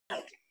All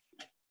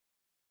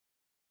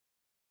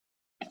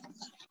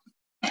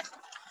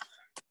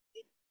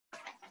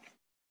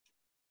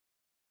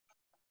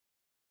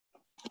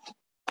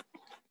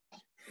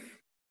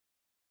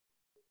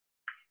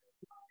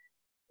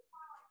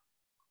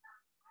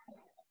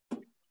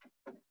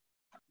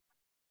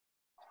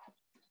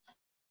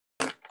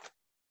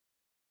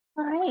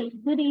right,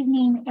 good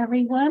evening,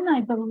 everyone.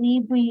 I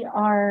believe we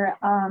are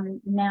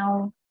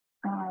now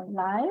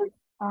live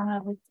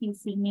with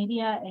TC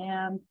Media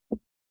and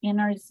in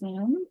our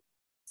Zoom.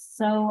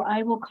 So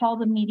I will call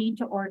the meeting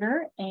to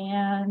order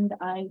and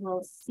I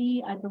will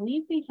see, I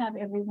believe we have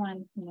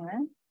everyone here.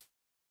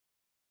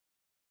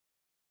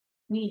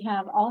 We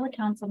have all the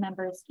council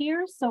members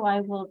here, so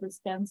I will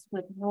dispense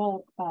with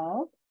roll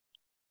call.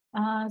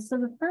 So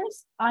the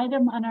first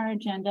item on our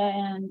agenda,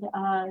 and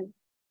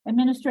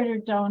Administrator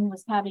Doan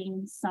was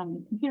having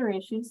some computer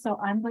issues, so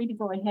I'm going to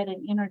go ahead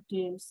and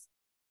introduce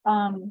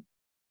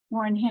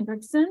Warren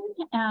Hendrickson,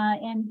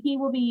 and he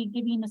will be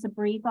giving us a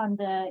brief on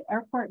the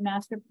airport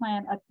master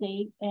plan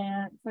update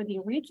and for the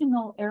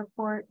original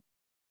airport,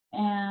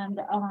 and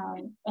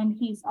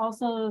he's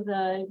also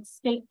the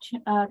state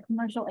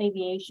commercial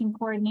aviation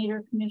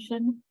coordinator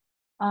commission.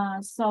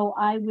 So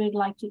I would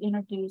like to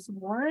introduce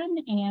Warren.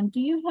 And do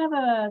you have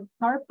a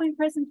PowerPoint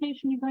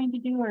presentation you're going to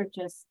do, or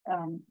just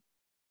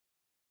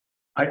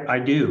I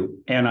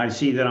do, and I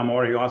see that I'm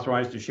already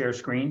authorized to share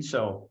screen.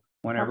 So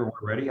whenever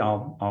we're ready,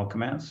 I'll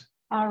commence.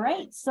 All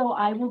right, so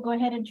I will go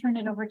ahead and turn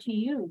it over to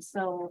you.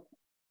 So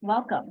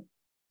welcome.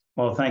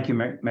 Well, thank you,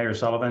 Mayor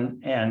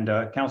Sullivan and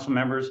council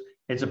members.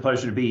 It's a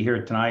pleasure to be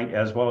here tonight,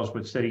 as well as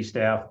with city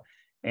staff,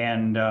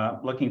 and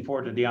looking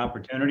forward to the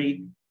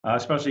opportunity,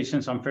 especially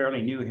since I'm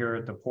fairly new here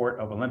at the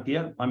Port of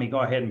Olympia. Let me go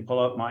ahead and pull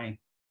up my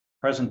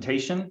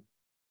presentation.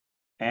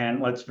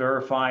 And let's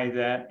verify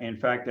that, in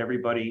fact,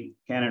 everybody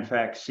can, in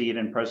fact, see it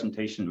in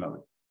presentation mode.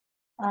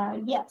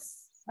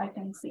 Yes, I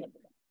can see it.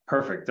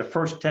 Perfect. The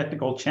first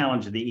technical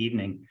challenge of the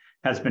evening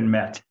has been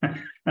met.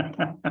 In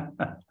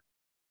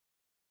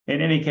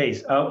any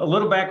case, a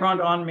little background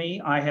on me.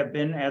 I have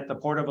been at the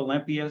Port of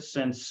Olympia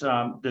since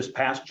this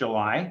past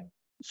July,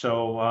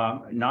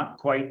 so not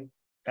quite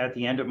at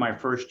the end of my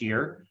first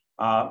year.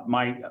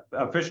 My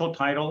official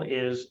title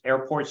is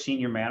Airport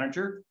Senior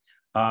Manager.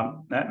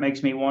 That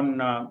makes me one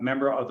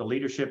member of the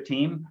leadership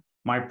team.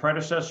 My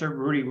predecessor,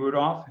 Rudy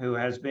Rudolph, who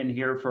has been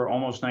here for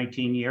almost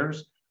 19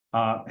 years,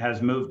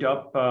 has moved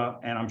up,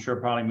 and I'm sure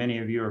probably many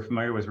of you are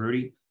familiar with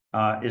Rudy,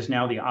 is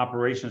now the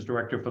operations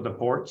director for the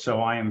port.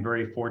 So I am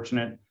very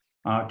fortunate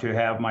to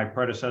have my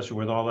predecessor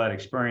with all that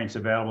experience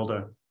available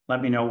to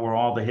let me know where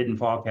all the hidden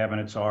file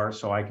cabinets are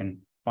so I can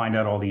find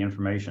out all the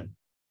information.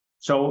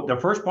 So the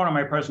first part of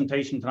my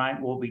presentation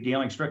tonight will be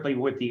dealing strictly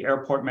with the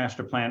airport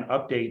master plan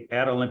update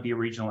at Olympia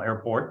Regional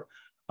Airport.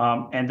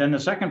 And then the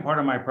second part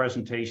of my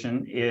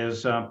presentation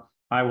is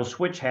I will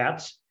switch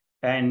hats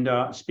and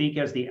speak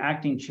as the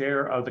acting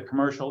chair of the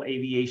Commercial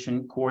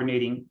Aviation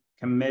Coordinating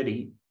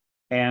Committee.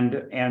 And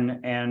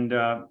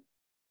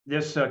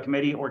this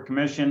committee or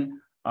commission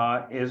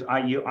is,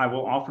 I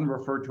will often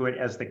refer to it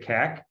as the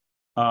CAC.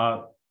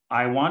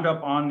 I wound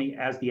up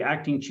as the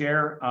acting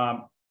chair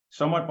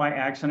somewhat by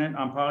accident.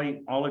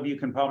 All of you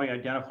can probably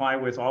identify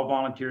with all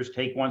volunteers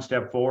take one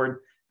step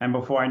forward. And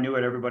before I knew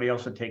it, everybody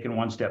else had taken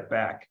one step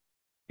back.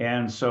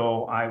 And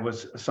so I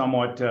was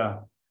somewhat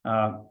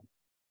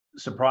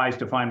surprised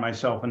to find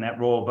myself in that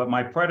role. But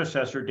my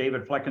predecessor,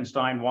 David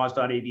Fleckenstein,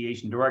 WSDOT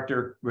Aviation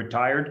Director,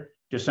 retired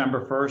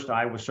December 1st.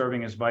 I was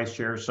serving as vice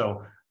chair,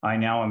 so I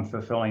now am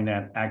fulfilling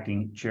that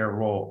acting chair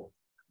role.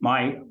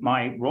 My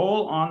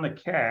role on the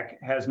CAC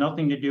has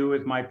nothing to do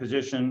with my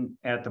position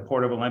at the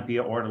Port of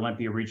Olympia or at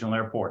Olympia Regional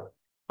Airport.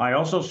 I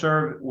also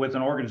serve with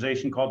an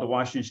organization called the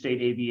Washington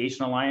State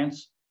Aviation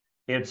Alliance.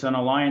 It's an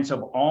alliance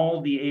of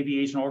all the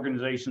aviation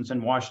organizations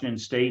in Washington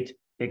State,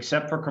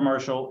 except for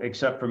commercial,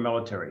 except for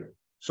military.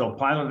 So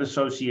pilot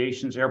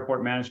associations,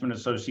 airport management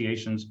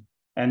associations,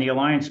 and the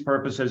alliance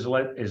purpose is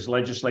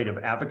legislative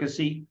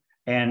advocacy.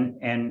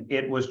 And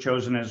it was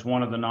chosen as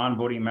one of the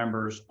non-voting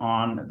members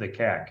on the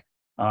CAC.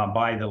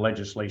 By the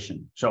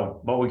legislation.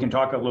 But we can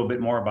talk a little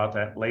bit more about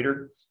that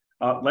later.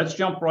 Let's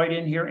jump right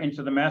in here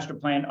into the master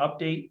plan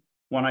update.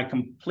 When I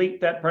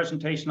complete that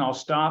presentation, I'll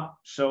stop.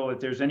 So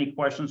if there's any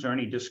questions or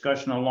any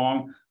discussion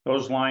along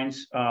those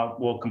lines,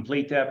 we'll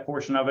complete that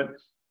portion of it.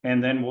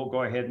 And then we'll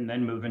go ahead and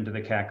then move into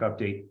the CAC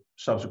update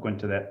subsequent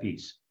to that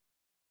piece.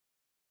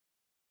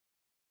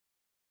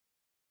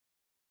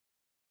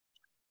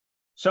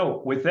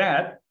 So with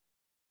that,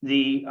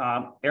 the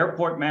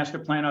airport master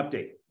plan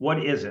update,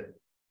 what is it?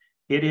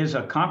 It is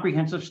a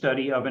comprehensive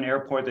study of an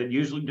airport that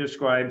usually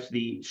describes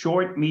the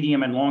short,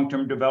 medium, and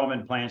long-term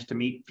development plans to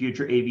meet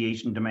future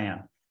aviation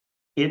demand.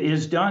 It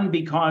is done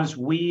because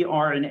we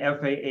are an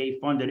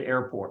FAA-funded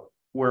airport.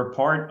 We're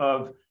part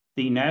of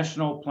the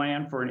National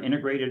Plan for an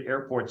Integrated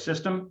Airport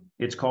System.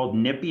 It's called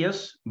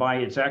NIPIAS by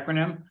its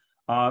acronym.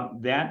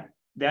 That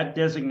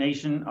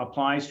designation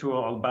applies to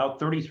about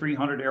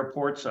 3,300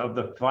 airports of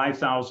the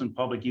 5,000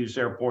 public use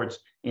airports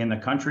in the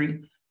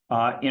country.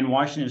 In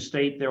Washington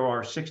State, there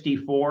are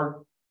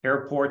 64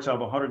 airports of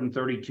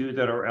 132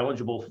 that are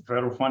eligible for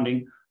federal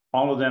funding,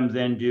 all of them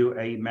then do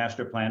a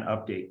master plan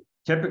update.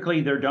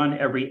 Typically, they're done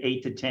every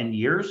 8 to 10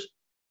 years,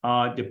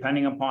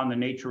 depending upon the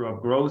nature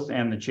of growth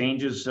and the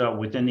changes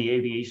within the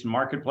aviation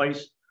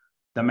marketplace.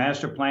 The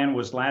master plan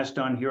was last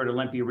done here at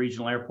Olympia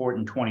Regional Airport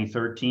in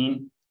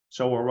 2013.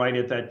 So we're right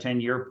at that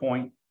 10-year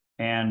point,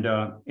 and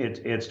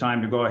it's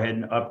time to go ahead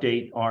and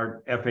update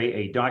our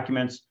FAA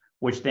documents,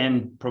 which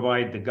then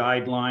provide the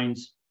guidelines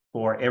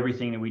for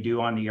everything that we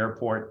do on the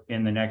airport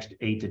in the next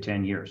 8 to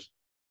 10 years.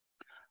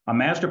 A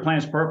master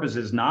plan's purpose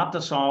is not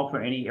to solve for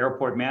any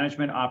airport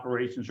management,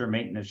 operations, or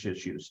maintenance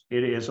issues.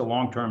 It is a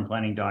long-term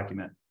planning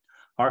document.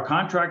 Our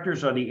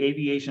contractors are the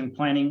Aviation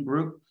Planning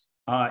Group.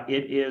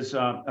 It is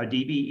a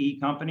DBE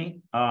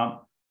company,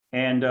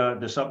 and the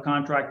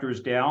subcontractor is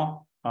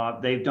Dow.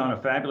 They've done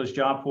a fabulous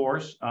job for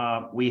us.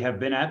 We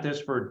have been at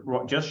this for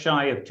just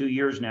shy of 2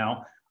 years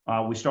now.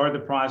 We started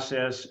the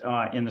process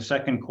in the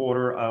second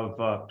quarter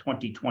of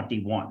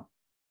 2021.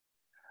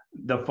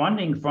 The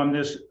funding from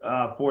this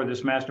for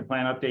this master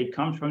plan update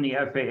comes from the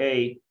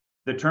FAA.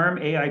 The term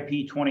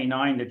AIP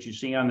 29 that you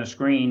see on the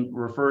screen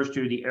refers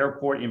to the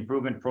Airport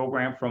Improvement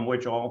Program, from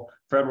which all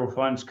federal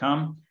funds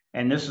come.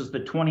 And this is the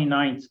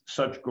 29th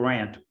such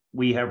grant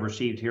we have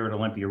received here at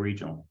Olympia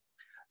Regional.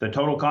 The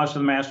total cost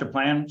of the master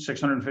plan,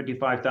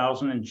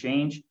 $655,000 and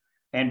change.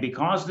 And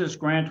because this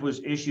grant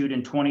was issued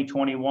in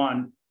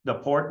 2021, the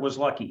port was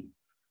lucky.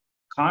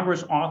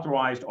 Congress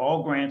authorized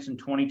all grants in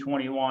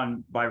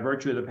 2021 by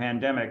virtue of the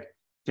pandemic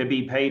to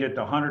be paid at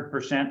the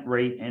 100%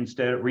 rate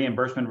instead of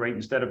reimbursement rate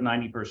instead of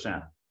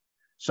 90%.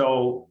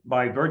 So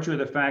by virtue of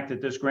the fact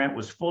that this grant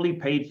was fully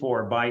paid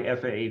for by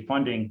FAA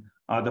funding,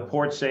 the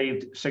port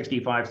saved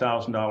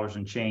 $65,000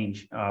 and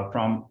change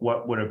from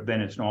what would have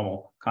been its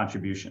normal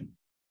contribution.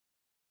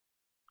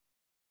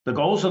 The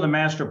goals of the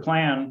master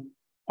plan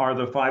are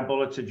the 5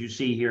 bullets that you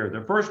see here.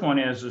 The first one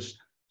is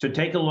to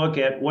take a look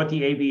at what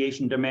the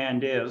aviation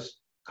demand is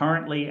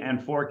currently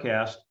and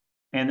forecast,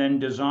 and then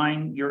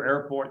design your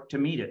airport to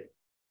meet it.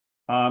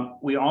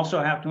 We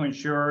also have to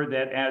ensure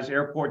that as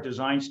airport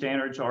design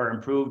standards are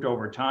improved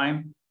over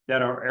time,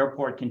 that our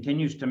airport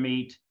continues to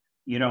meet,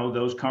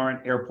 those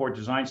current airport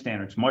design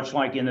standards, much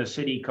like in the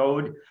city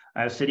code.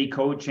 As city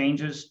code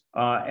changes,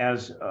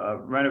 as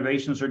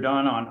renovations are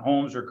done on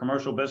homes or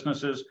commercial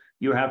businesses,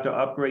 you have to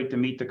upgrade to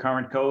meet the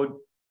current code.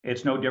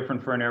 It's no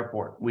different for an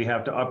airport. We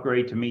have to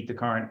upgrade to meet the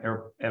current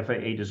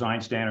FAA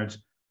design standards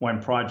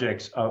when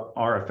projects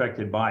are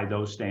affected by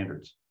those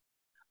standards.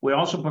 We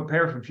also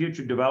prepare for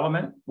future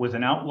development with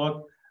an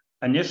outlook.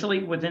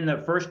 Initially, within the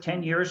first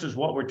 10 years is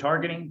what we're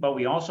targeting, but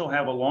we also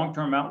have a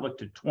long-term outlook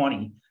to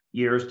 20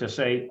 years to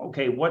say,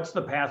 okay, what's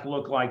the path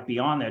look like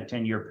beyond that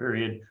 10-year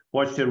period?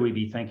 What should we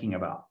be thinking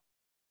about?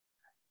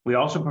 We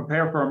also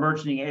prepare for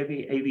emerging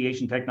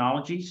aviation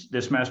technologies.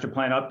 This master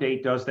plan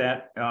update does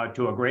that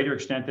to a greater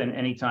extent than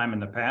any time in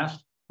the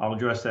past. I'll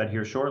address that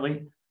here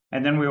shortly.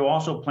 And then we will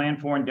also plan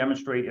for and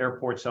demonstrate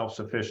airport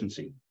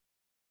self-sufficiency.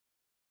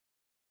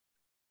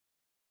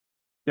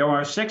 There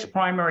are 6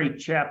 primary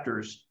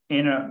chapters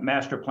in a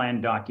master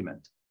plan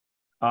document.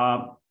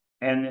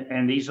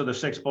 And these are the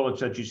 6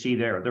 bullets that you see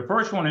there. The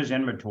first one is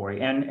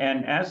inventory.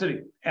 And as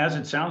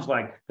it sounds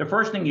like, the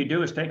first thing you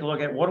do is take a look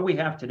at what do we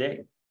have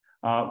today?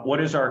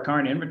 What is our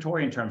current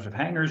inventory in terms of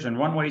hangars and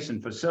runways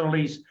and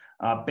facilities,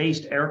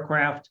 based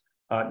aircraft,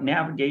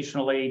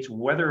 navigational aids,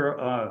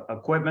 weather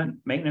equipment,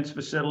 maintenance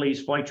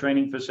facilities, flight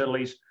training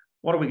facilities?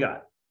 What do we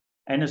got?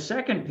 And the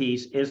second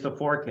piece is the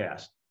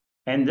forecast.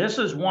 And this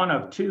is one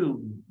of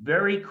 2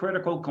 very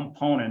critical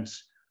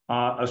components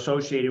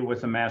associated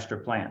with the master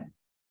plan.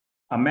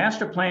 A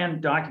master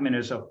plan document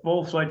is a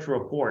full-fledged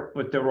report,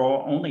 but there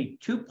are only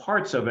 2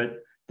 parts of it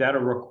that are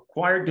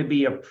required to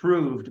be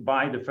approved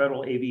by the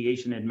Federal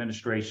Aviation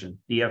Administration,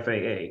 the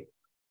FAA,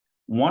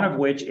 one of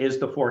which is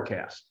the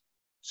forecast.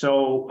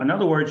 So in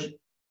other words,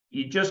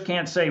 you just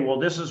can't say, well,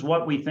 this is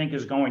what we think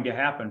is going to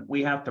happen.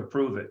 We have to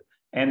prove it.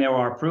 And there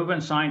are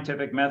proven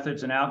scientific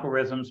methods and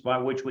algorithms by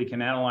which we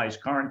can analyze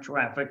current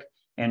traffic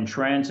and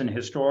trends and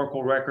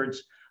historical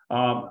records,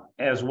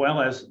 as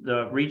well as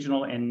the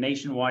regional and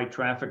nationwide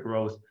traffic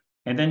growth,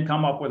 and then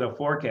come up with a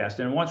forecast.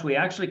 And once we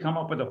actually come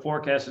up with a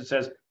forecast that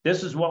says,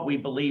 this is what we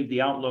believe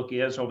the outlook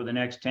is over the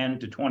next 10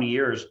 to 20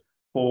 years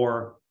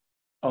for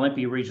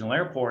Olympia Regional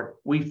Airport,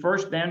 we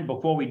first then,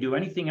 before we do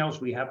anything else,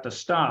 we have to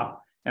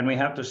stop and we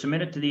have to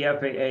submit it to the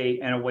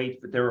FAA and await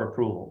their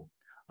approval.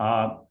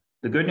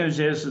 The good news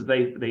is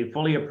they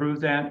fully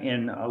approved that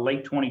in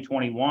late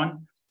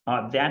 2021.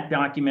 That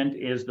document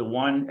is the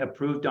one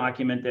approved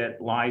document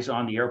that lies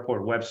on the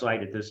airport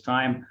website at this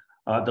time.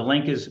 The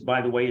link is,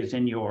 by the way, is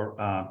in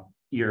your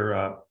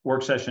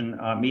work session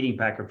meeting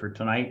packet for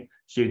tonight,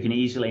 so you can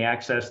easily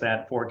access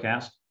that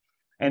forecast.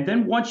 And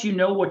then once you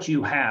know what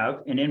you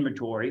have in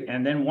inventory,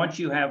 and then once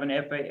you have an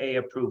FAA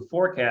approved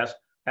forecast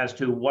as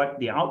to what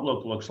the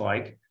outlook looks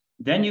like,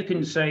 then you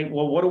can say,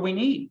 well, what do we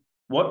need?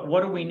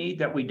 What do we need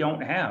that we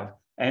don't have?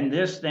 And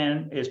this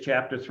then is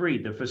chapter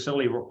 3, the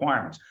facility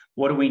requirements.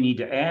 What do we need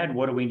to add?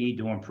 What do we need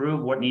to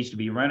improve? What needs to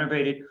be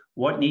renovated?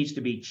 what needs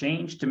to be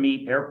changed to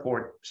meet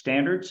airport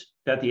standards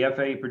that the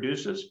FAA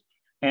produces.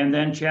 And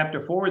then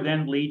chapter 4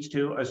 then leads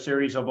to a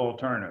series of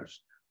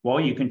alternatives. Well,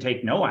 you can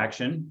take no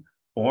action,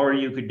 or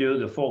you could do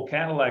the full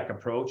Cadillac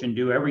approach and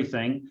do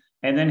everything,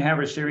 and then have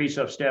a series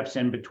of steps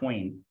in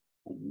between.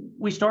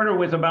 We started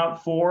with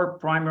about four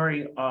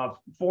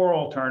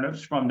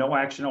alternatives, from no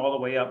action all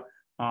the way up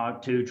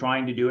to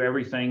trying to do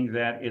everything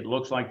that it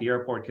looks like the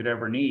airport could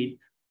ever need.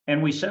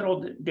 And we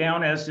settled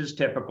down, as is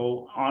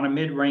typical, on a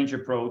mid-range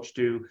approach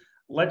to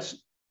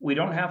we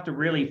don't have to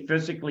really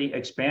physically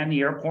expand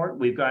the airport.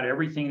 We've got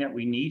everything that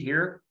we need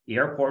here. The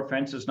airport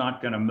fence is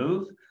not going to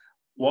move.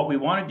 What we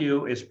want to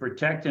do is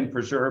protect and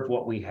preserve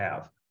what we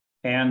have.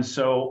 And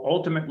so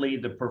ultimately,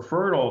 the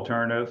preferred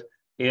alternative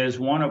is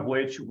one of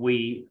which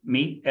we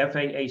meet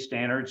FAA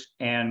standards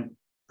and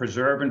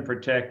preserve and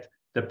protect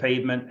the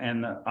pavement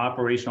and the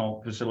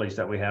operational facilities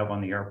that we have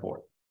on the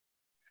airport.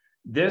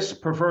 This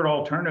preferred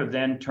alternative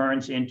then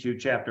turns into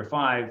chapter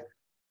 5,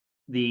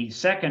 the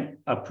second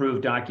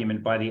approved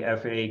document by the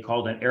FAA,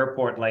 called an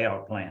airport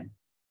layout plan.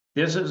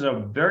 This is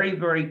a very,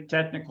 very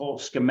technical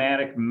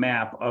schematic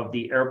map of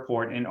the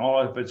airport and all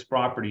of its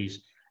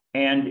properties.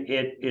 And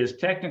it is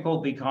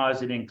technical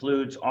because it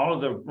includes all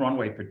of the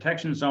runway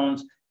protection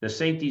zones, the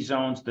safety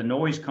zones, the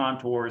noise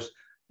contours,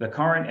 the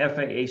current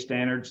FAA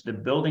standards, the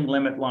building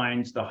limit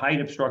lines, the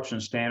height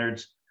obstruction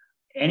standards.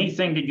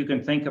 Anything that you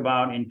can think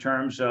about in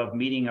terms of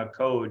meeting a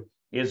code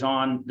is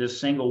on this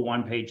single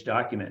one-page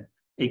document.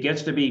 It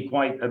gets to be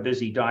quite a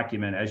busy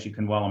document, as you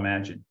can well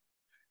imagine.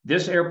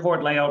 This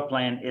airport layout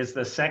plan is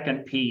the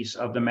second piece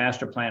of the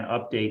master plan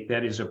update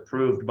that is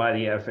approved by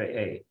the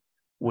FAA.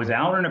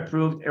 Without an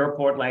approved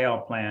airport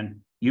layout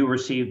plan, you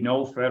receive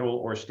no federal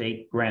or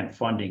state grant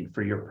funding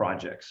for your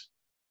projects.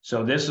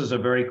 So this is a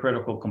very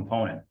critical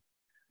component.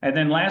 And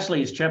then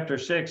lastly is chapter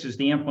 6 is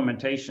the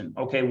implementation.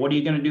 Okay, what are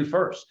you going to do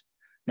first?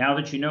 Now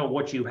that you know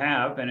what you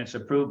have and it's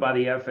approved by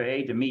the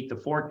FAA to meet the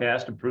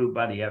forecast approved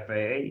by the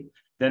FAA,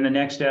 then the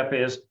next step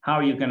is, how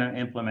are you going to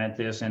implement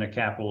this in a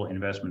capital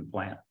investment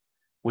plan,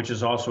 which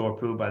is also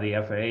approved by the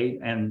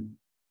FAA, and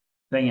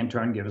they in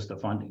turn give us the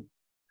funding.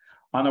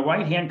 On the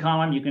right-hand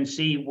column, you can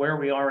see where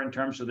we are in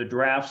terms of the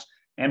drafts.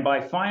 And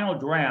by final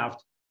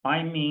draft,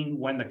 I mean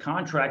when the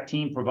contract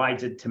team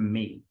provides it to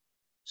me.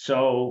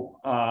 So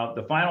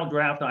the final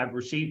draft, I've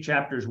received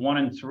chapters 1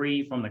 and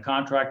 3 from the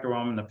contractor.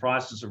 I'm in the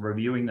process of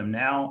reviewing them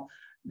now.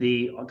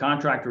 The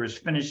contractor is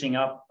finishing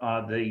up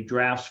the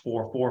drafts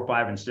for 4,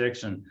 5, and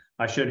 6, and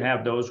I should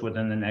have those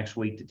within the next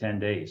week to 10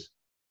 days.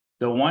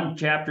 The one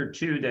chapter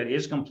 2 that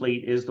is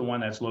complete is the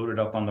one that's loaded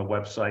up on the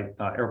website,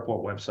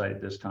 airport website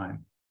at this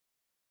time.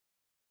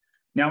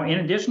 Now, in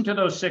addition to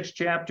those 6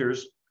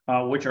 chapters,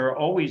 which are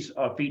always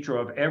a feature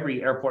of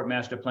every airport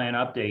master plan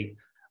update,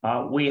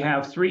 we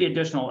have 3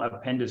 additional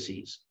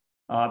appendices.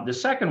 The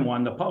second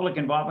one, the public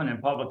involvement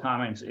and public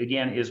comments,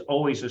 again, is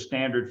always a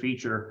standard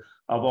feature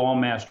of all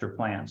master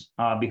plans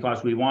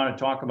because we want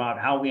to talk about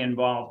how we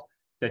involved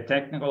the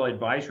technical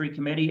advisory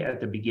committee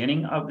at the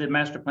beginning of the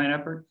master plan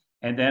effort,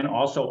 and then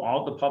also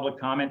all the public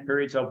comment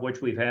periods, of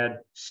which we've had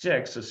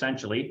 6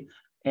 essentially.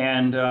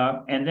 And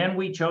then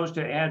we chose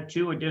to add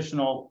 2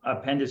 additional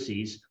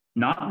appendices,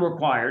 not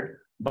required,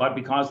 but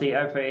because the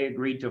FAA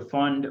agreed to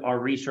fund our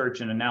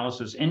research and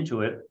analysis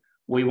into it,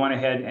 we went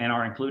ahead and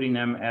are including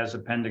them as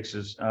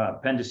appendices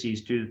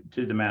to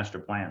the master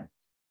plan.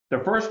 The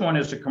first one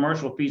is a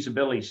commercial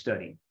feasibility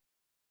study.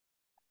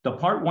 The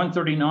Part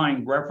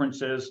 139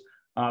 references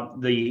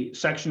the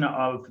section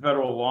of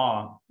federal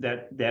law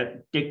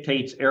that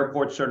dictates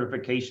airport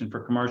certification for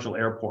commercial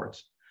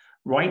airports.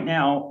 Right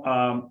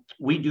now,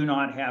 we do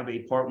not have a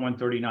Part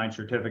 139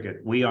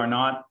 certificate. We are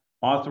not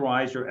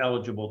authorized or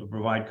eligible to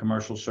provide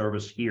commercial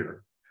service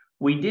here.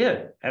 We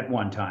did at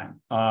one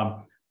time.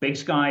 Big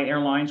Sky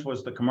Airlines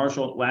was the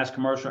last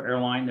commercial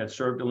airline that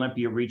served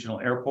Olympia Regional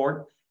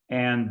Airport,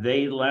 and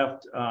they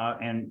left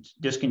and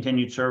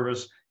discontinued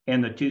service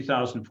in the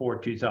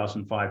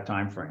 2004-2005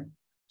 timeframe.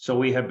 So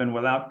we have been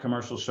without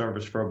commercial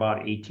service for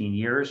about 18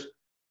 years.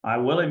 I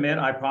will admit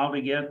I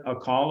probably get a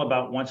call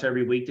about once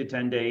every week to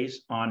 10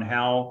 days on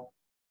how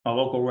a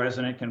local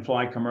resident can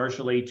fly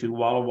commercially to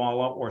Walla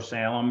Walla or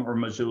Salem or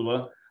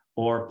Missoula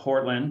or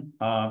Portland.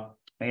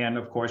 And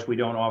of course, we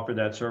don't offer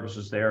that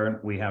services there,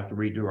 and we have to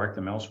redirect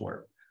them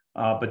elsewhere.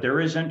 But there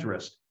is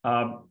interest.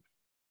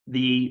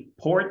 The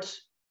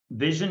Ports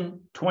Vision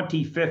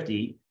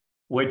 2050,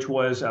 which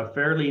was a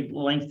fairly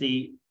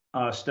lengthy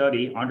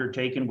study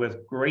undertaken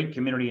with great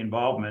community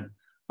involvement,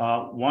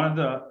 one of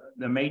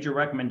the major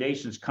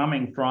recommendations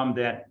coming from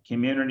that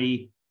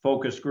community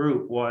focused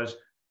group was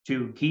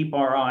to keep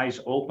our eyes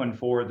open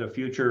for the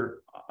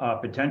future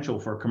potential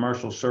for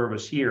commercial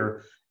service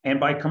here. And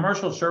by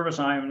commercial service,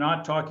 I am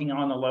not talking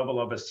on the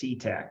level of a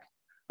CTAC.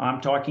 I'm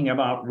talking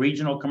about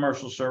regional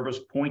commercial service,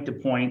 point to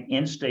point,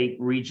 in-state,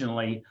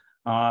 regionally,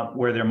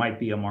 where there might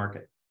be a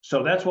market.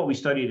 So that's what we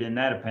studied in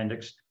that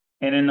appendix.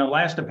 And in the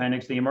last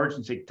appendix, the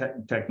emergency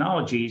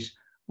technologies,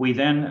 we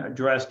then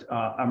addressed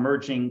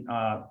emerging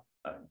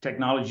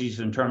technologies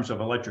in terms of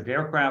electric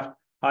aircraft,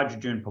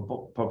 hydrogen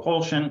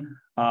propulsion,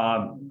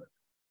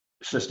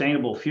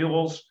 sustainable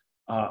fuels,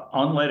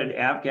 unleaded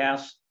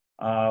avgas,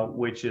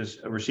 which is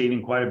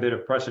receiving quite a bit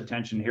of press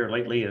attention here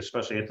lately,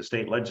 especially at the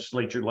state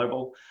legislature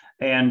level.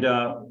 And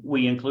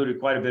we included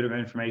quite a bit of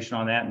information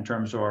on that in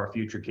terms of our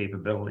future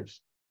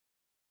capabilities.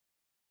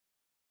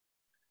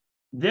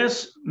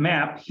 This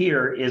map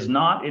here is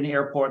not an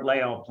airport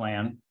layout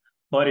plan,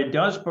 but it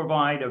does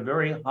provide a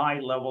very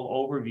high-level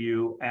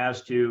overview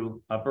as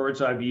to a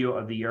bird's eye view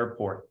of the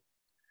airport.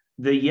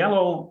 The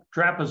yellow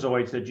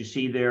trapezoids that you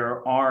see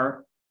there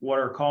are what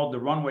are called the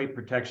runway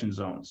protection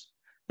zones.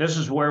 This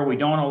is where we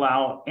don't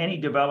allow any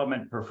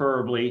development,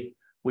 preferably.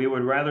 We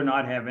would rather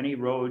not have any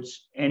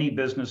roads, any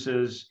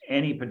businesses,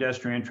 any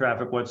pedestrian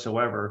traffic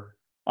whatsoever.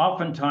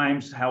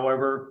 Oftentimes,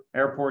 however,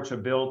 airports are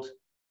built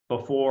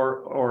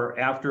before or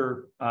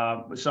after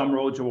some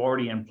roads are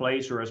already in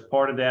place, or as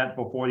part of that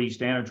before these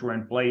standards were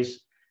in place.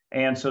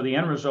 And so the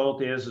end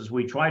result is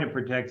we try to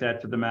protect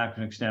that to the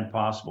maximum extent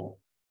possible.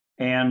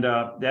 And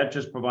that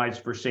just provides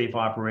for safe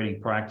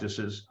operating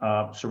practices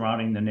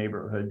surrounding the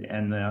neighborhood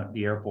and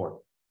the airport.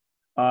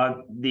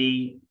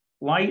 The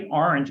light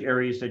orange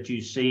areas that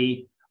you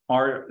see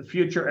are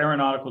future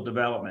aeronautical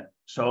development.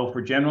 So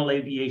for general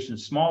aviation,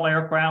 small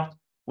aircraft,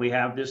 we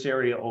have this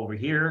area over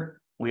here.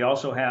 We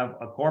also have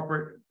a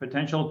corporate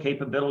potential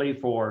capability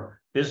for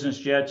business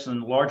jets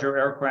and larger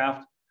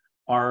aircraft.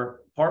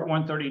 Our Part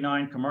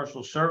 139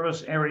 commercial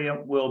service area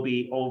will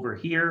be over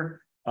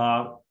here,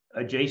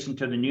 adjacent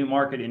to the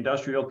Newmarket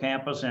Industrial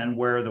Campus and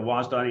where the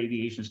WSDOT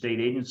Aviation State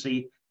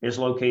Agency is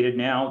located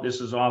now. This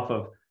is off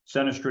of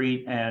Center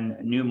Street and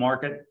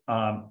Newmarket,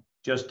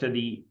 just to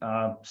the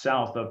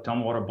south of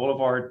Tumwater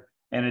Boulevard,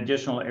 an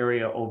additional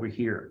area over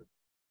here.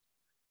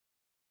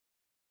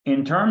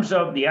 In terms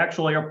of the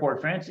actual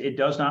airport fence, it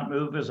does not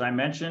move, as I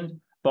mentioned,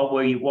 but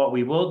what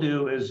we will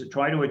do is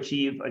try to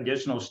achieve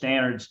additional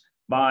standards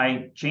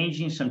by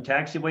changing some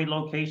taxiway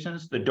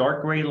locations. The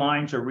dark gray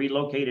lines are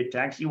relocated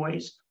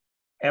taxiways.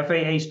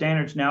 FAA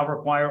standards now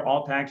require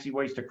all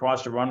taxiways to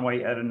cross the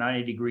runway at a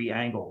 90-degree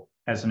angle,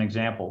 as an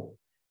example.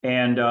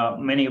 And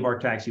many of our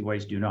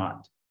taxiways do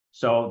not.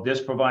 So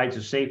this provides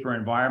a safer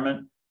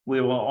environment.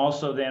 We will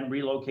also then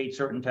relocate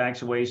certain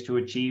taxiways to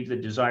achieve the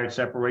desired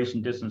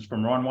separation distance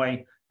from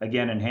runway.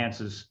 Again,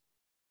 enhances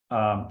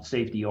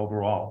safety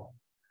overall.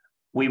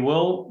 We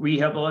will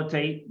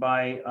rehabilitate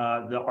by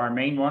our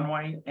main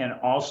runway and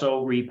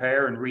also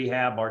repair and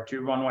rehab our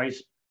 2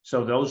 runways.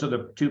 So those are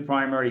the 2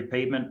 primary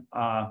pavement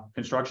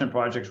construction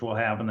projects we'll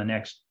have in the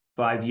next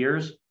 5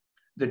 years.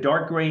 The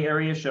dark gray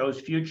area shows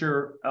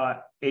future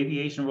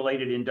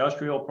aviation-related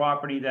industrial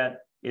property that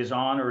is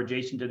on or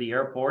adjacent to the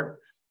airport.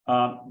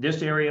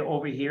 This area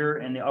over here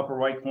in the upper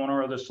right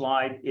corner of the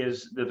slide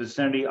is the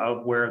vicinity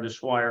of where the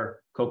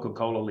Swire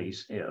Coca-Cola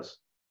lease is.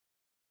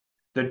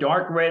 The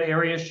dark red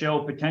areas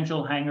show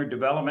potential hangar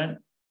development.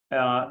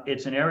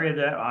 It's an area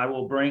that I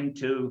will bring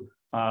to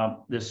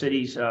the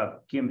city's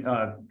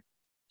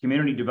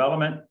community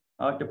development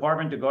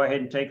department to go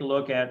ahead and take a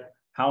look at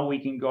how we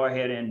can go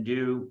ahead and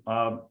do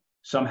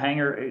some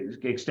hangar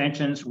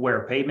extensions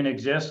where pavement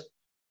exists.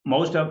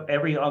 Most of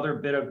every other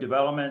bit of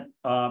development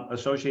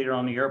associated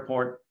on the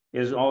airport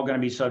is all going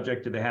to be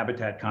subject to the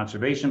Habitat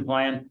Conservation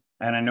Plan.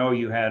 And I know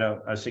you had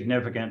a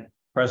significant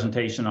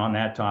presentation on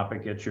that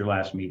topic at your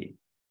last meeting.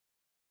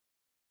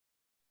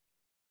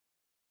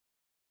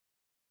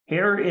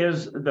 Here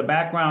is the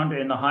background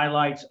and the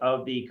highlights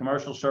of the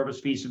commercial service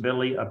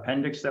feasibility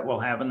appendix that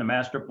we'll have in the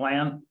master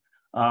plan.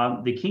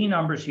 The key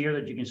numbers here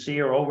that you can see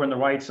are over on the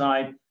right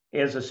side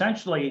is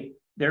essentially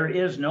there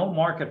is no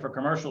market for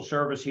commercial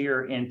service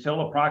here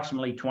until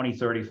approximately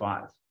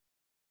 2035.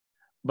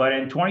 But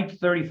in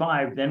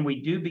 2035, then we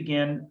do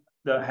begin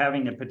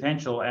having the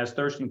potential, as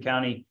Thurston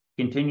County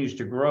continues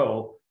to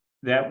grow,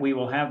 that we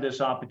will have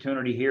this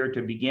opportunity here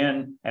to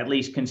begin at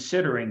least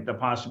considering the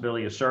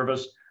possibility of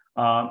service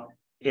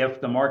if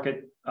the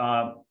market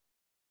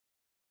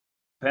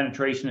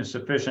penetration is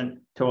sufficient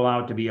to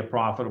allow it to be a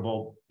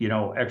profitable,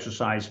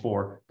 exercise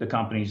for the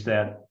companies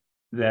that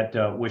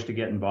wish to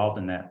get involved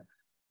in that.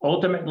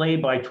 Ultimately,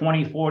 by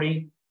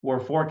 2040, we're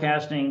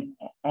forecasting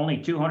only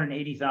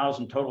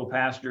 280,000 total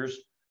passengers.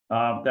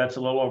 That's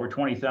a little over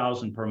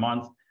 20,000 per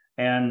month.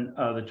 And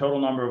the total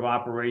number of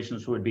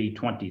operations would be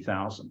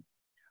 20,000.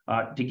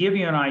 To give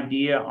you an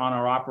idea on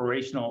our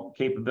operational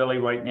capability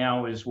right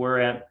now is we're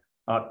at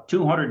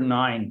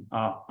 209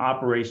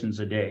 operations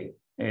a day.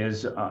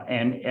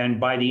 And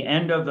by the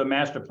end of the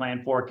master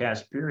plan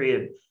forecast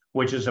period,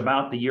 which is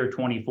about the year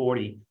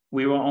 2040,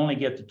 we will only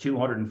get to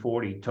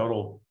 240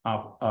 total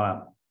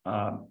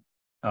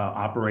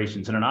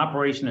operations. And an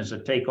operation is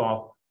a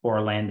takeoff or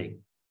a landing.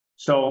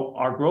 So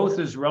our growth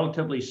is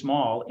relatively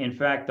small. In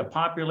fact, the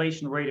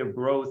population rate of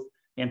growth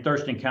in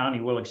Thurston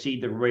County will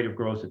exceed the rate of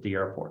growth at the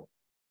airport.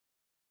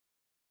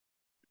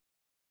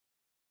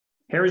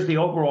 Here's the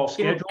overall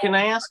schedule. Can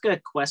I ask a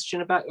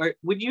question about, or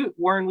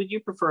Warren, would you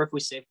prefer if we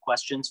save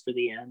questions for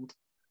the end?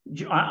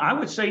 I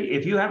would say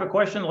if you have a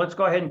question, let's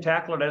go ahead and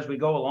tackle it as we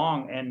go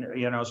along. And,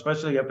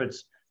 especially if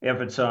it's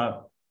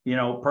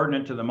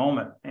pertinent to the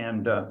moment,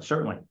 and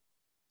certainly.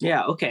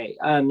 Yeah, okay.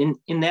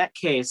 In that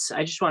case,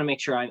 I just want to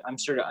make sure I'm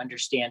sort of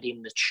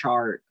understanding the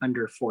chart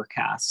under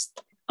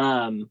forecast.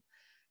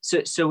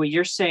 So what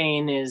you're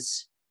saying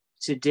is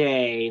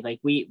today, like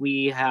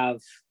we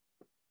have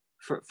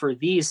for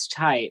these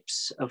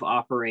types of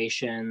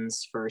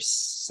operations for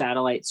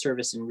satellite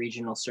service and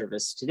regional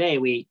service today,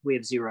 we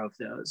have 0 of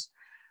those.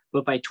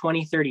 But by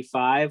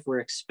 2035, we're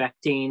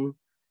expecting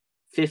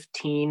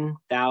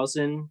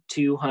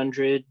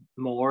 15,200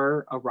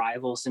 more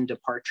arrivals and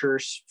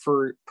departures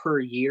per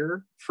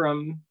year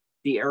from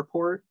the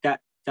airport.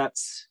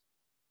 That's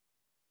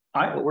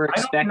what we're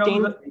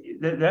expecting.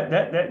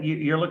 That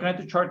you're looking at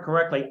the chart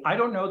correctly. I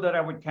don't know that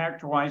I would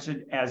characterize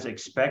it as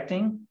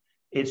expecting.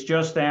 It's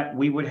just that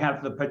we would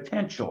have the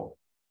potential,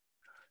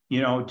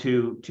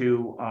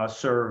 to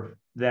serve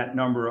that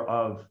number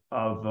of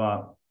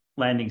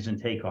landings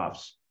and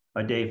takeoffs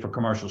a day for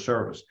commercial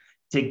service.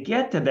 To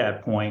get to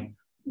that point,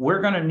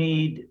 we're going to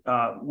need,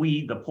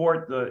 the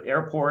port, the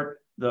airport,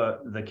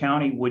 the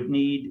county would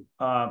need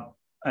an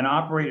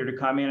operator to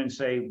come in and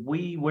say,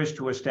 we wish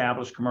to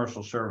establish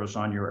commercial service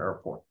on your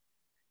airport.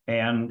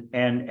 And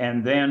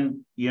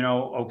then,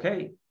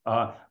 okay,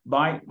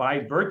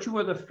 by virtue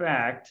of the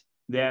fact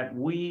that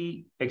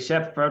we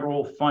accept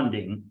federal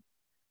funding,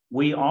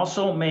 we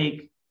also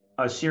make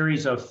a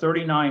series of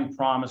 39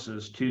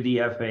 promises to the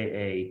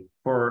FAA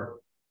for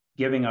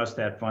giving us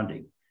that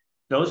funding.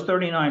 Those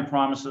 39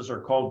 promises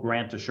are called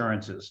grant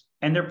assurances,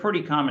 and they're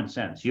pretty common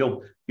sense.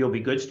 You'll be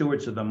good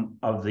stewards of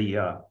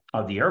the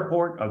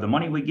airport, of the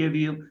money we give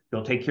you.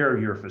 You'll take care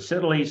of your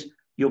facilities.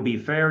 You'll be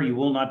fair. You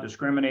will not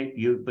discriminate.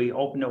 You'll be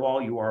open to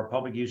all. You are a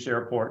public use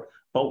airport.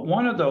 But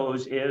one of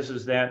those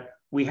is that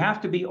we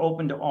have to be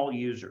open to all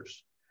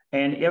users.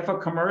 And if a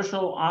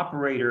commercial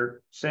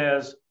operator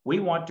says, we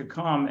want to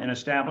come and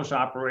establish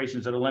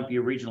operations at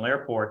Olympia Regional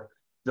Airport,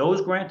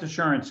 those grant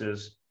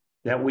assurances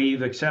that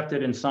we've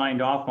accepted and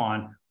signed off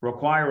on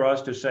require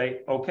us to say,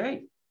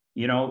 okay,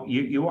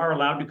 you are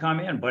allowed to come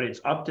in, but it's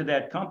up to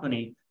that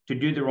company to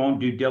do their own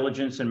due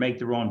diligence and make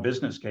their own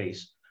business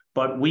case.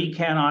 But we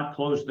cannot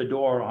close the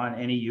door on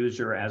any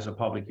user as a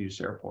public use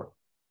airport.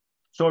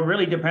 So it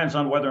really depends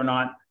on whether or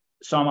not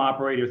some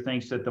operator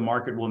thinks that the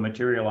market will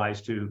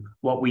materialize to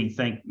what we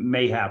think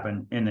may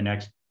happen in the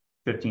next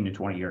 15 to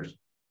 20 years.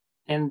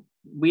 And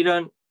we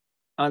don't,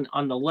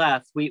 on the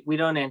left, we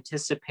don't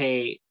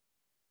anticipate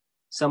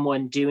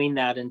someone doing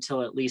that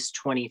until at least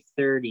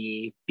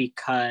 2030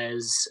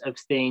 because of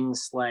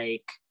things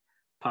like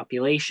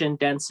population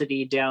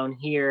density down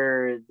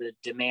here, the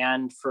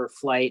demand for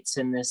flights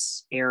in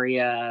this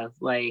area,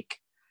 like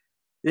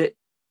that.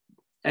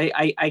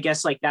 I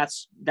guess like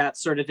that's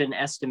sort of an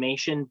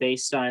estimation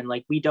based on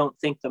like, we don't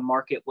think the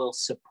market will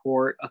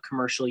support a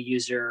commercial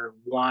user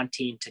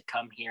wanting to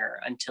come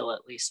here until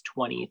at least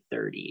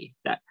 2030,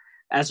 that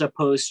as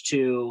opposed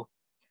to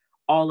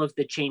all of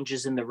the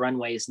changes in the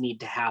runways need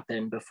to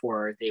happen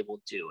before they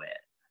will do it.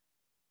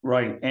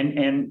 Right,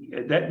 and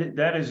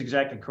that is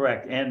exactly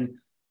correct. And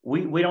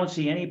we don't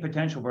see any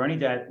potential for any of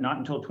that, not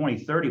until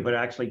 2030, but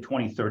actually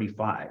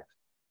 2035.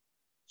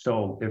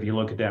 So if you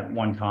look at that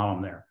one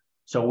column there.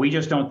 So we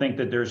just don't think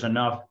that there's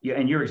enough,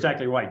 and you're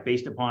exactly right,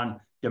 based upon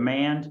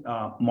demand,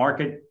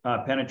 market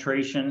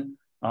penetration,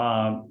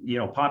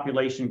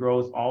 population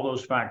growth, all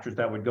those factors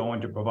that would go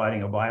into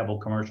providing a viable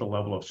commercial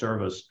level of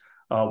service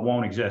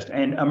won't exist.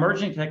 And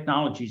emerging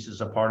technologies is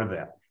a part of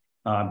that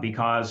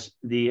because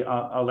the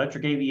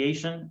electric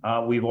aviation,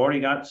 we've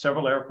already got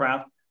several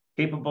aircraft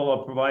capable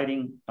of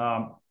providing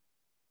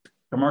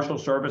commercial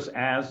service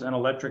as an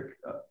electric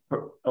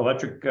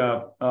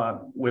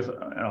with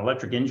an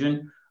electric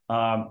engine.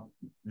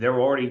 They're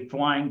already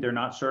flying. They're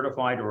not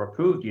certified or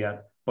approved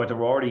yet, but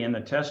they're already in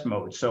the test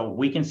mode. So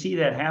we can see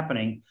that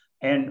happening.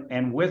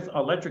 And with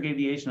electric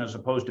aviation as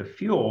opposed to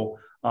fuel,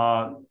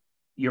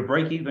 your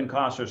break-even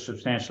costs are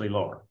substantially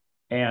lower.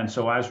 And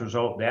so as a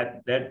result,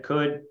 that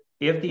could,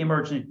 if the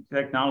emerging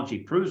technology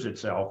proves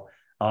itself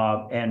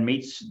and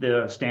meets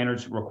the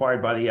standards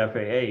required by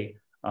the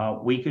FAA,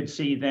 we could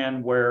see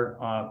then where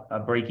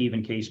a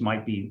break-even case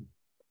might be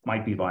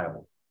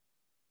viable.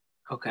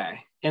 Okay.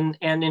 And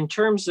in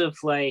terms of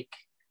like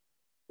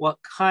what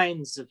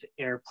kinds of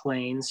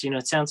airplanes,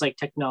 it sounds like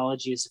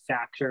technology is a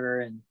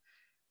factor, and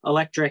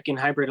electric and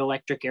hybrid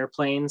electric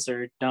airplanes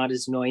are not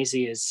as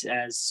noisy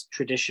as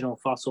traditional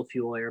fossil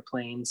fuel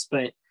airplanes.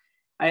 But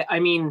I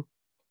mean,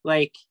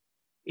 like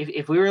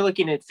if we were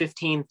looking at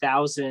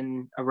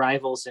 15,000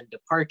 arrivals and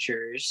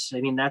departures,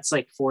 I mean, that's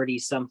like 40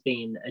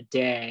 something a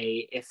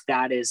day, if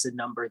that is a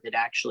number that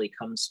actually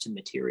comes to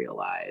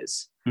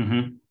materialize.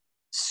 Mm-hmm.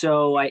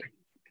 So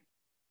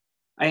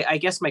I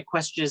guess my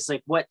question is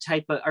like, what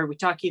type of, are we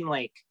talking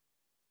like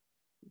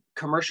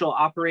commercial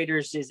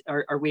operators?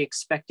 Are we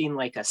expecting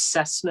like a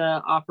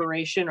Cessna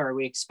operation, or are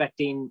we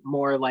expecting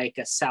more like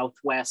a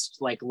Southwest,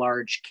 like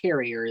large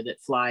carrier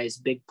that flies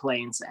big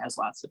planes that has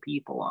lots of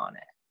people on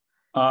it?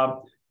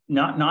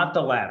 Not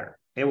the latter.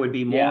 It would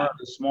be more of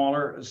the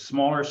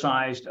smaller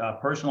sized,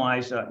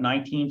 personalized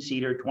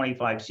 19-seater,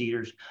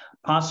 25-seaters,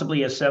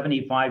 possibly a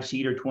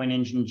 75-seater twin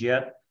engine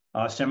jet.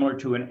 similar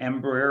to an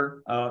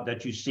Embraer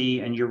that you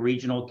see in your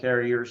regional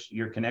carriers,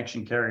 your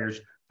connection carriers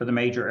for the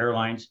major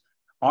airlines.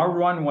 Our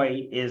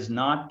runway is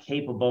not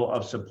capable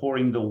of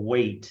supporting the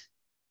weight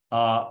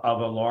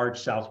of a large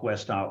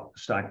Southwest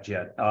stock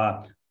jet.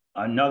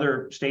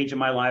 Another stage of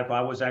my life,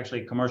 I was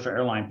actually a commercial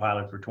airline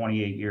pilot for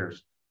 28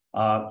 years.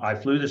 I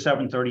flew the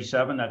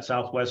 737 that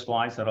Southwest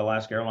flies, that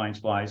Alaska Airlines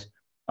flies.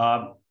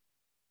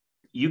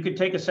 You could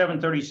take a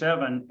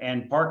 737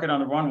 and park it on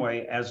the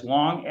runway as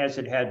long as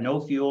it had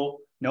no fuel,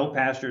 no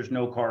passengers,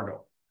 no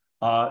cargo,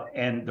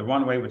 and the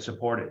runway would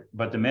support it.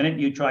 But the minute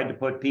you tried to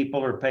put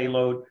people or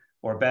payload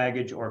or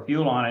baggage or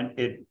fuel on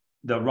it,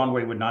 the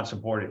runway would not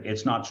support it.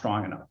 It's not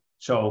strong enough.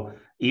 So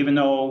even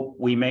though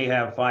we may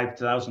have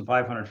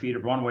 5,500 feet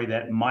of runway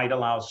that might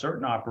allow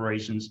certain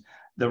operations,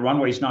 the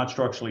runway is not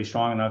structurally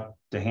strong enough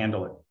to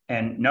handle it.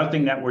 And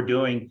nothing that we're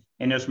doing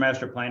in this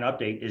master plan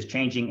update is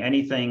changing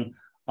anything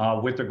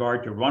with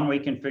regard to runway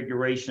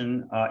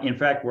configuration. In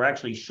fact, we're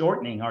actually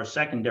shortening our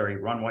secondary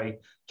runway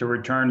to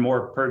return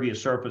more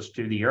pervious surface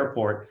to the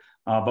airport,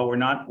 but we're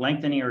not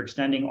lengthening or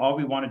extending. All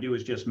we want to do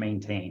is just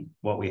maintain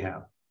what we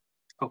have.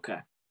 Okay.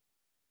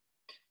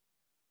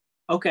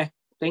 Okay,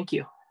 thank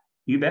you.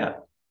 You bet.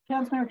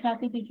 Councilmember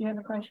Kathy, did you have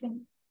a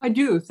question? I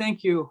do,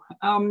 thank you.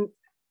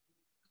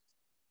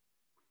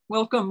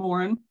 Welcome,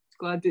 Warren.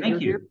 Glad that you're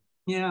here.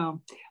 Yeah.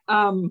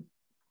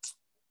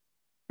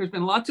 There's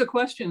been lots of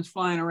questions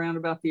flying around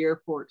about the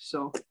airport,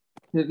 so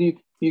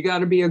you got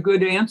to be a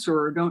good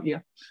answerer, don't you?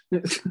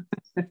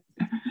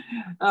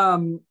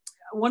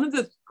 One of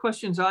the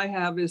questions I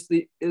have is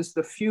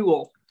the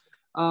fuel.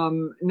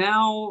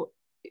 Now,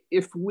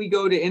 if we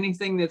go to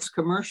anything that's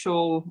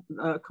commercial,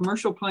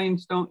 commercial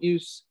planes don't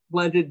use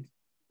leaded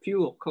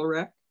fuel,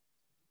 correct?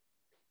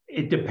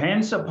 It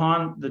depends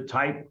upon the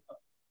type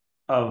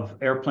of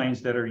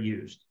airplanes that are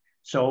used.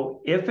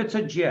 So if it's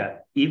a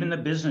jet, even the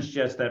business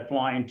jets that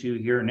fly into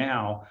here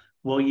now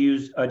will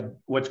use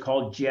what's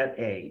called Jet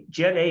A.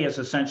 Jet A is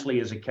essentially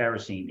a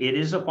kerosene. It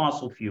is a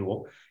fossil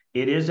fuel.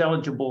 It is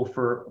eligible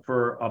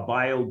for a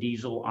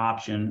biodiesel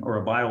option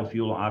or a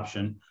biofuel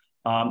option,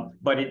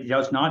 but it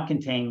does not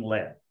contain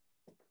lead.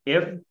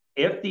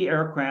 If the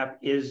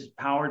aircraft is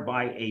powered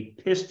by a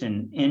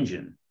piston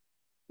engine,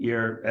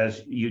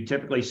 as you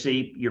typically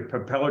see, your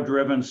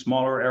propeller-driven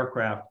smaller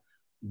aircraft,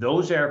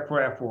 those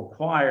aircraft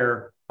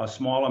require a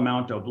small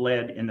amount of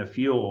lead in the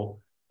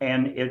fuel.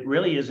 And it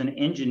really is an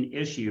engine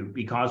issue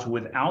because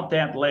without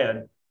that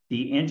lead,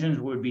 the engines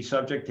would be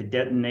subject to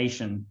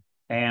detonation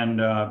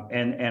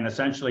and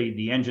essentially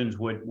the engines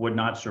would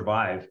not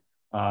survive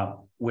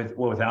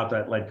without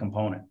that lead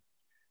component.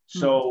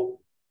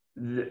 So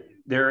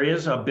there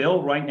is a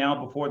bill right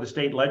now before the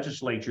state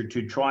legislature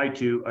to try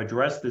to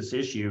address this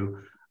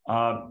issue.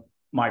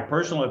 My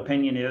personal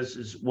opinion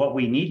is what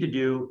we need to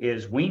do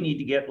is we need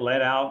to get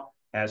lead out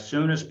as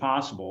soon as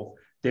possible.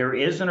 There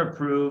is an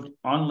approved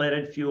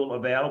unleaded fuel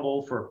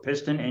available for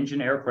piston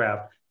engine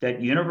aircraft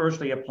that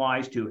universally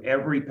applies to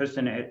every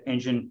piston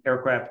engine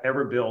aircraft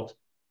ever built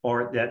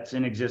or that's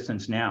in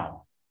existence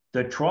now.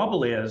 The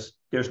trouble is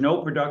there's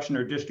no production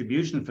or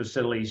distribution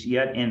facilities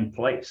yet in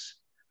place.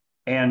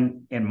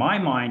 And in my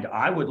mind,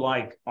 I would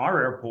like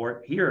our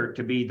airport here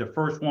to be the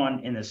first one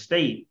in the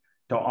state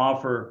to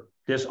offer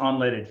this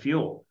unleaded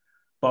fuel.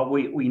 But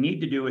what we need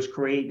to do is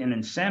create an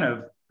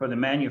incentive for the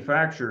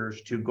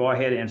manufacturers to go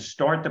ahead and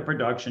start the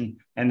production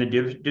and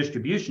the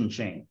distribution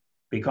chain,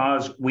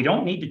 because we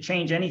don't need to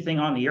change anything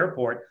on the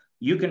airport.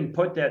 You can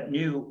put that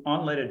new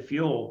unleaded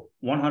fuel,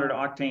 100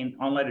 octane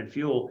unleaded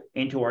fuel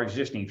into our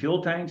existing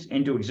fuel tanks,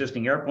 into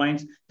existing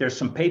airplanes. There's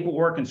some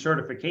paperwork and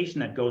certification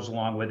that goes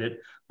along with it.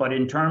 But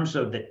in terms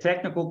of the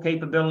technical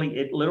capability,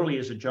 it literally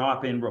is a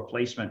drop-in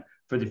replacement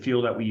for the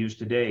fuel that we use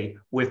today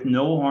with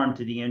no harm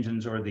to the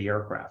engines or the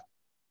aircraft.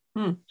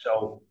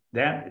 So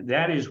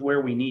that is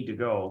where we need to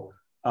go.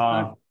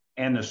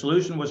 And the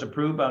solution was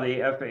approved by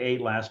the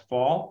FAA last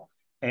fall.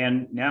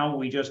 And now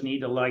we just need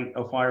to light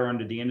a fire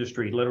under the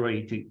industry,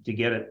 literally, to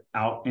get it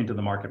out into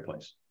the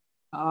marketplace.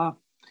 Well,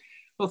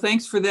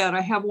 thanks for that.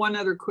 I have one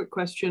other quick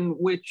question,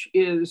 which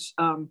is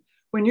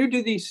when you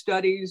do these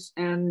studies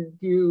and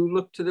you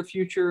look to the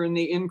future and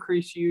the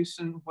increased use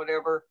and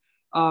whatever,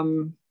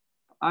 do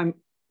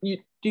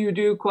you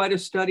do quite a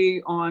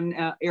study on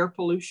air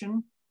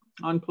pollution,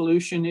 on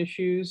pollution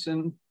issues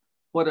and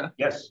what an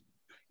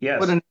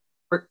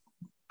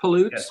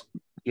pollutes? Yes.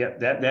 Yeah,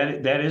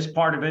 that is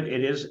part of it.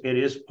 It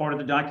is part of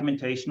the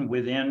documentation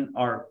within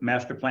our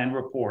master plan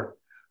report.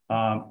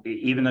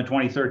 Even the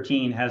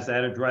 2013 has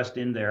that addressed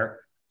in there.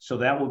 So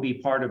that will be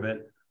part of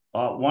it.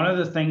 One of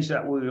the things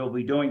that we will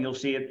be doing, you'll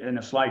see it in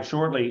a slide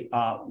shortly,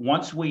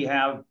 once we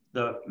have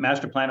the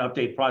master plan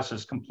update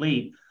process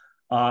complete,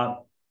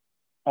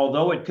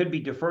 although it could be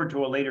deferred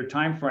to a later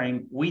time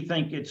frame, we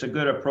think it's a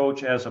good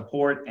approach as a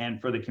port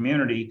and for the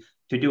community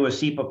to do a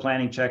SEPA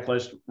planning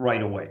checklist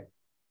right away.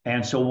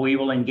 And so we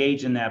will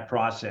engage in that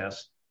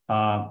process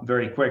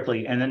very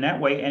quickly. And then that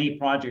way, any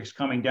projects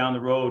coming down the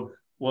road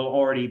will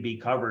already be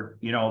covered,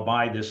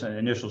 by this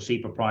initial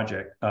SEPA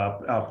project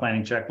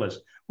planning checklist.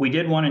 We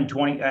did one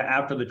in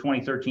after the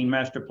 2013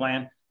 master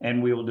plan,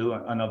 and we will do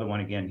another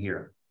one again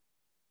here.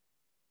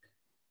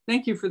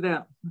 Thank you for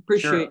that.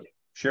 Appreciate it.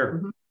 Sure.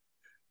 Mm-hmm.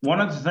 One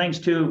of the things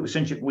too,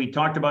 since we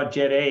talked about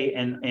Jet A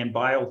and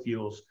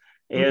biofuels,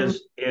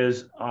 is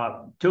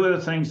two of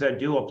the things that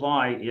do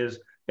apply is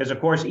of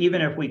course,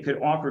 even if we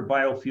could offer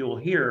biofuel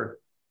here,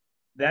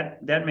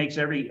 that makes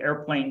every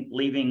airplane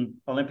leaving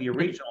Olympia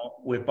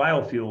Regional with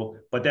biofuel,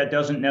 but that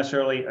doesn't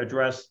necessarily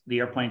address the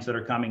airplanes that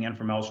are coming in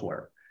from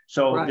elsewhere.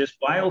 So this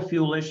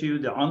biofuel issue,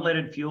 the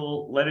unleaded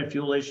fuel, leaded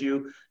fuel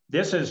issue,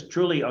 this is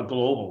truly a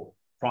global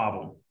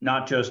problem,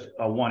 not just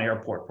a one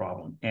airport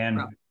problem. And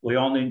we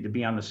all need to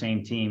be on the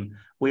same team.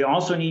 We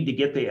also need to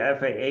get the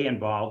FAA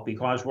involved,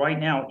 because right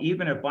now,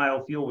 even if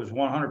biofuel was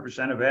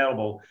 100%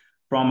 available,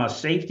 from a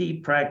safety,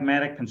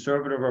 pragmatic,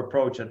 conservative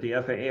approach that the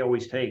FAA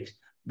always takes,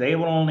 they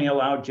will only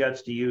allow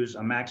jets to use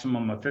a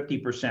maximum of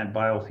 50%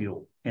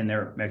 biofuel in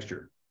their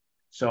mixture.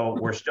 So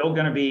we're still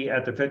going to be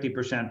at the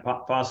 50%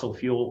 fossil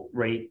fuel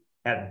rate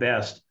at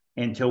best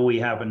until we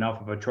have enough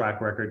of a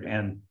track record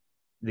and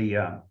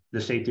the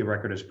safety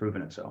record has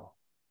proven itself.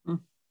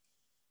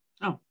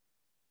 Oh,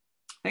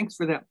 thanks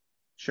for that.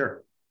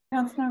 Sure.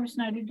 Councilmember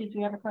Snyder, did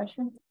you have a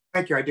question?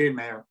 Thank you, I do,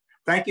 Mayor.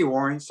 Thank you,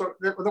 Warren. So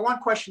the one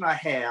question I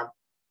have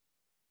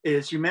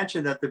is, you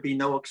mentioned that there'd be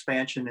no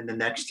expansion in the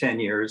next 10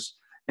 years.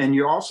 And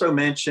you also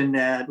mentioned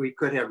that we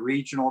could have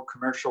regional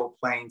commercial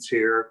planes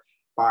here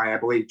by, I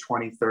believe,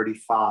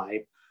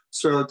 2035.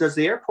 So does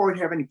the airport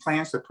have any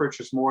plans to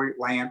purchase more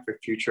land for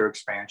future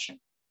expansion?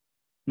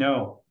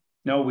 No,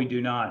 we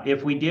do not.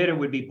 If we did, it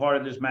would be part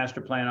of this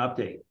master plan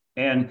update.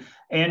 And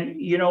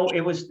you know,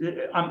 it was,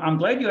 I'm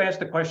glad you asked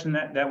the question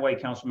that way,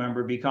 Council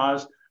Member,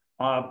 because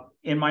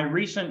in my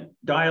recent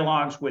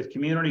dialogues with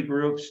community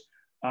groups,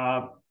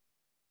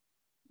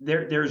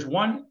 there's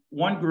one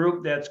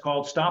group that's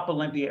called Stop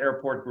Olympia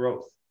Airport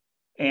Growth.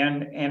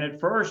 And at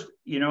first,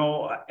 you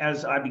know,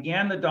 as I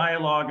began the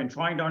dialogue and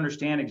trying to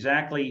understand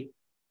exactly,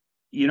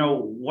 you know,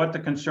 what the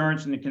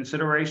concerns and the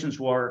considerations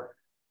were,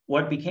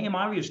 what became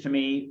obvious to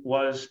me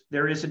was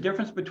there is a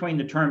difference between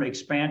the term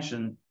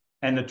expansion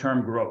and the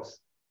term growth.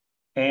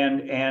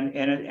 And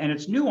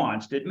it's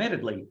nuanced,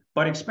 admittedly,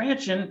 but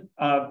expansion,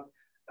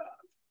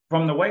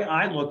 from the way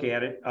I look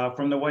at it,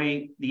 from the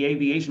way the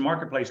aviation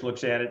marketplace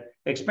looks at it,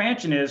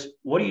 expansion is,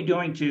 what are you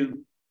doing to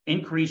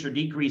increase or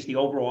decrease the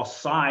overall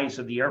size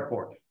of the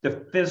airport,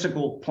 the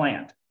physical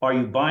plant? Are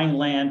you buying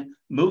land,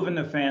 moving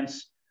the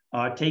fence,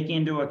 taking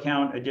into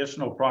account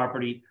additional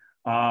property?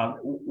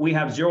 We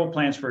have zero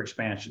plans for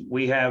expansion.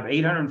 We have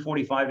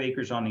 845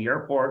 acres on the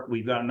airport.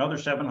 We've got another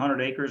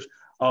 700 acres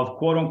of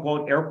quote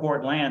unquote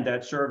airport land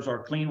that serves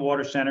our Clean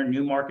Water Center,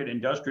 Newmarket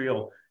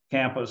Industrial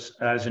Campus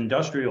as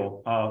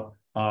industrial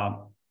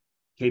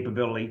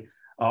capability.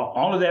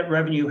 All of that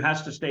revenue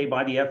has to stay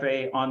by the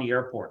FAA on the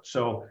airport.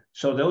 So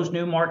those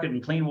Newmarket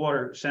and Clean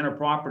Water Center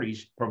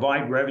properties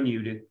provide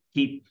revenue to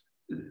keep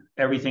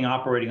everything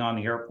operating on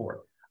the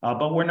airport.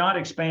 But we're not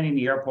expanding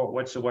the airport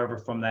whatsoever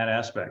from that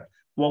aspect.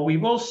 What we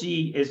will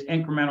see is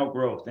incremental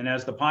growth. And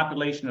as the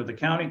population of the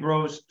county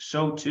grows,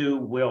 so too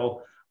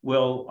will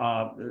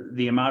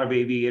the amount of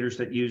aviators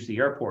that use the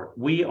airport.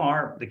 We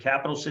are the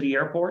capital city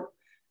airport.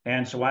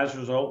 And so as a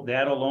result,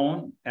 that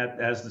alone,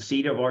 as the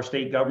seat of our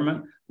state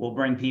government, will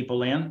bring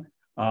people in.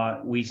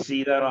 We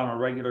see that on a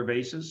regular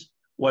basis.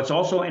 What's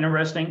also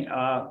interesting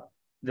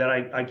that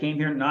I came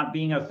here not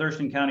being a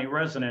Thurston County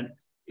resident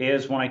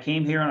is when I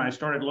came here and I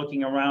started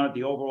looking around at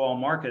the overall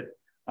market,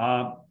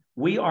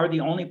 we are the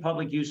only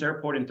public use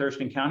airport in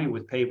Thurston County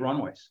with paved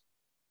runways,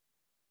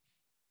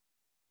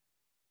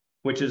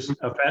 which is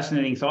a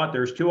fascinating thought.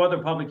 There's two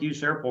other public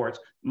use airports,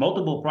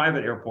 multiple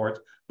private airports,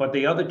 but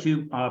the other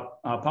two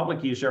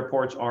public use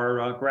airports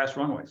are grass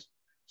runways.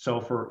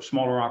 So for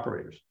smaller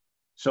operators.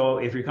 So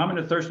if you're coming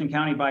to Thurston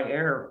County by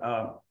air,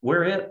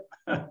 we're it.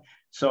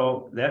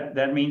 So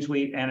that means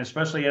we, and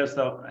especially as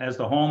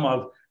the home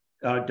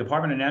of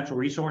Department of Natural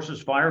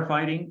Resources,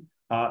 firefighting,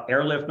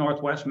 Airlift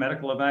Northwest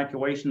medical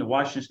evacuation, the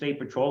Washington State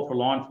Patrol for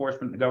law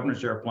enforcement, the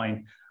governor's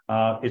airplane,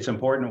 it's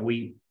important that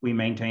we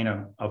maintain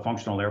a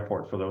functional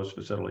airport for those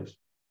facilities.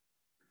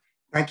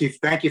 Thank you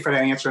for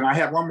that answer. And I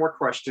have one more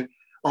question.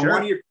 On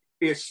one of your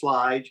previous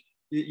slides,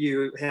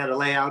 you had a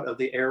layout of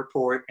the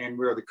airport and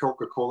where the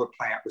Coca-Cola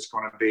plant was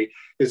going to be.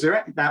 Is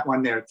there that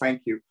one there?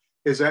 Thank you.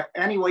 Is there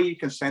any way you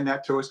can send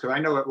that to us? Because I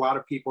know a lot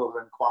of people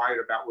have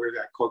inquired about where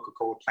that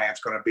Coca-Cola plant's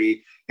going to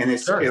be, and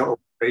this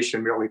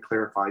illustration really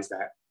clarifies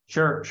that.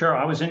 Sure.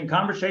 I was in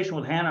conversation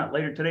with Hannah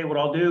later today. What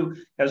I'll do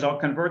is I'll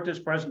convert this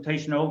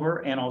presentation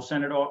over and I'll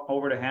send it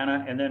over to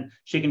Hannah, and then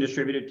she can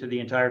distribute it to the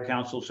entire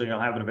council so you'll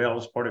have it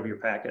available as part of your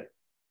packet.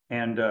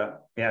 And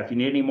yeah, if you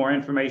need any more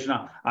information,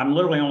 I'm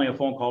literally only a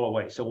phone call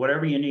away. So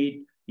whatever you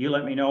need, you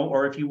let me know.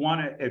 Or if you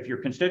want to, if your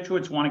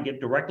constituents want to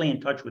get directly in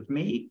touch with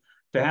me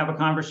to have a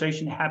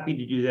conversation, happy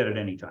to do that at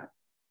any time.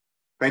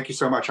 Thank you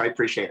so much. I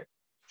appreciate it.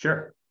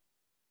 Sure.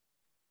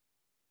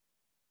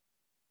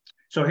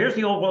 So here's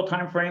the overall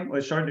time frame.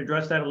 We're starting to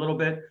address that a little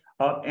bit.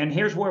 And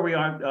here's where we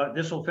are.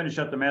 This will finish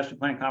up the master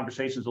plan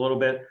conversations a little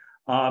bit.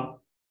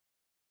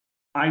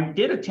 I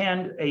did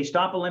attend a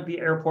Stop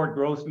Olympia Airport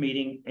growth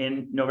meeting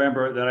in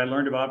November that I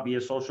learned about via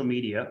social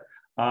media.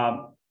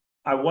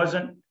 I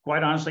wasn't,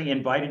 quite honestly,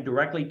 invited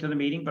directly to the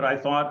meeting, but I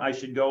thought I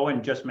should go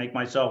and just make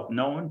myself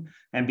known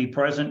and be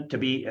present to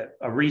be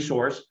a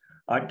resource.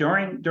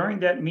 During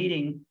that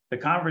meeting, the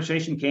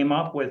conversation came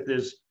up with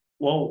this,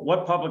 well,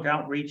 what public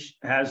outreach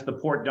has the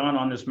port done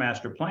on this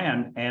master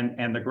plan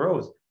and the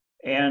growth?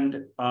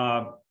 And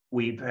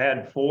we've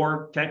had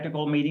 4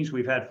 technical meetings.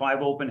 We've had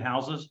 5 open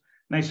houses.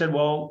 And they said,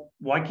 well,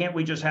 why can't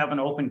we just have an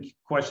open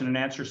question and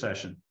answer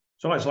session?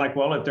 So I was like,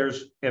 well, if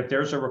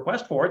there's a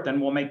request for it, then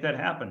we'll make that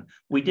happen.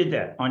 We did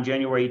that on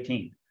January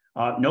 18th.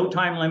 No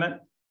time limit,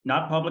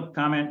 not public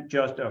comment,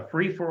 just a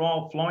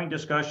free-for-all flowing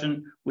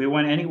discussion. We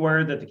went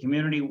anywhere that the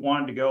community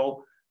wanted to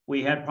go.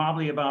 We had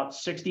probably about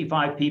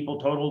 65 people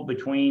total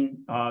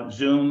between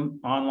Zoom,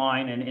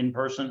 online, and in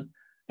person.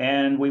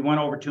 And we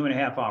went over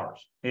 2.5 hours.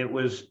 It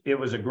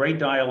was a great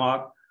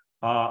dialogue.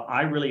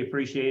 I really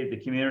appreciated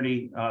the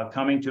community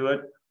coming to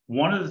it.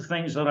 One of the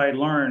things that I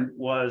learned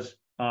was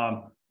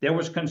there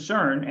was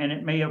concern, and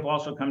it may have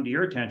also come to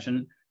your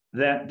attention,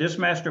 that this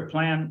master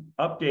plan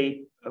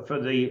update for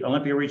the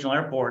Olympia Regional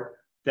Airport,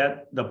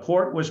 that the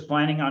port was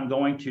planning on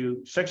going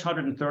to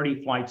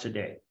 630 flights a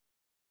day.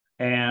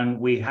 And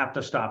we have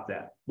to stop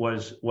that,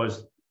 was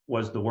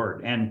the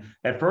word. And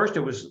at first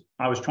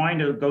I was trying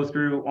to go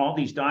through all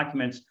these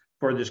documents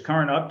for this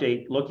current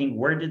update, looking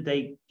where did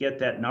they get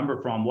that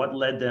number from? What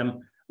led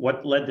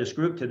this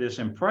group to this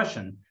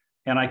impression?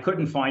 And I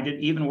couldn't find it,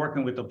 even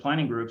working with the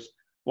planning groups.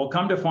 Well,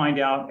 come to find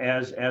out,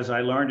 as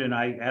I learned and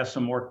I asked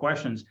some more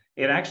questions,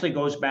 it actually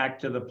goes back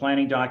to the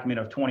planning document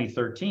of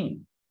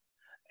 2013.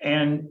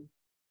 And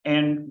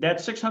that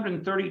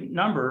 630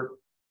 number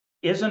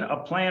isn't a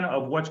plan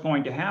of what's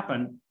going to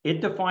happen.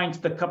 It defines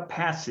the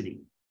capacity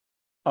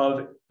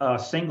of a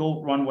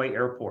single runway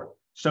airport.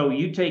 So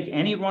you take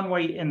any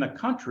runway in the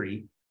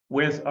country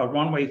with a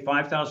runway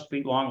 5,000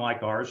 feet long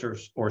like ours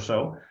or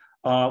so,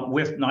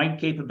 with night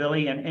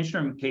capability and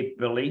instrument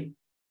capability,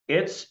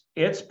 its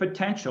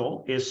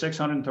potential is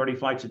 630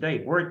 flights a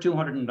day. We're at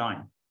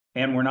 209,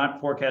 and we're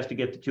not forecast to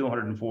get to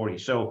 240.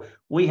 So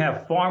we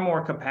have far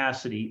more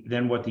capacity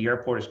than what the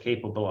airport is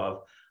capable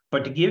of.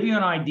 But to give you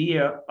an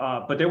idea,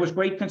 but there was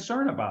great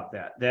concern about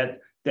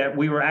that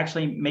we were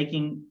actually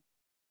making,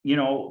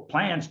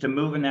 plans to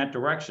move in that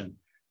direction.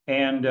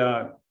 And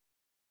the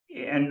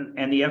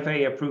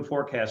FAA approved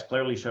forecast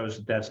clearly shows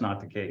that that's not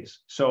the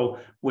case. So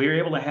we were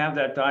able to have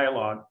that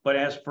dialogue. But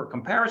as for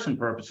comparison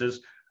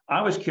purposes,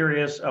 I was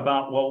curious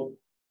about, well,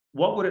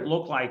 what would it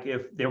look like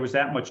if there was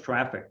that much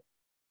traffic?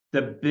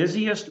 The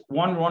busiest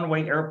one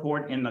runway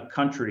airport in the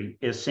country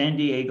is San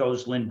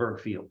Diego's Lindbergh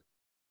Field.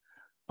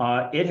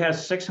 It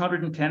has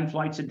 610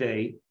 flights a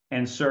day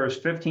and serves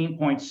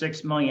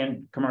 15.6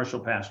 million commercial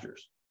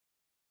passengers.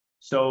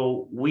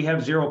 So we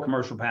have 0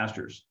 commercial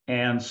passengers.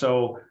 And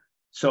so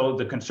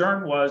the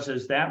concern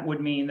is that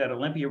would mean that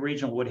Olympia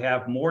Regional would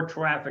have more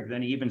traffic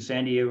than even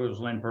San Diego's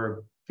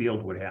Lindbergh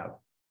Field would have.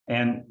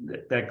 And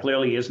that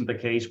clearly isn't the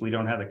case. We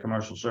don't have the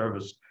commercial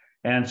service.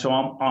 And so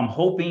I'm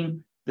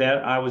hoping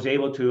that I was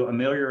able to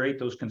ameliorate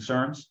those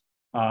concerns.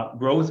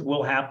 Growth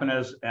will happen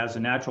as a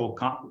natural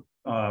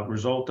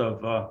result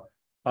of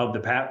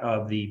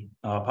the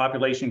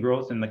population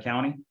growth in the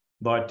county.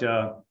 But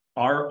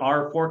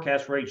our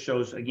forecast rate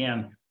shows,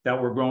 again,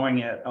 that we're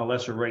growing at a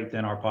lesser rate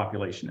than our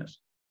population is.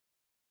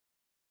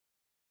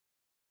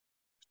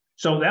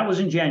 So that was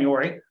in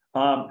January.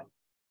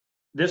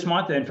 This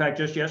month, in fact,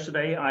 just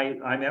yesterday,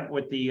 I met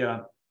with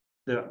the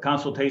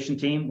consultation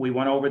team. We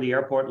went over the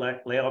airport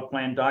layout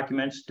plan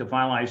documents to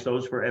finalize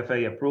those for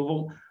FAA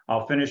approval.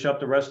 I'll finish up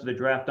the rest of the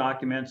draft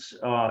documents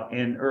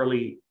in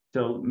early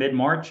to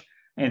mid-March.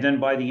 And then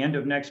by the end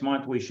of next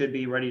month, we should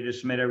be ready to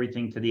submit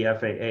everything to the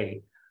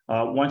FAA.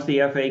 Once the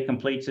FAA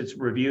completes its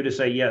review to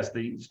say, yes,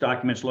 these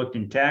documents looked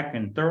intact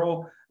and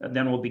thorough,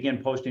 then we'll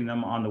begin posting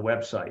them on the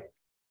website.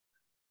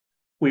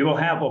 We will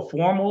have a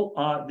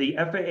the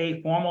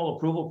FAA formal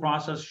approval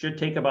process should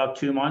take about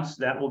 2 months.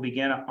 That will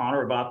begin on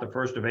or about the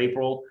 1st of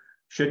April,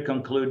 should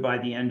conclude by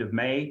the end of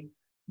May.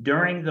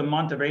 During the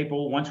month of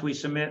April, once we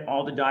submit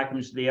all the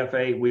documents to the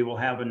FAA, we will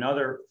have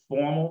another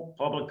formal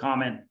public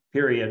comment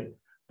period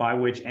by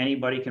which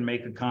anybody can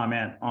make a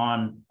comment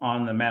on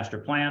the master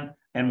plan,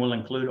 and we'll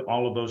include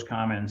all of those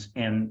comments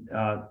in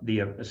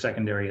the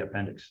secondary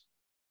appendix.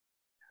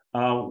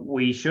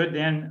 We should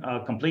then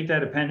complete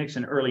that appendix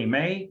in early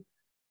May.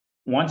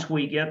 Once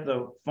we get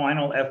the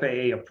final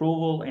FAA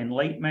approval in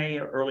late May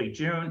or early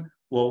June,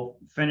 we'll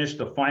finish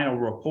the final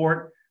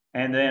report.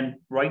 And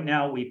then right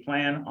now we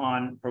plan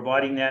on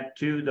providing that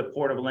to the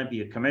Port of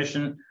Olympia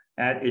Commission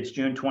at its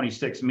June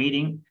 26th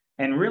meeting.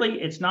 And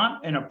really, it's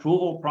not an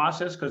approval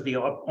process because the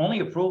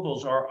only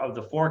approvals are of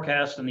the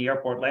forecast and the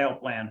airport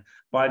layout plan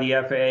by the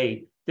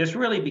FAA. This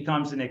really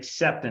becomes an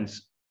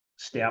acceptance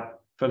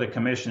step for the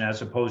commission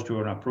as opposed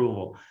to an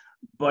approval.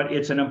 But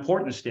it's an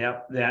important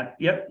step that,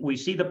 yep, we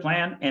see the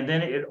plan, and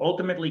then it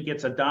ultimately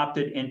gets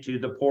adopted into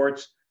the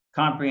port's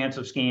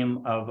comprehensive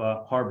scheme of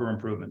harbor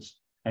improvements.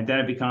 And then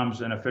it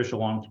becomes an official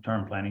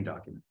long-term planning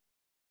document.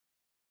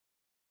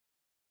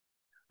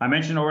 I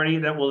mentioned already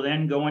that we'll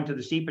then go into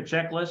the SEPA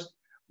checklist.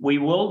 We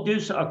will do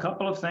a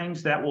couple of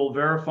things that will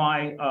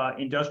verify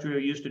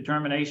industrial use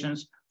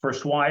determinations for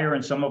Swire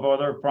and some of our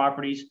other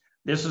properties.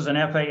 This is an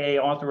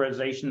FAA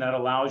authorization that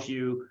allows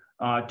you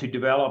to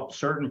develop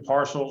certain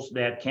parcels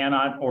that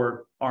cannot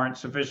or aren't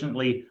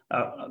sufficiently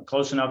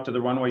close enough to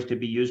the runways to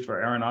be used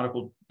for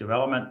aeronautical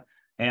development,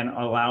 and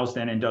allows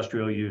then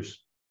industrial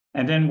use.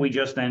 And then we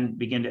just then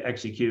begin to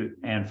execute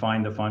and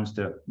find the funds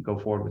to go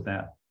forward with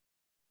that.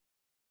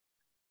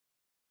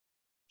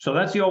 So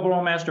that's the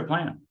overall master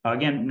plan.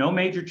 Again, no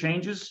major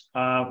changes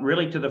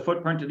really to the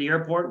footprint of the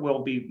airport.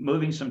 We'll be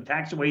moving some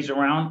taxiways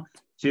around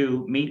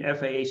to meet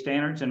FAA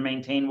standards and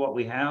maintain what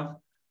we have.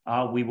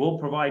 We will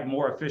provide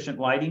more efficient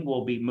lighting.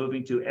 We'll be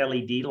moving to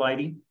LED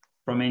lighting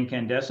from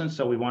incandescent,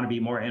 so we want to be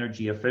more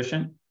energy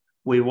efficient.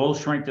 We will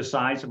shrink the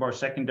size of our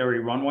secondary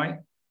runway,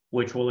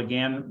 which will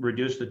again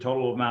reduce the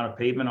total amount of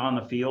pavement on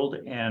the field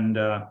and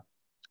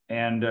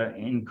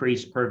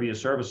increase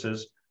pervious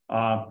surfaces.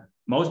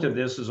 Most of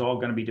this is all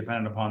going to be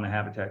dependent upon the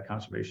habitat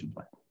conservation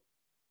plan.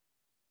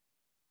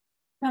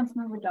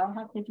 Councilmember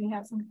Dahlhoff, did you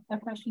have a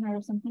question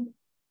or something?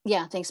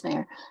 Yeah, thanks,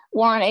 Mayor.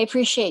 Warren, I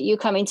appreciate you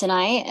coming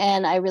tonight,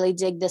 and I really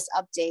dig this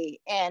update.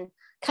 And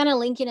kind of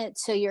linking it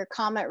to your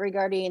comment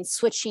regarding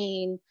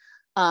switching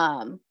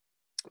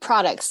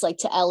products like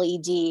to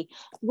LED,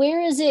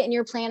 where is it in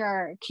your plan,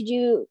 or could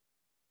you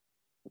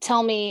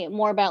tell me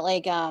more about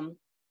like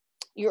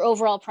your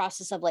overall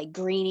process of like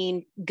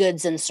greening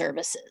goods and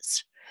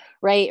services,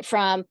 right?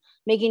 From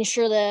making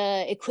sure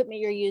the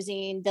equipment you're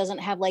using doesn't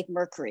have like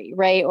mercury,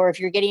 right? Or if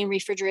you're getting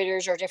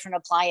refrigerators or different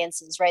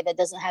appliances, right, that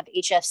doesn't have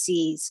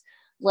HFCs,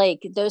 like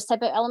those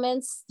type of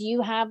elements. Do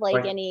you have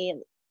like any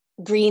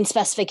green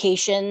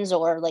specifications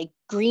or like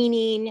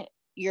greening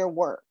your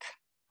work?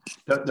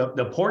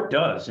 The port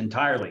does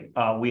entirely.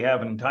 We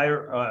have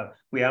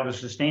we have a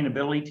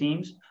sustainability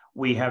teams.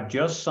 We have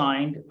just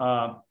signed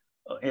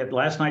at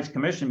last night's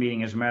commission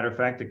meeting, as a matter of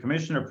fact, the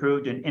commission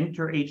approved an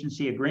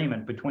interagency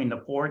agreement between the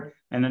port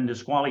and the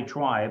Nisqually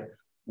tribe.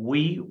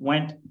 We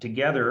went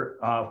together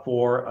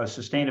for a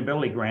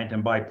sustainability grant,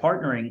 and by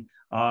partnering,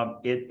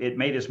 it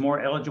made us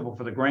more eligible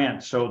for the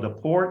grant. So the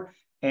port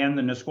and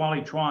the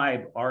Nisqually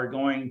tribe are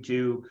going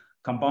to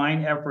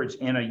combine efforts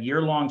in a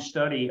year-long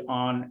study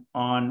on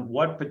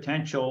what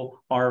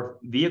potential our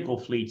vehicle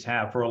fleets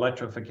have for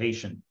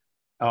electrification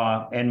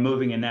and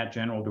moving in that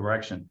general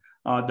direction.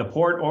 The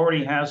port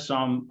already has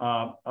some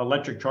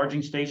electric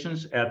charging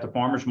stations at the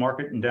farmers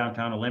market in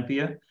downtown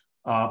Olympia.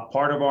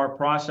 Part of our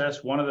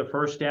process, one of the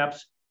first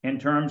steps in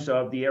terms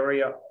of the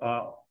area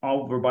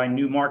over by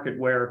New Market,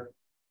 where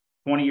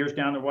 20 years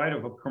down the road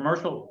of a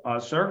commercial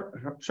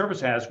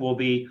service will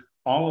be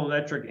all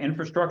electric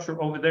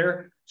infrastructure over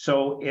there.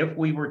 So if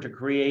we were to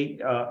create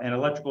an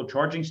electrical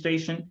charging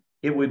station,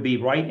 it would be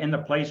right in the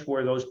place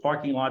where those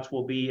parking lots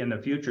will be in the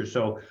future.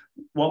 So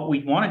what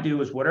we want to do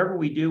is whatever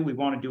we do, we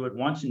want to do it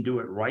once and do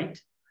it right,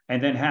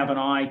 and then have an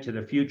eye to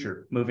the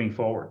future moving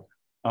forward.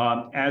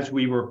 As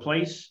we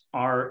replace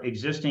our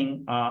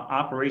existing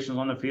operations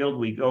on the field,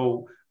 we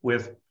go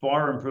with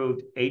far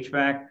improved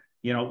HVAC,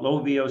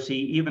 low VOC,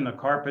 even the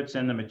carpets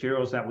and the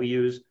materials that we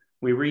use.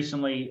 We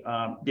recently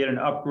did an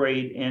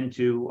upgrade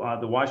into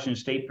the Washington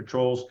State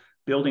Patrol's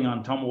building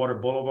on Tumwater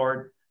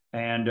Boulevard,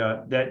 and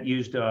that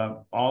used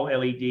all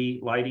LED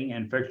lighting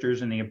and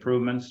fixtures and the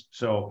improvements.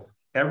 So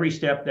every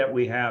step that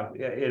we have,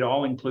 it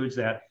all includes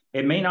that.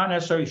 It may not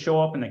necessarily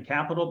show up in the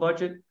capital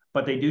budget,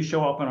 but they do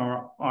show up in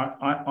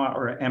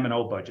our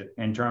M&O budget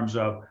in terms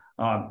of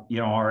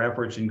our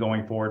efforts in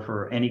going forward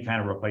for any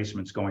kind of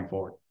replacements going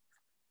forward.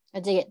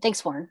 I dig it.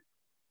 Thanks, Warren.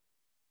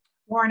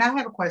 Warren, I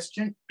have a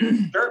question.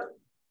 Sure.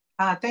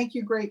 Thank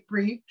you, great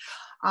brief.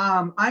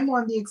 I'm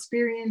on the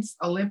Experience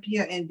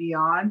Olympia and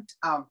Beyond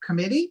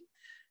committee.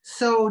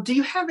 So do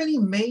you have any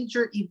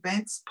major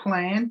events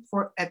planned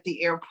at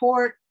the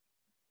airport?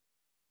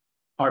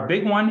 Our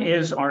big one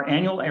is our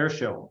annual air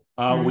show.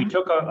 We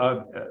took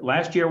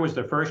last year was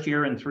the first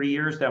year in 3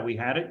 years that we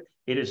had it.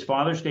 It is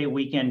Father's Day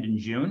weekend in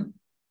June.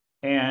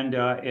 And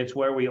it's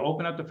where we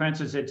open up the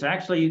fences. It's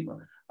actually,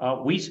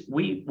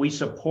 we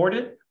support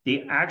it.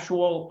 The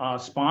actual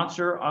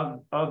sponsor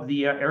of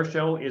the air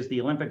show is the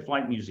Olympic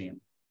Flight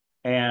Museum.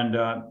 And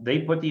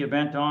they put the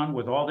event on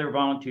with all their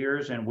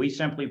volunteers, and we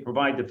simply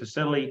provide the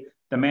facility,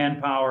 the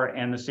manpower,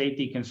 and the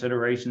safety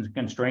considerations and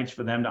constraints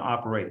for them to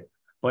operate.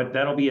 But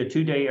that'll be a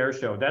 2-day air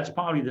show. That's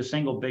probably the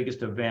single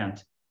biggest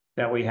event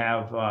that we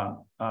have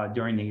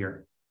during the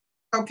year.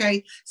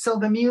 Okay, so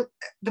the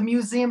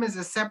museum is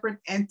a separate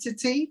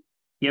entity?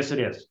 Yes, it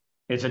is.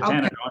 It's a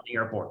tenant on the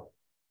airport.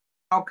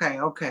 Okay.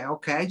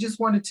 I just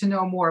wanted to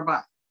know more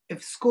about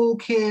if school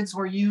kids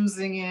were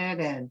using it,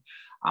 and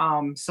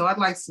so I'd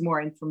like some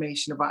more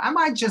information about. I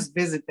might just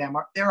visit them.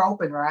 They're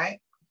open, right?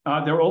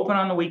 They're open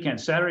on the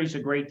weekend. Saturday's a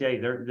great day.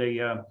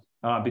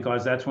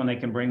 Because that's when they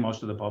can bring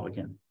most of the public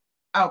in.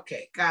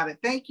 Okay, got it.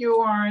 Thank you,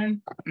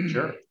 Warren.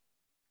 Sure.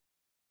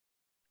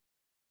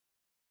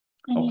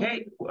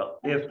 Okay. Well,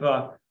 if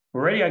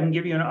we're ready, I can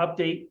give you an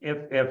update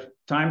if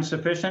time's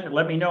sufficient.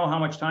 Let me know how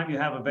much time you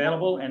have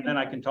available, and then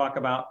I can talk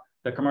about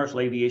the Commercial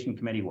Aviation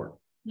Committee work?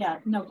 Yeah,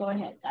 no, go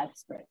ahead.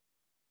 That's great.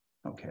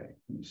 Okay,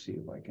 let me see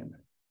if I can.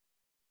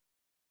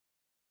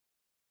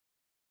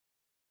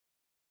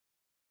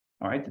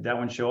 All right, did that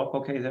one show up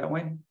okay that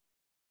way?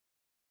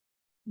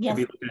 Yes.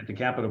 Should be looking at the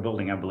Capitol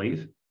building, I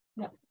believe.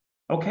 Yeah.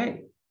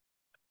 Okay.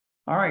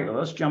 All right, well,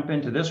 let's jump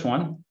into this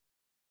one.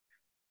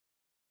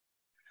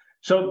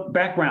 So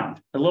background,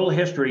 a little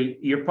history.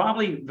 You're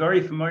probably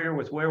very familiar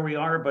with where we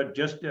are, but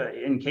just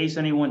in case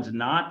anyone's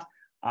not,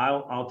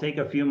 I'll take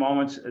a few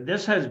moments.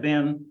 This has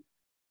been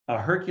a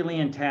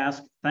Herculean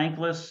task,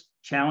 thankless,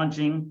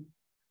 challenging.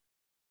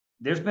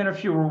 There's been a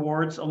few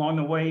rewards along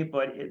the way,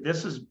 but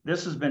this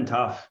has been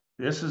tough.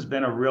 This has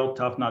been a real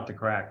tough nut to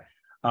crack.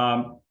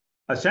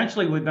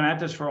 Essentially, we've been at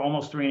this for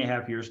almost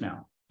 3.5 years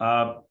now.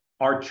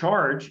 Our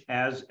charge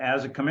as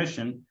a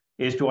commission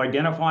is to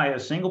identify a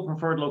single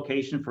preferred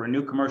location for a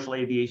new commercial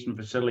aviation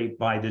facility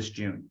by this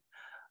June.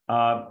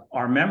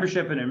 Our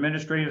membership and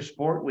administrative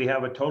support, we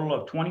have a total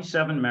of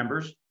 27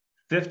 members,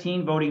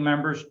 15 voting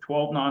members,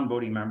 12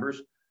 non-voting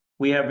members.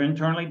 We have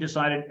internally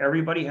decided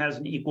everybody has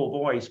an equal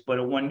voice,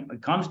 but when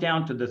it comes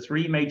down to the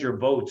 3 major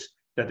votes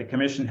that the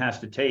commission has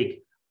to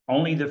take,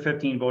 only the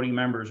 15 voting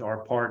members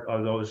are part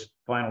of those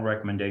final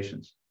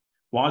recommendations.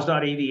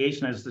 WSDOT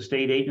Aviation, as the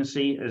state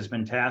agency, has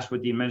been tasked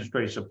with the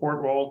administrative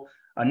support role.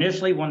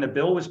 Initially, when the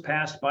bill was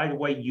passed, by the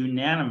way,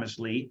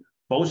 unanimously,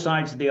 both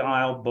sides of the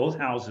aisle, both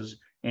houses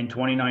in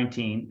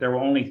 2019, there were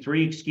only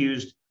 3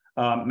 excused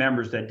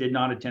members that did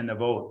not attend the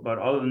vote. But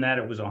other than that,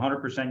 it was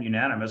 100%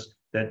 unanimous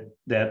that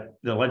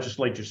the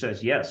legislature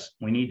says, yes,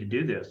 we need to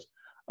do this.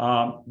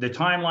 The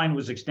timeline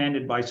was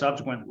extended by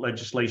subsequent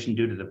legislation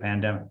due to the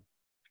pandemic.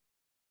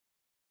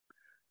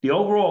 The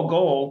overall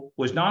goal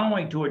was not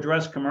only to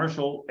address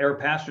commercial air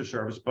passenger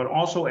service, but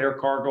also air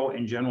cargo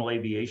and general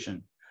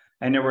aviation.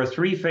 And there were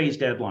 3 phase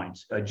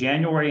deadlines,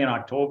 January and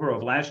October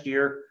of last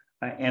year,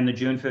 and the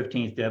June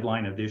 15th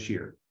deadline of this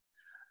year.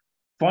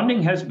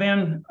 Funding has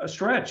been a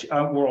stretch.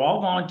 We're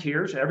all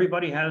volunteers.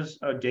 Everybody has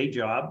a day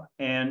job.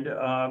 And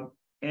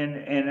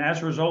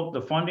as a result,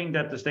 the funding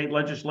that the state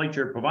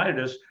legislature provided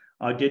us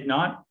did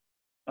not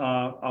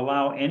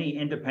allow any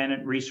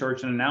independent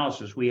research and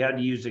analysis. We had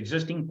to use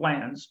existing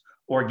plans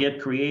or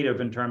get creative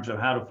in terms of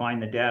how to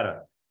find the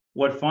data.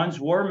 What funds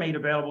were made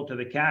available to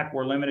the CAC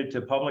were limited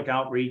to public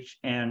outreach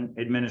and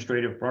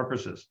administrative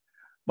purposes.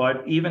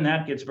 But even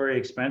that gets very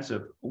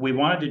expensive. We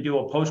wanted to do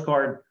a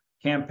postcard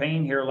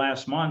campaign here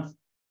last month,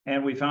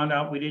 and we found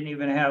out we didn't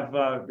even have,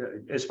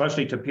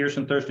 especially to Pierce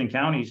and Thurston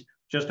counties,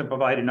 just to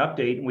provide an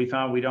update. And we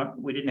found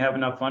we didn't have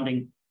enough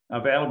funding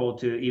available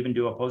to even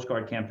do a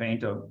postcard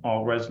campaign to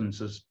all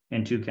residences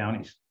in 2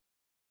 counties.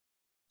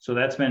 So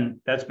that's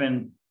been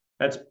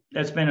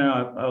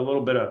a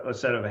little bit of a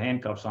set of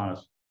handcuffs on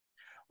us.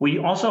 We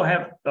also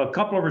have a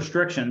couple of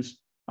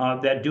restrictions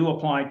that do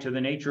apply to the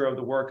nature of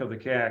the work of the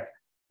CAC.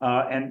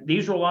 And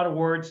these are a lot of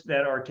words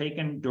that are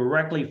taken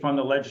directly from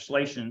the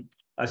legislation.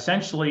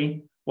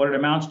 Essentially, what it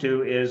amounts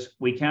to is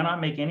we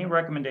cannot make any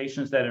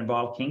recommendations that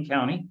involve King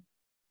County,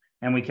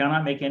 and we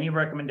cannot make any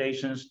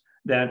recommendations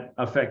that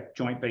affect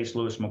Joint Base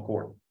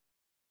Lewis-McChord.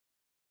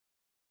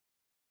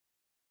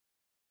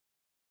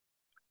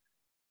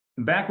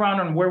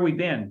 Background on where we've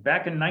been.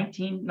 Back in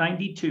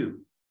 1992,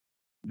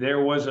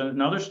 there was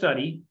another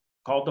study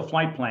called the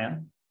Flight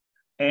Plan,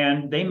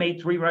 and they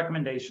made 3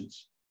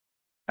 recommendations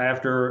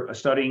after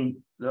studying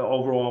the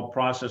overall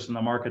process in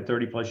the market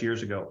 30 plus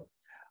years ago.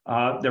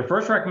 Their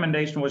first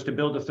recommendation was to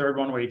build a 3rd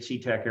runway at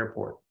SeaTac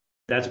Airport.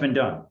 That's been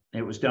done.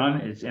 It was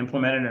done. It's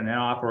implemented and in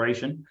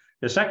operation.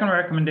 The second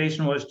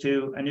recommendation was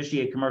to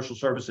initiate commercial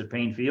service at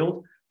Payne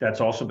Field.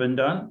 That's also been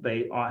done.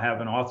 They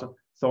have an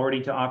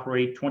authority to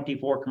operate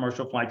 24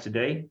 commercial flights a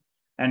day.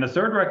 And the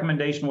third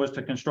recommendation was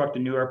to construct a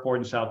new airport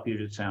in South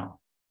Puget Sound.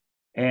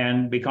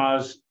 And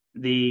because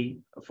the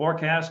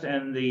forecast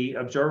and the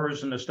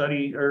observers and the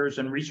studiers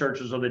and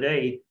researchers of the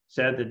day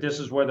said that this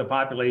is where the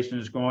population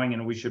is going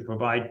and we should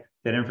provide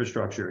that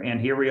infrastructure.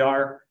 And here we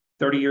are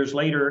 30 years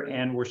later,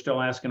 and we're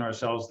still asking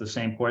ourselves the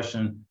same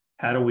question: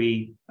 how do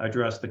we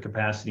address the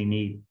capacity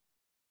need?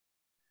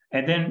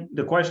 And then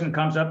the question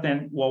comes up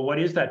then, well, what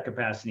is that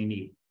capacity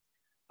need?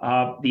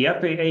 The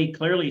FAA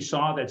clearly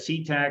saw that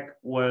SeaTac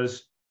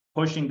was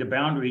pushing the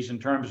boundaries in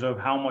terms of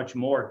how much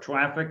more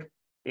traffic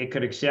it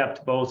could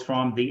accept, both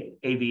from the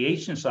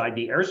aviation side,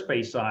 the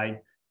airspace side,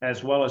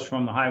 as well as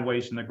from the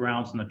highways and the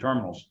grounds and the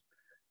terminals.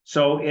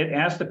 So it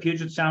asked the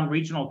Puget Sound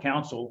Regional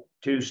Council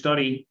to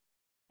study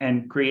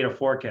and create a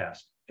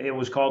forecast. It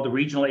was called the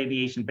Regional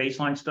Aviation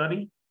Baseline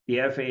Study.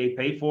 The FAA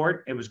paid for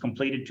it. It was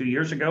completed 2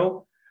 years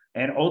ago.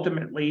 And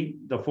ultimately,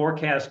 the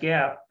forecast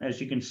gap, as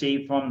you can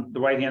see from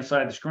the right-hand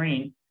side of the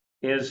screen,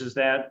 is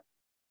that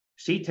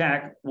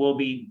SeaTac will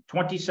be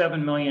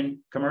 27 million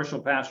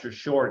commercial passengers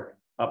short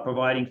of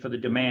providing for the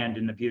demand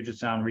in the Puget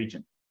Sound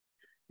region.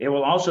 It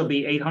will also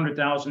be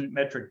 800,000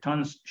 metric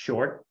tons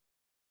short.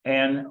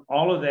 And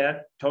all of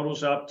that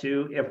totals up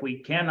to, if we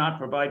cannot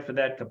provide for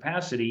that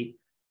capacity,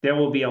 there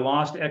will be a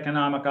lost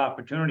economic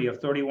opportunity of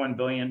 $31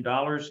 billion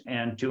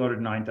and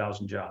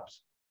 209,000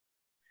 jobs.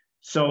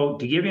 So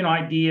to give you an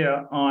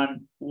idea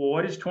on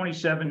what is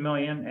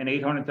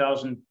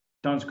 27,800,000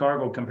 tons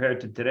cargo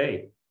compared to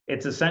today,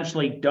 it's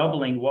essentially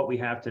doubling what we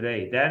have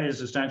today. That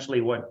is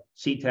essentially what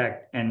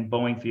SeaTac and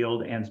Boeing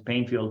Field and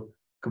Painfield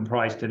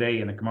comprise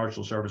today in the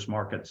commercial service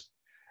markets.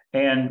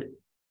 And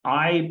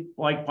I,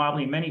 like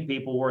probably many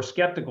people, were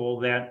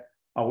skeptical that,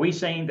 are we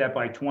saying that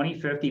by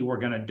 2050, we're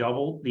going to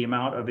double the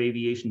amount of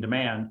aviation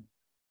demand?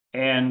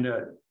 And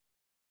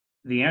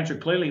the answer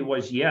clearly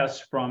was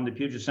yes from the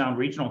Puget Sound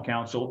Regional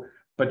Council.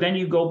 But then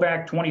you go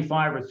back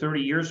 25 or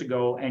 30 years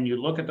ago and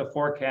you look at the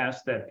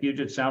forecast that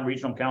Puget Sound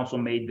Regional Council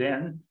made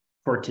then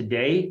for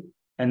today,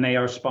 and they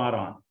are spot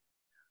on.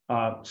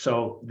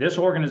 So this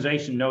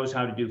organization knows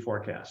how to do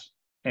forecasts,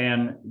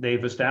 and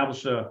they've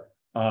established a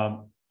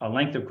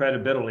length of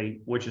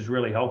credibility, which is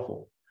really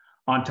helpful.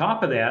 On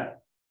top of that,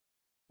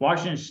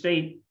 Washington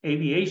State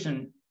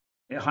Aviation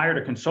hired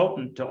a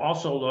consultant to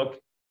also look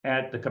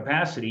at the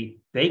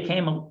capacity. They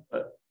came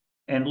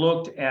and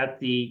looked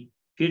at the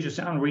Puget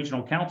Sound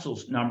Regional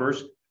Council's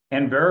numbers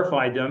and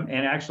verified them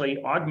and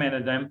actually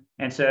augmented them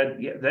and said,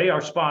 yeah, they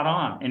are spot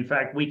on. In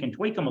fact, we can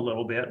tweak them a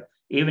little bit,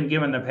 even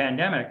given the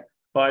pandemic,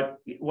 but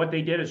what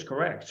they did is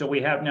correct. So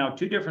we have now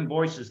two different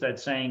voices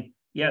that's saying,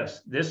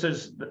 yes, these are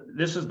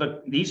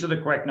the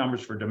correct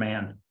numbers for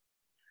demand.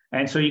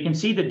 And so you can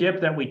see the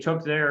dip that we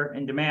took there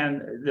in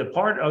demand. The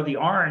part of the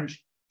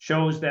orange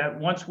shows that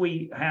once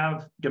we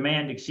have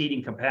demand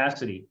exceeding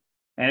capacity,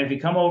 and if you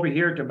come over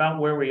here to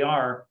about where we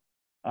are,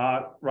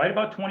 right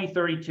about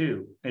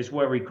 2032 is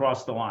where we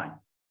cross the line.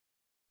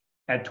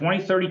 At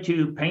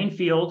 2032,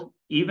 Painfield,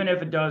 even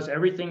if it does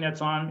everything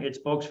that's on its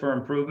books for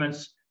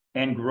improvements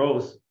and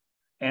growth,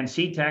 and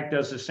SeaTac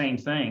does the same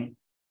thing,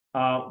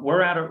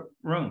 we're out of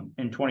room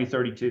in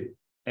 2032.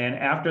 And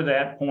after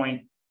that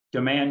point,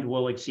 demand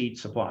will exceed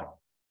supply.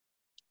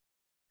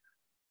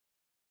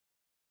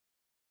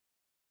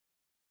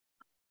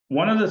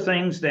 One of the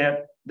things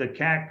that the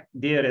CAC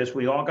did as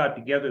we all got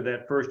together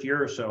that first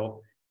year or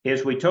so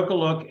is we took a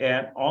look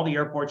at all the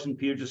airports in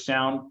Puget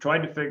Sound, tried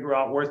to figure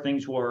out where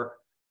things were.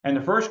 And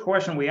the first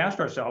question we asked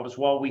ourselves is,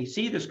 well, we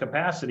see this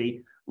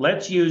capacity,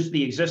 let's use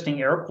the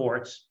existing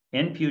airports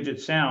in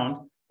Puget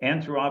Sound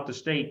and throughout the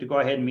state to go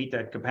ahead and meet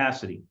that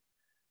capacity.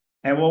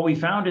 And what we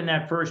found in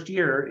that first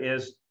year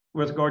is,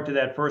 with regard to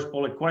that first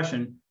bullet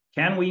question,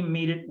 can we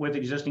meet it with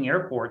existing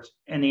airports?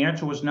 And the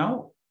answer was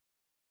no,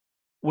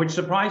 which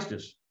surprised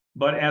us.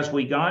 But as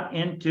we got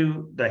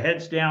into the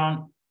heads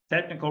down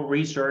technical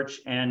research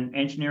and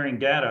engineering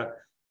data,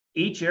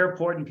 each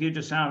airport in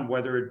Puget Sound,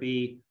 whether it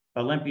be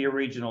Olympia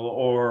Regional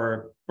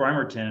or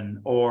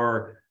Bremerton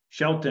or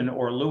Shelton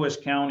or Lewis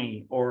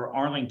County or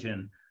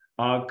Arlington,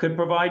 could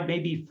provide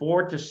maybe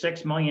 4 to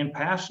 6 million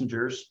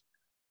passengers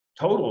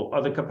total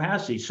of the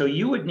capacity. So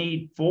you would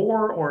need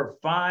 4 or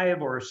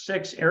 5 or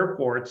 6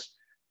 airports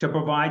to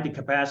provide the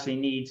capacity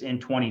needs in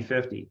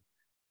 2050.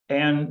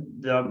 And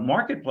the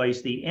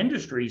marketplace, the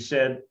industry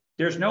said,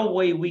 there's no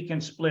way we can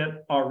split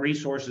our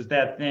resources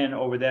that thin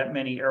over that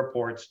many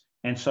airports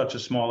in such a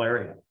small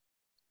area.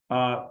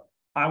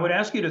 I would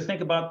ask you to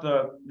think about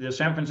the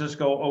San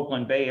Francisco,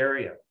 Oakland Bay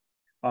area.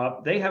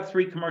 They have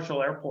 3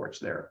 commercial airports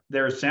there.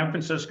 There's San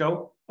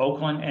Francisco,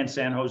 Oakland, and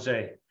San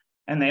Jose.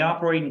 And they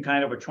operate in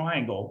kind of a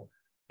triangle.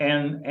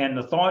 And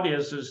the thought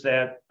is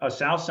that a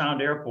South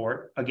Sound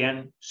airport,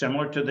 again,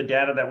 similar to the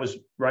data that was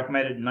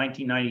recommended in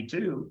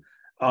 1992,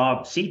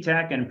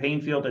 SeaTac and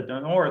Painfield at the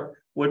north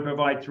would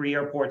provide 3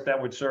 airports that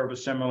would serve a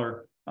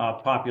similar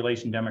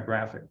population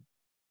demographic.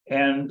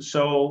 And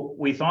so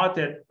we thought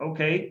that,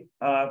 okay,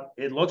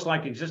 it looks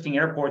like existing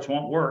airports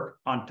won't work.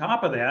 On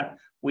top of that,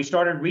 we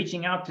started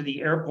reaching out to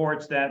the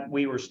airports that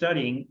we were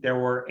studying. There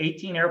were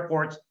 18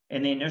 airports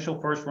in the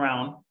initial first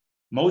round.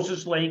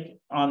 Moses Lake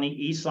on the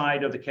east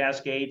side of the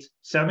Cascades,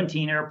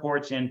 17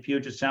 airports in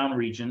Puget Sound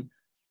region.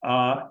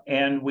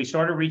 And we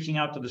started reaching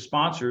out to the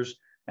sponsors.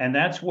 And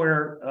that's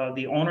where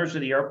the owners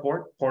of the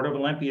airport, Port of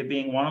Olympia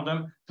being one of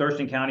them,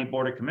 Thurston County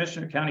Board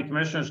of County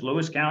Commissioners,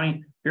 Lewis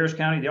County, Pierce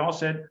County, they all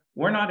said,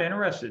 we're not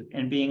interested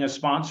in being a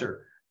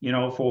sponsor, you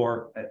know,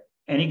 for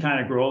any kind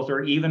of growth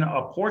or even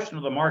a portion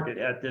of the market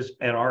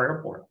at our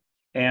airport.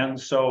 And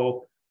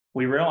so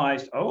we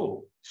realized,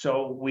 oh,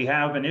 so we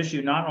have an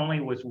issue not only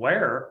with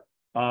where,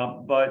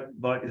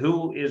 but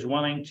who is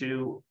willing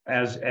to,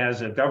 as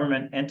a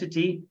government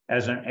entity,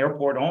 as an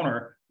airport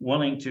owner,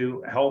 willing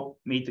to help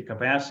meet the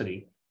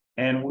capacity.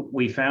 And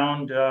we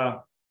found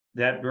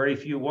that very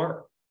few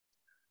were.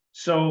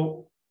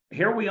 So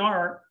here we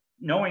are,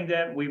 knowing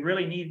that we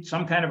really need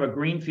some kind of a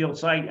greenfield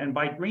site. And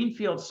by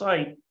greenfield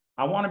site,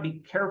 I want to be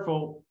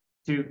careful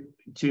to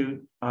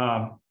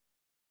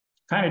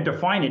kind of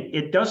define it.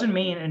 It doesn't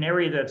mean an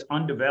area that's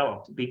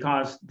undeveloped,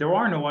 because there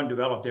are no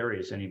undeveloped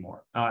areas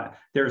anymore.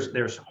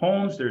 There's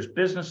homes, there's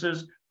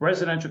businesses,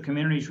 residential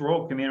communities,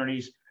 rural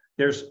communities.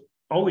 There's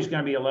always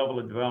going to be a level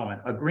of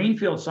development. A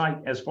greenfield site,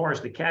 as far as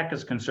the CAC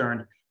is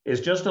concerned,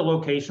 is just a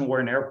location where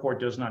an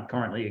airport does not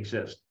currently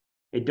exist.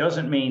 It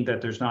doesn't mean that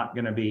there's not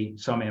going to be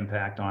some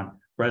impact on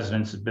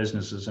residents,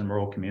 businesses, and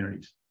rural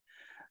communities.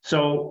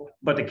 So,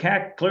 but the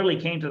CAC clearly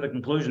came to the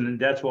conclusion that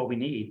that's what we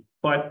need.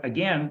 But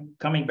again,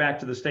 coming back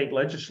to the state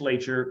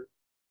legislature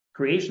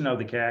creation of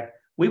the CAC,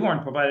 we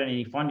weren't provided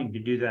any funding to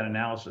do that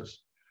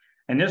analysis.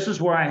 And this is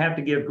where I have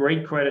to give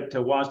great credit to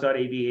WSDOT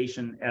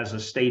Aviation as a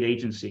state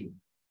agency.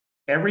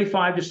 Every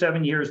 5 to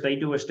 7 years, they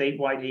do a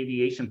statewide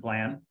aviation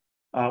plan.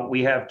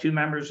 We have 2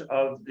 members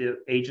of the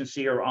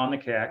agency are on the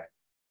CAC.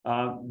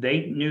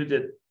 They knew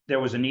that there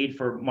was a need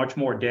for much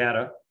more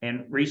data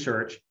and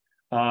research.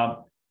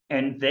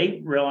 And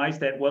they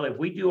realized that, well, if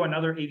we do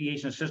another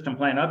aviation system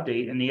plan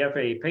update and the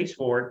FAA pays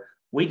for it,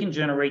 we can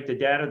generate the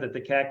data that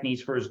the CAC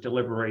needs for its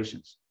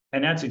deliberations.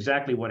 And that's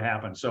exactly what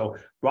happened. So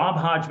Rob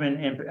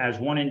Hodgman, as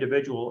one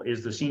individual,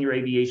 is the senior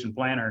aviation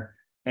planner,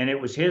 and it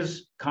was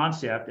his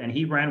concept, and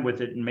he ran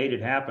with it and made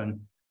it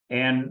happen.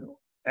 And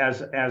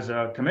as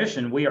a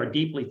commission, we are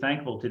deeply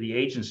thankful to the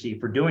agency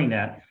for doing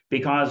that,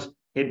 because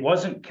it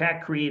wasn't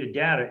CAC created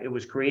data, it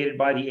was created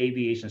by the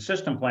aviation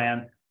system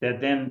plan that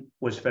then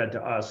was fed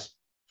to us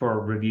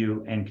for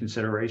review and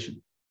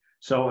consideration.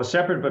 So a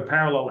separate but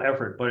parallel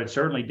effort, but it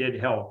certainly did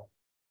help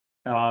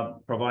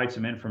provide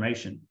some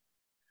information.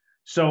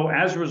 So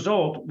as a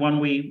result, when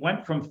we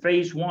went from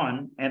phase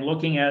 1 and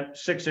looking at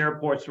 6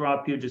 airports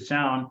throughout Puget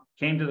Sound,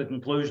 came to the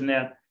conclusion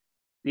that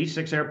these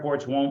 6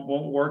 airports won't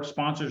work.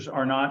 Sponsors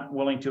are not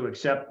willing to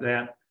accept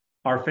that.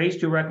 Our phase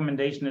 2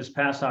 recommendation this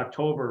past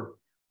October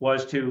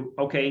was to,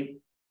 okay,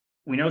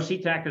 we know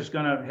SeaTac is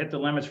going to hit the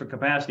limits for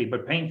capacity,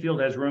 but Payne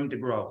Field has room to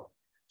grow.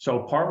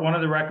 So part 1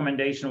 of the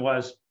recommendation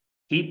was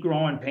keep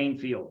growing Payne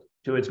Field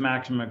to its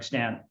maximum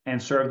extent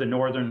and serve the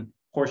northern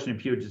portion of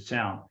Puget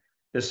Sound.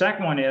 The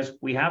second one is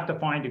we have to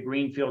find a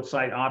greenfield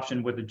site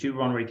option with a 2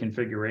 runway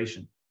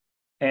configuration.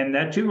 And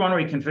that 2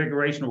 runway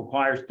configuration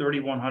requires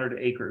 3,100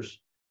 acres.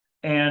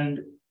 And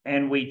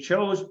we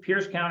chose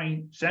Pierce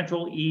County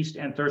Central, East,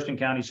 and Thurston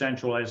County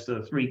Central as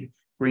the 3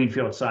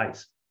 greenfield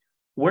sites.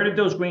 Where did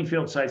those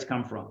greenfield sites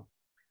come from?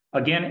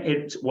 Again,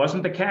 it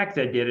wasn't the CAC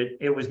that did it,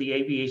 it was the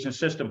aviation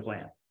system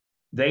plan.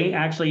 They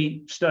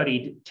actually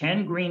studied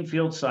 10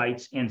 greenfield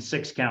sites in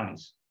 6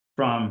 counties,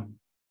 from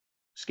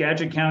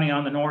Skagit County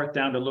on the north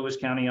down to Lewis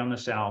County on the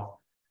south.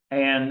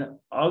 And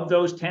of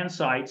those 10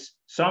 sites,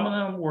 some of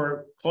them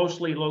were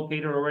closely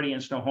located already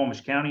in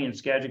Snohomish County and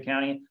Skagit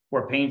County,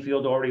 where Payne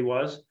Field already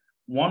was.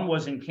 One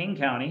was in King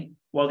County.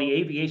 Well, the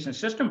aviation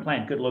system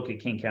plan could look at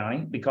King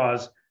County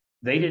because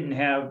they didn't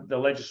have the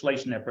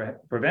legislation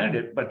that prevented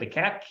it, but the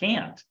CAC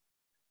can't.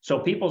 So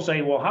people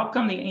say, well, how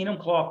come the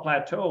Enumclaw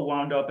Plateau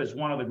wound up as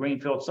one of the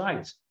greenfield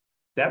sites?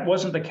 That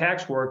wasn't the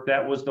CAC's work,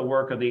 that was the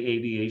work of the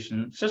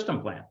aviation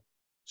system plan.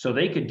 So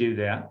they could do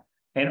that.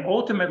 And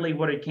ultimately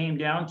what it came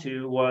down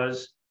to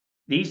was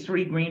these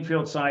 3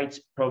 greenfield sites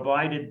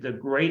provided the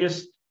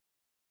greatest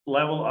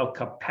level of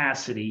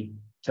capacity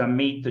to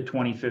meet the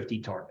 2050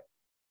 target.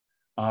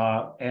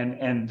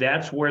 And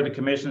that's where the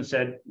commission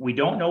said, we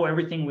don't know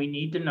everything we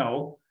need to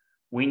know.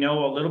 We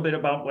know a little bit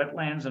about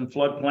wetlands and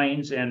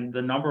floodplains and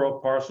the number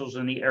of parcels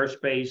in the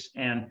airspace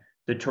and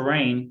the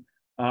terrain,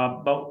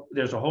 but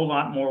there's a whole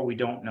lot more we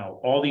don't know.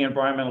 All the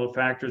environmental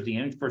factors, the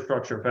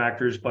infrastructure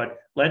factors, but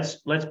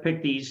let's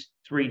pick these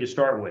 3 to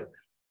start with.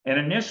 And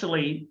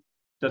initially,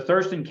 the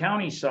Thurston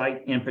County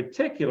site in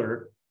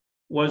particular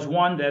was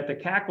one that the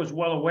CAC was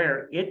well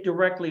aware, it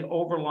directly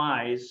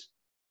overlies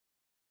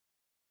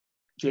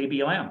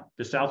JBLM,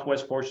 the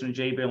southwest portion of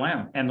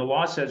JBLM. And the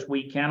law says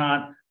we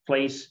cannot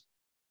place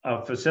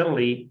a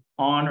facility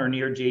on or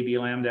near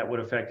JBLM that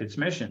would affect its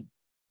mission.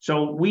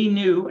 So we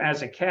knew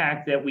as a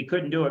CAC that we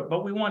couldn't do it,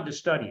 but we wanted to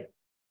study it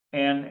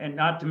and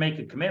not to make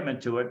a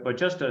commitment to it, but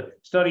just to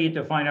study it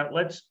to find out,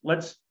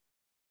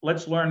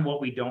 let's learn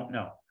what we don't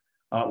know.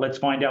 Let's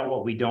find out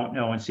what we don't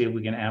know and see if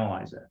we can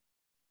analyze that.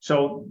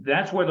 So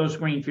that's where those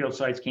greenfield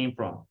sites came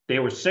from. They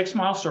were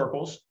 6-mile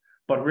circles,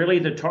 but really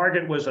the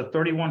target was a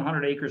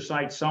 3,100 acre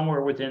site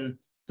somewhere within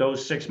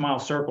those 6-mile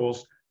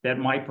circles that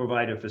might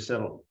provide a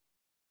facility.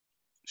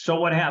 So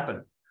what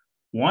happened?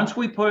 Once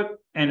we put,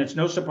 and it's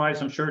no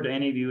surprise, I'm sure, to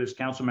any of you as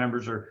council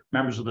members or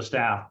members of the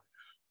staff,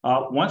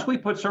 once we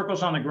put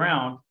circles on the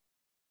ground,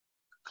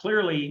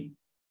 clearly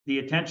the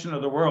attention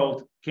of the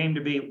world came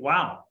to be,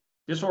 wow,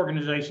 this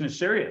organization is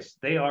serious.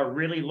 They are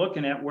really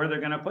looking at where they're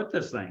going to put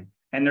this thing,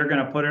 and they're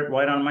going to put it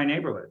right on my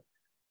neighborhood.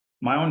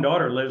 My own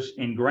daughter lives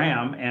in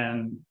Graham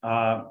and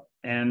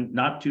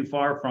not too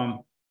far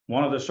from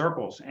one of the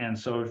circles. And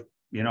so,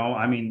 you know,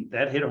 I mean,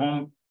 that hit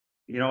home,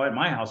 you know, at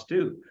my house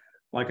too,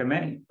 like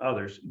many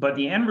others. But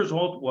the end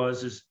result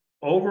is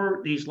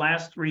over these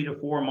last 3 to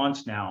 4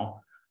 months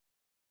now,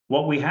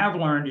 what we have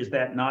learned is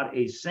that not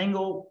a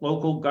single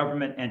local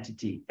government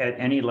entity at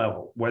any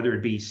level, whether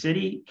it be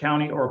city,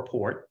 county, or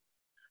port,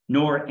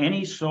 nor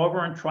any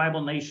sovereign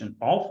tribal nation,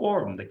 all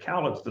 4 of them, the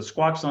Cowlitz, the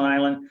Squaxin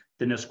Island,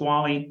 the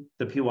Nisqually,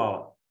 the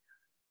Puyallup,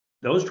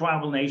 those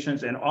tribal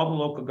nations and all the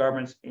local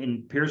governments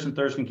in Pierce and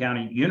Thurston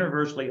County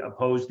universally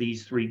oppose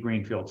these 3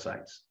 greenfield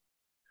sites.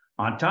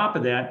 On top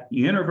of that,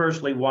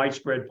 universally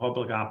widespread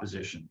public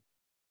opposition,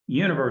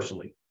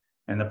 universally.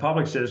 And the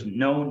public says,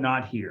 no,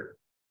 not here.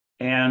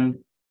 And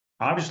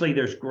Obviously,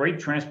 there's great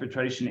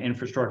transportation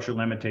infrastructure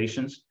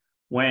limitations.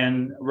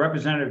 When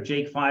Representative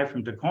Jake Five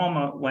from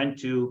Tacoma went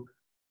to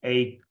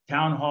a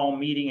town hall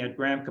meeting at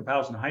Graham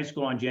Kapowsin High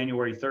School on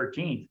January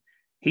 13th,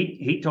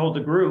 he told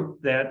the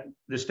group that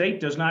the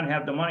state does not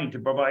have the money to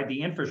provide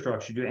the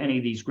infrastructure to any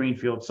of these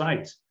greenfield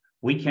sites.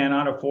 We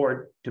cannot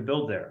afford to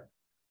build there.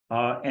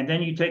 And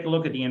then you take a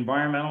look at the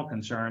environmental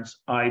concerns.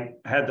 I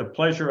had the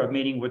pleasure of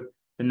meeting with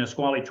the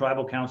Nisqually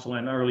Tribal Council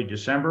in early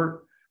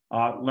December,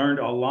 learned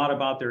a lot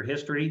about their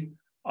history.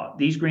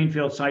 These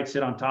greenfield sites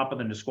sit on top of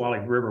the Nisqually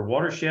River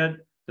watershed.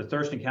 The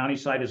Thurston County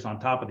site is on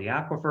top of the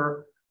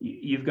aquifer.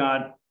 You've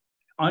got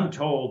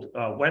untold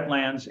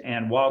wetlands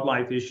and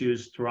wildlife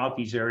issues throughout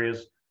these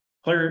areas.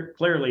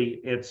 Clearly,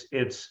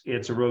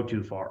 it's a road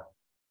too far.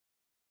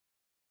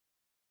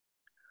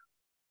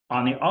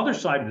 On the other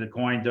side of the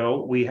coin,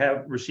 though, we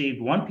have received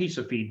one piece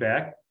of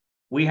feedback.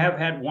 We have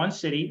had one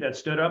city that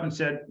stood up and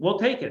said, we'll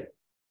take it.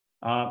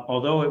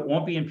 Although it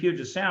won't be in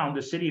Puget Sound,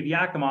 the city of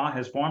Yakima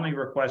has formally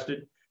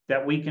requested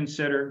that we,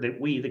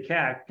 the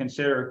CAC,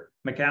 consider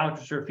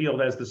McAllister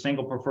Field as the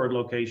single preferred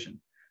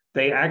location.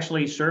 They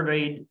actually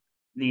surveyed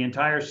the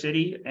entire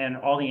city and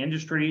all the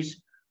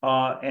industries,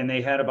 and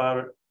they had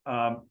about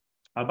a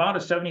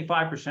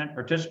 75%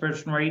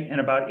 participation rate, and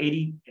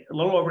a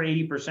little over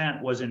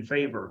 80% was in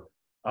favor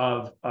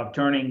of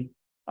turning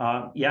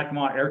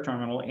Yakima Air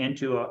Terminal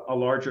into a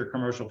larger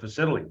commercial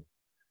facility.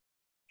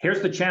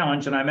 Here's the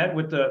challenge, and I met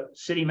with the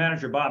city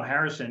manager, Bob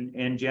Harrison,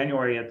 in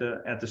January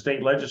at the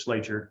state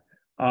legislature.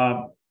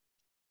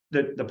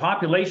 The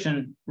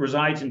population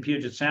resides in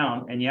Puget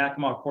Sound, and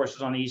Yakima, of course,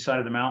 is on the east side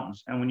of the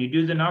mountains. And when you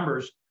do the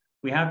numbers,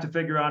 we have to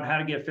figure out how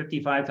to get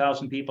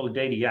 55,000 people a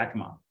day to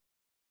Yakima.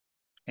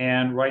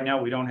 And right now,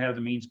 we don't have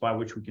the means by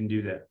which we can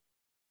do that.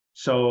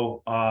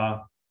 So,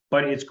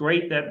 but it's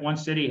great that one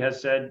city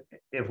has said,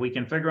 if we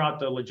can figure out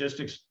the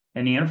logistics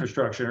and the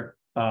infrastructure,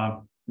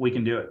 we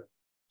can do it.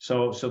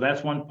 So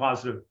that's one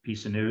positive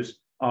piece of news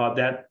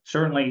that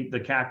certainly the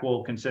CAC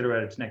will consider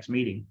at its next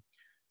meeting.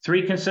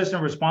 3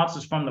 consistent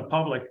responses from the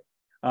public.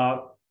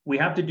 We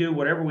have to do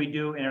whatever we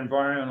do in an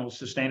environmental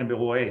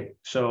sustainable way.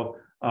 So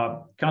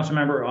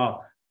Councilmember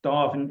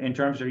Dolph, in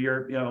terms of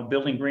your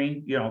building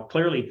green,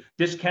 clearly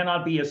this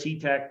cannot be a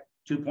CTEC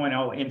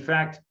 2.0. In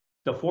fact,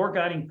 the 4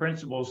 guiding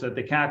principles that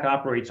the CAC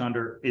operates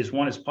under is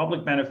 1 is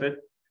public benefit,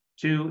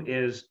 2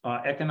 is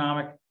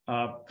economic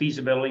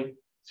feasibility,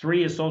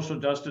 3 is social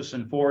justice,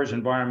 and 4 is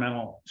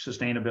environmental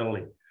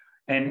sustainability.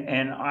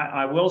 And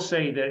I will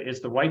say that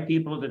it's the right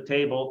people at the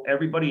table.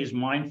 Everybody is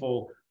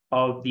mindful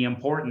of the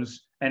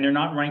importance, and they're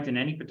not ranked in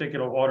any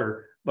particular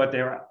order, but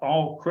they're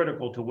all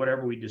critical to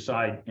whatever we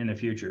decide in the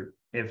future,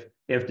 if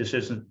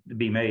decisions to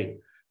be made.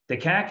 The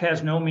CAC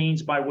has no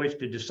means by which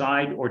to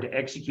decide or to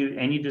execute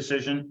any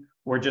decision.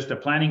 We're just a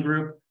planning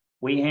group.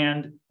 We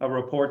hand a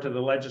report to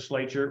the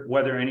legislature.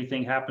 Whether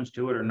anything happens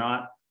to it or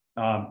not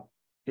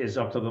is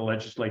up to the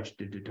legislature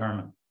to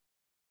determine.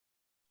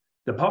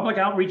 The public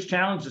outreach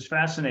challenge is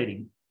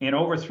fascinating. In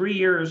over 3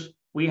 years,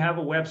 we have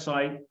a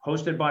website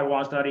hosted by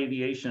WSDOT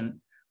Aviation.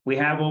 We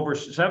have over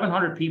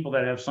 700 people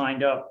that have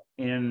signed up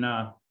in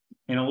a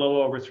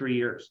little over 3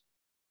 years.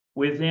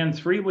 Within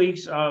 3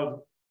 weeks of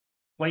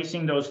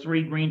placing those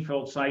 3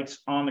 greenfield sites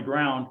on the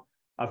ground,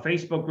 a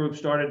Facebook group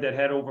started that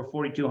had over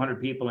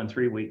 4,200 people in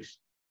 3 weeks.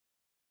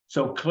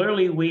 So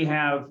clearly we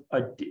have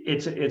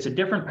it's a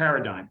different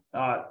paradigm.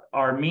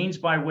 Our means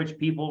by which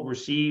people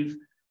receive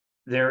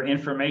their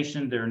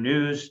information, their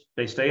news,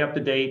 they stay up to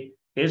date,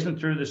 isn't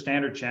through the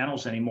standard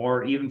channels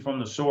anymore, even from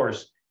the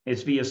source.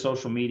 It's via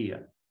social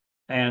media.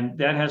 And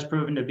that has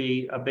proven to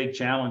be a big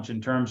challenge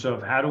in terms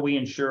of how do we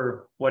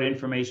ensure what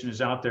information is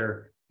out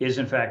there is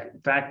in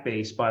fact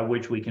fact-based by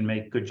which we can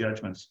make good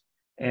judgments.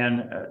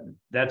 And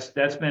that's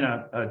been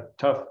a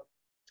tough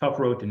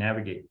road to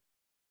navigate.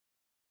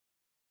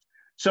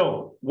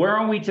 So where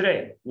are we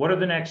today? What are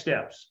the next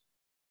steps?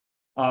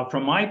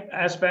 From my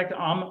aspect,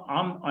 I'm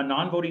a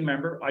non-voting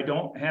member. I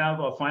don't have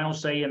a final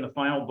say in the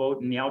final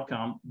vote and the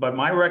outcome, but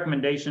my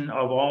recommendation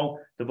of all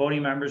the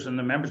voting members and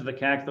the members of the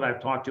CAC that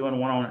I've talked to in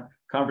one-on-one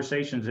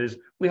conversations is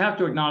we have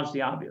to acknowledge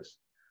the obvious,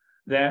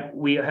 that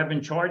we have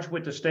been charged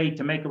with the state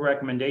to make a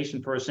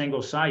recommendation for a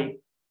single site,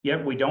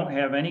 yet we don't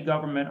have any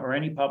government or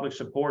any public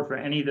support for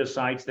any of the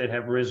sites that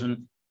have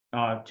risen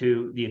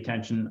to the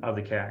attention of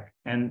the CAC.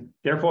 And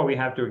therefore, we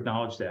have to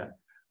acknowledge that.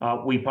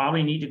 We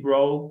probably need to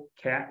grow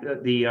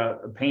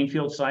the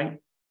Painfield site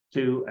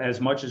to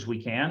as much as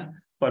we can.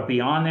 But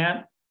beyond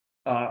that,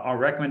 our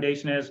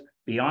recommendation is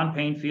beyond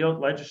Painfield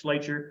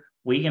legislature,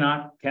 we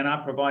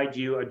cannot provide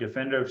you a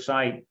definitive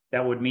site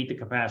that would meet the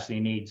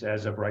capacity needs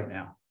as of right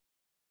now.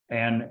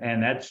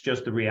 And that's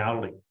just the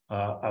reality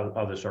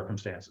of the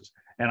circumstances.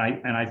 And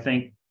I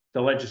think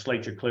the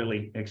legislature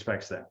clearly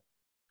expects that.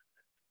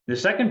 The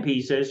second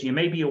piece is you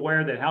may be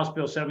aware that House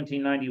Bill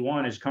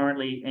 1791 is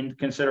currently in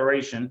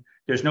consideration.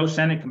 There's no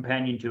Senate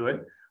companion to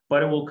it,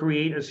 but it will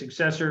create a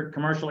successor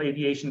commercial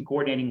aviation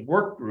coordinating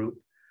work group.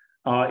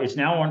 It's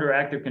now under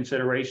active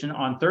consideration.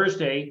 On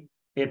Thursday,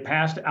 it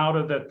passed out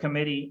of the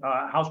committee,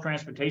 House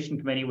Transportation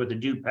Committee with a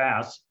due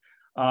pass.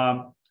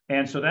 And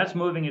And so that's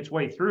moving its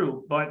way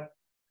through. But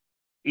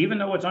even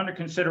though it's under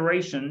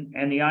consideration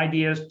and the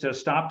idea is to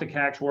stop the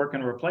CAC's work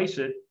and replace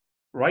it,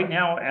 right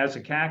now as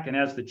a CAC and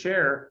as the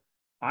chair,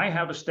 I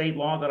have a state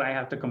law that I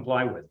have to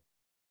comply with.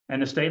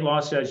 And the state law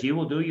says you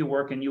will do your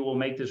work and you will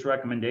make this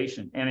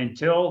recommendation. And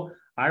until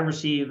I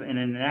receive an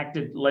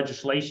enacted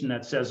legislation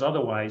that says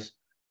otherwise,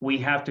 we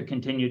have to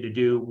continue to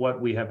do what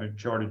we have been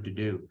chartered to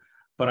do.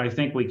 But I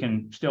think we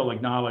can still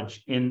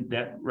acknowledge in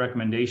that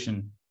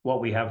recommendation what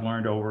we have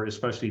learned over,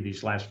 especially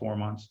these last 4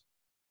 months.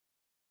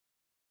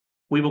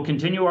 We will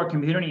continue our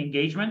community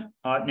engagement.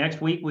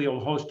 Next week, we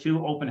will host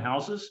 2 open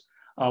houses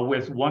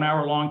with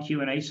 1-hour-long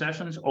Q&A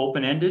sessions,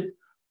 open-ended.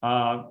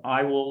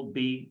 I will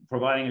be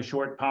providing a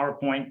short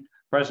PowerPoint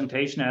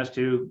presentation as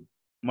to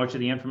much of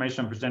the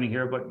information I'm presenting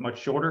here, but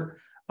much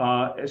shorter,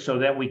 so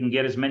that we can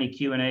get as many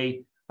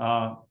Q&A,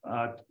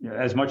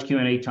 as much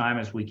Q&A time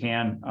as we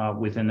can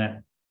within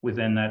that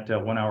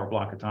 1-hour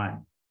block of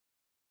time.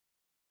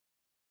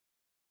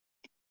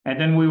 And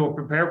then we will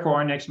prepare for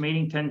our next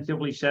meeting,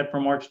 tentatively set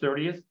for March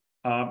 30th.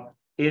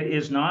 It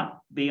is not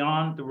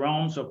beyond the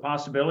realms of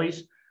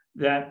possibilities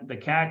that the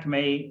CAC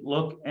may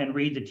look and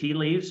read the tea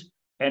leaves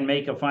and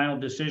make a final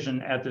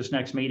decision at this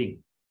next meeting.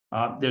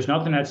 There's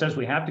nothing that says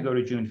we have to go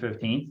to June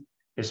 15th,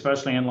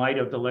 especially in light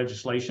of the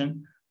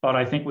legislation. But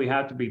I think we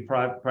have to be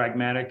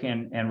pragmatic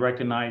and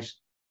recognize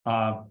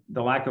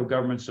the lack of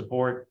government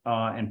support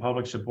and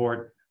public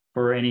support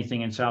for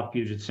anything in South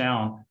Puget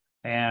Sound.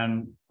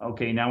 And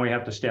okay, now we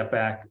have to step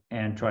back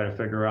and try to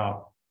figure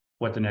out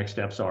what the next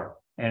steps are.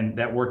 And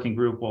that working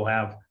group will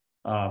have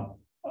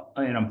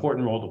an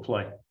important role to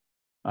play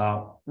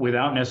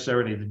without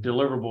necessarily the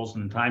deliverables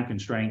and the time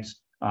constraints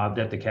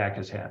that the CAC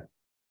has had.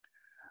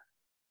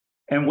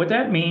 And what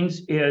that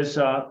means is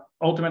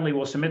ultimately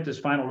we'll submit this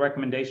final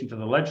recommendation to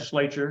the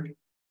legislature.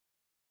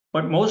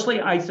 But mostly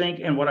I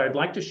think, and what I'd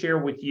like to share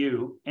with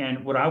you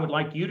and what I would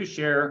like you to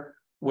share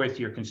with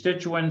your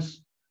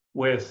constituents,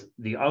 with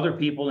the other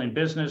people in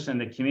business and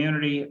the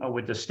community,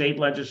 with the state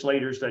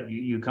legislators that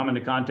you come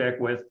into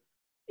contact with,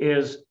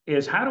 is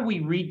how do we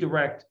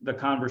redirect the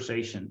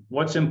conversation?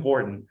 What's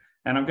important?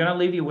 And I'm going to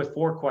leave you with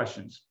 4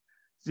 questions.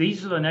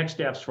 These are the next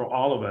steps for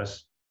all of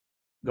us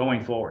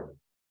going forward.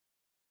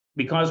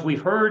 Because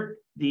we've heard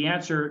the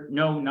answer,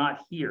 no,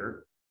 not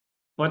here.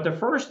 But the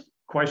first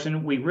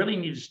question we really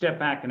need to step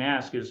back and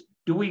ask is,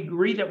 do we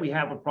agree that we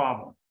have a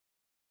problem?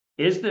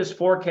 Is this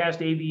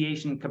forecast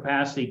aviation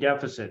capacity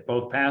deficit,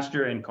 both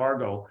passenger and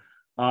cargo,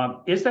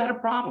 is that a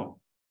problem?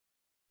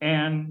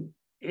 And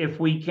if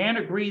we can't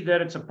agree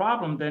that it's a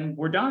problem, then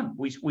we're done.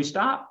 We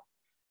stop.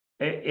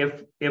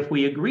 If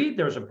we agree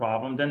there's a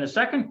problem, then the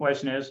second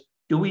question is,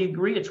 do we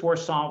agree it's worth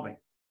solving?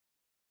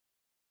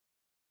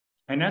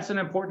 And that's an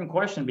important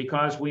question,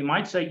 because we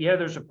might say, yeah,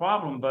 there's a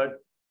problem, but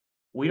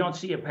we don't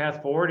see a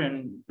path forward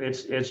and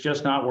it's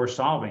just not worth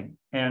solving.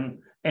 And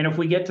if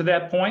we get to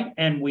that point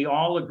and we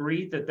all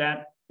agree that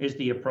that is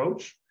the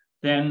approach,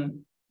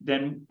 then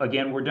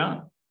again, we're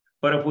done.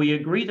 But if we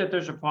agree that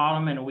there's a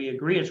problem and we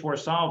agree it's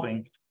worth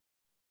solving,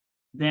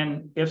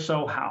 then if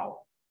so, how?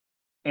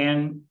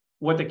 And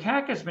what the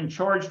CAC has been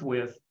charged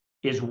with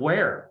is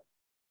where,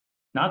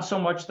 not so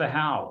much the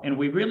how. And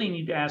we really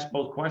need to ask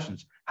both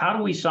questions. How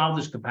do we solve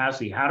this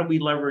capacity? How do we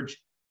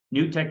leverage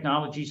new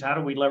technologies? How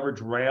do we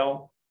leverage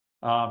rail?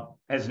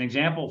 As an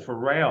example for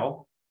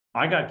rail,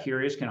 I got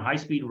curious, can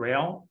high-speed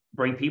rail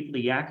bring people to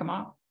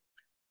Yakima?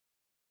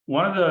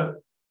 One of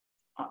the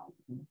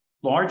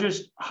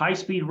largest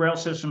high-speed rail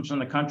systems in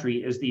the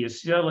country is the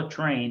Acela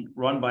train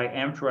run by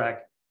Amtrak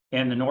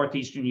in the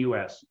northeastern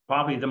US,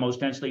 probably the most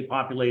densely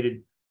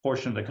populated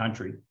portion of the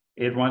country.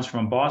 It runs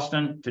from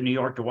Boston to New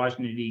York to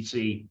Washington,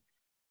 D.C.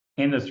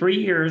 In the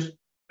 3 years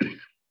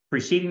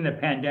preceding the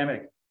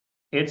pandemic,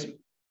 its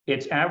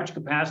average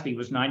capacity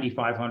was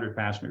 9,500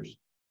 passengers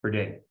per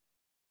day.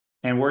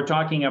 And we're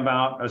talking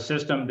about a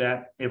system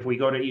that, if we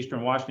go to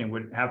Eastern Washington,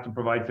 would have to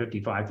provide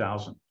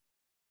 55,000.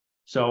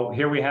 So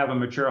here we have a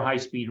mature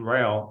high-speed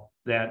rail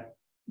that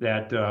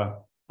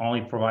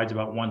only provides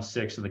about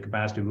 1/6 of the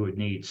capacity we would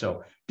need.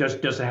 So does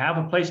it have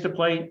a place to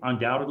play?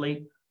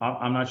 Undoubtedly.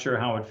 I'm not sure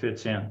how it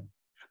fits in.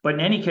 But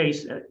in any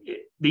case,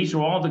 these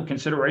are all the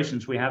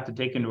considerations we have to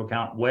take into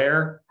account: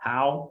 where,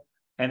 how,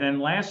 and then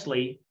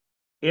lastly,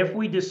 if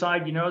we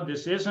decide,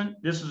 this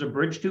is a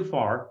bridge too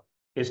far,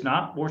 it's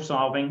not worth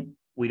solving,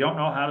 we don't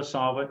know how to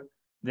solve it,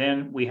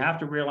 then we have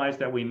to realize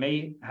that we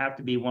may have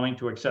to be willing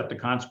to accept the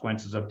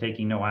consequences of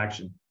taking no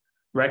action,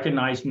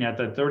 recognizing that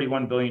the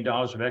 $31 billion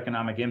of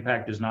economic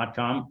impact does not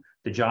come,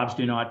 the jobs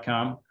do not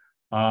come,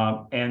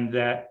 and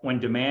that when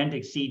demand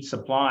exceeds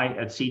supply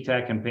at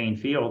SeaTac and Payne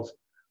Fields,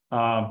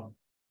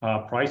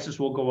 prices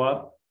will go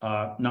up,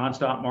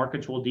 nonstop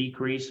markets will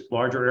decrease,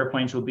 larger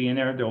airplanes will be in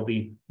there, there'll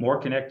be more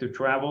connected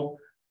travel,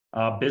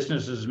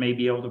 businesses may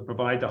be able to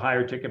provide the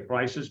higher ticket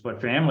prices,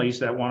 but families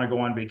that want to go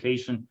on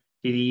vacation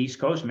to the East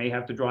Coast may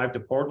have to drive to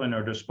Portland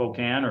or to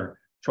Spokane or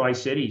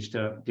Tri-Cities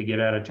to get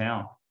out of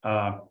town.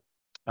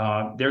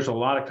 There's a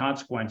lot of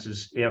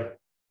consequences if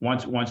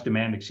once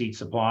demand exceeds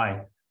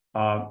supply,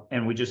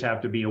 and we just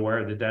have to be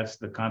aware that that's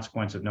the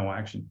consequence of no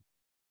action.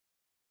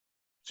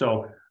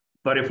 So,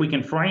 but if we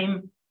can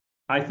frame,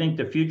 I think,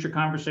 the future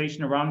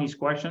conversation around these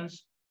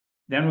questions,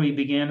 then we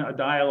begin a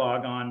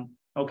dialogue on,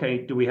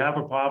 okay, do we have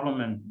a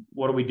problem and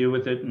what do we do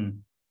with it?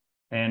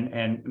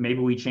 And maybe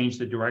we change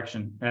the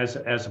direction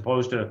as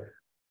opposed to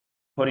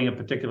putting a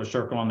particular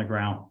circle on the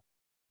ground.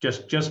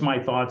 Just my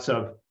thoughts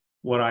of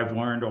what I've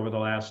learned over the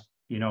last,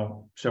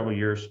 several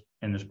years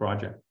in this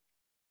project.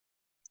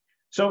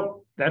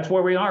 So that's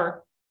where we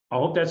are. I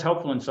hope that's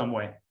helpful in some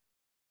way.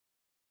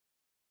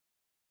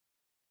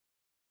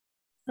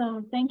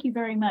 So thank you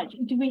very much.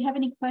 Do we have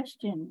any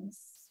questions?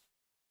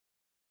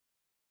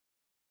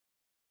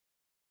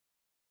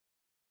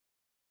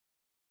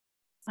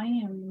 I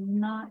am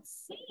not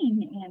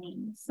seeing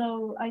any.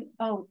 So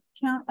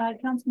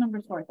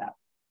Councilmember Swarthout.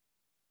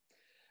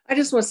 I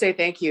just want to say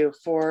thank you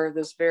for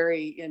this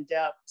very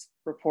in-depth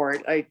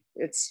report.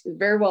 It's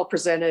very well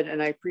presented,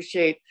 and I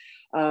appreciate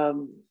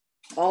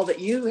all that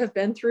you have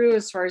been through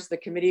as far as the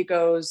committee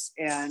goes.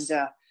 And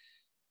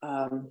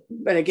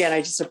but again,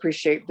 I just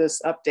appreciate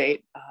this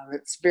update.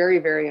 It's very,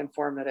 very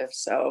informative.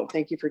 So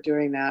thank you for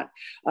doing that.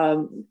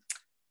 And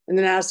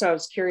then also I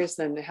was curious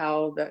then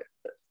how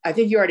I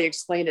think you already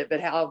explained it,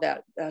 but how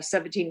that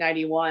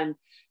 1791,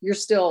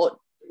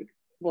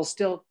 will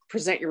still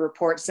present your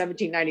report.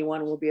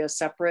 1791 will be a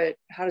separate.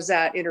 How does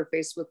that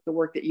interface with the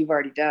work that you've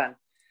already done?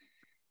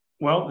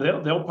 Well,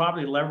 they'll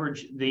probably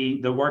leverage the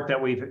work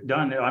that we've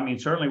done. I mean,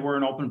 certainly we're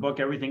an open book.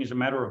 Everything is a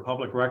matter of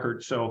public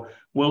record. So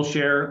we'll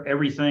share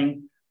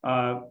everything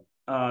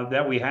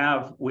that we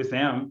have with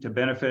them to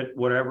benefit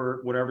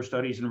whatever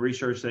studies and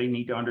research they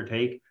need to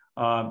undertake.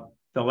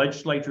 The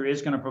legislature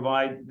is going to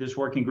provide this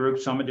working group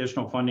some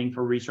additional funding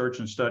for research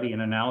and study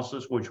and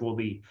analysis, which will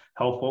be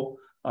helpful.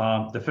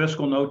 The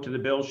fiscal note to the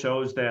bill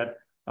shows that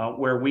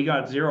where we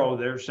got zero,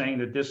 they're saying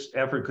that this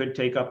effort could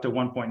take up to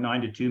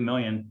 1.9 to 2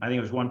 million. I think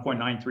it was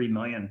 1.93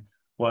 million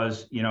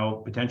was,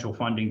 potential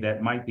funding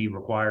that might be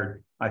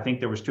required. I think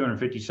there was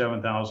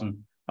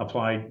 257,000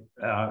 applied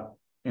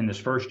in this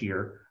first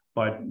year,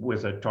 but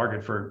with a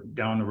target for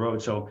down the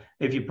road. So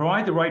if you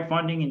provide the right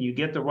funding and you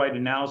get the right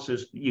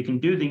analysis, you can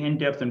do the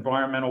in-depth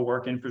environmental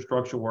work,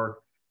 infrastructure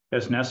work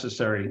that's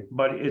necessary.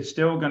 But it's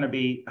still going to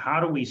be,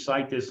 how do we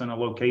site this in a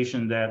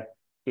location that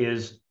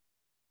is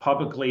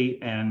publicly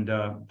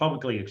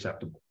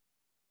acceptable?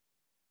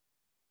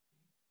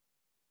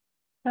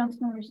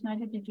 Councilmember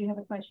Snyder, did you have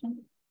a question?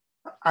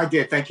 I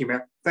did. Thank you,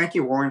 Mayor. Thank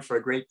you, Warren, for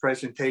a great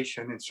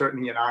presentation and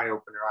certainly an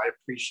eye-opener. I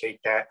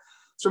appreciate that.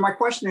 So my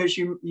question is,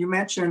 you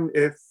mentioned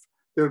if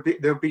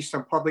there'll be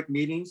some public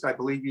meetings, I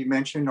believe you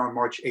mentioned on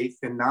March 8th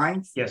and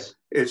 9th. Yes.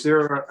 Is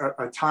there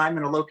a time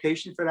and a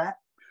location for that?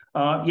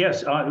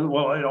 Yes.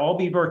 Well, it'll all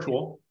be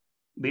virtual,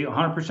 be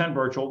 100%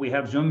 virtual. We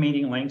have Zoom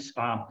meeting links.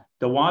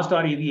 The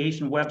WSDOT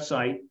Aviation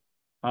website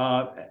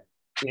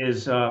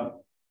is,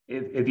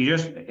 if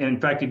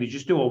you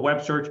just do a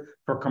web search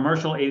for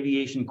Commercial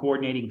Aviation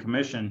Coordinating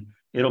Commission,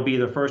 it'll be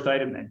the first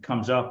item that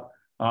comes up,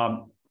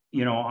 on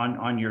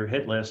your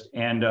hit list,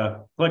 and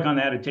click on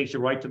that. It takes you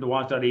right to the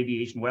WSDOT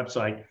Aviation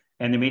website,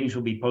 and the meetings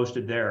will be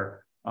posted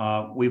there.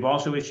 We've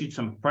also issued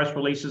some press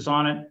releases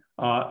on it.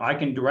 I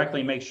can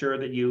directly make sure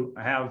that you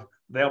have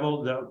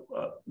available.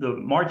 The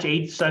March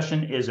 8th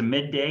session is a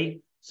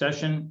midday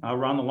session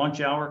around the lunch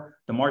hour.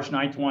 The March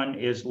 9th one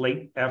is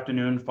late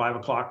afternoon, 5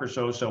 o'clock or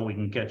so we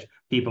can catch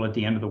people at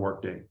the end of the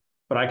workday.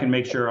 But I can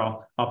make sure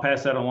I'll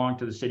pass that along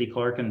to the city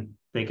clerk, and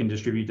they can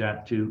distribute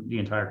that to the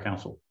entire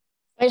council.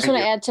 I just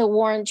want to add to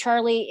Warren,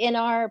 Charlie, in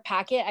our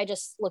packet, I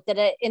just looked at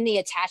it, in the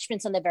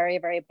attachments on the very,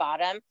 very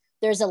bottom,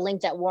 there's a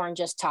link that Warren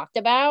just talked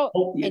about.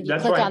 Oh, yeah, and you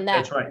click on that.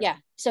 That's right. Yeah.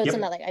 So it's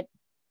in that link.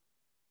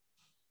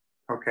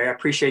 Okay, I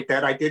appreciate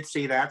that. I did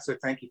see that. So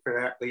thank you for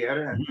that,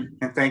 Leetta.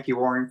 And thank you,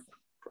 Warren.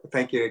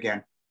 Thank you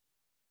again.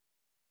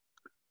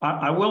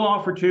 I will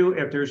offer too,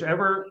 if there's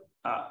ever,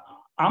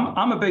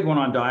 I'm a big one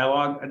on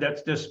dialogue.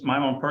 That's just my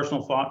own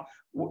personal thought,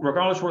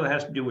 regardless what it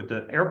has to do with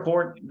the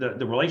airport,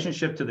 the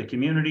relationship to the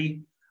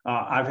community.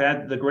 I've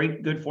had the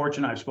good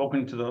fortune. I've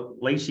spoken to the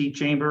Lacey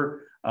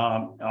Chamber.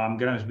 I'm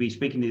going to be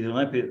speaking to the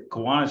Olympia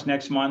Kiwanis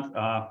next month.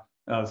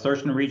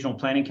 Thurston Regional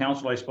Planning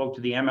Council. I spoke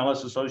to the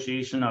MLS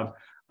Association of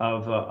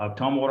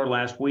Tumwater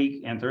last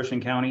week, and Thurston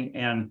County.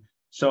 And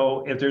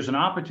so if there's an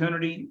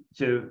opportunity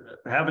to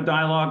have a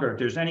dialogue, or if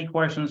there's any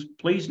questions,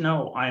 please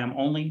know I am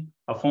only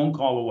a phone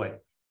call away,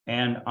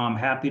 and I'm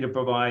happy to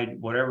provide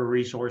whatever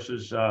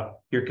resources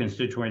your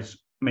constituents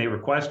may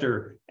request,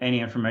 or any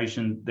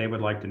information they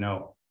would like to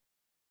know.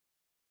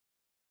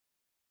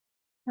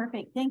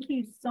 Perfect. Thank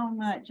you so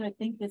much. I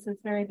think this has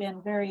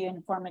been very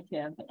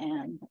informative,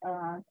 and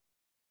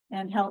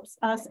helps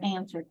us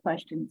answer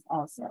questions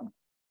also.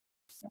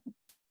 So.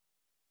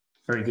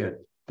 Very good.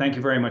 Thank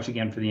you very much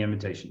again for the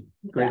invitation.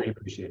 Greatly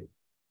appreciate it.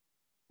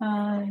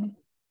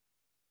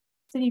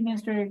 City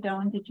Administrator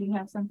Doan, did you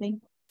have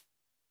something?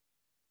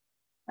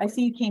 I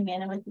see you came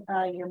in with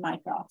your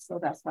mic off, so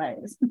that's why I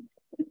was.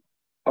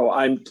 Oh,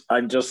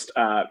 I'm just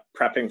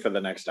prepping for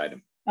the next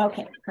item.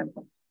 Okay, perfect.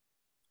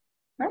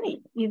 All right.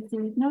 If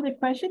there's no other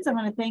questions, I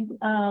want to thank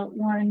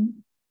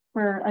Warren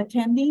for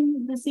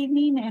attending this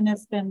evening, and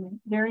it's been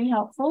very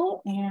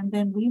helpful. And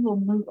then we will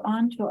move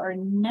on to our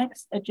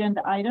next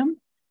agenda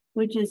item,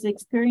 which is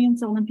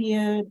Experience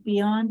Olympia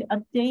Beyond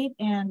update,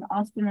 and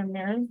Austin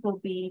Ramirez will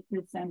be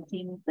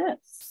presenting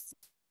this.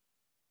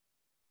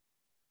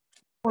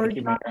 Or are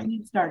you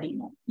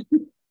starting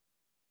it?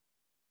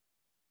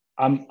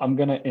 I'm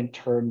going to in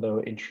turn,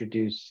 though,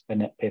 introduce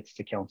Annette Pitts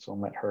to council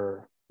and let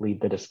her lead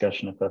the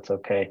discussion, if that's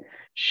okay.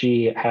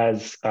 She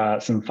has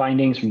some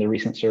findings from the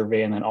recent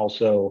survey, and then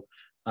also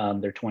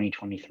their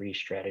 2023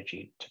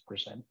 strategy to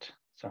present.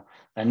 So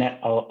Annette,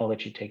 I'll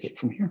let you take it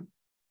from here.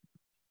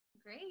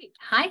 Great.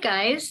 Hi,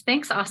 guys.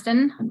 Thanks,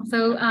 Austin.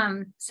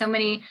 So, so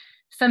many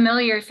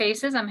familiar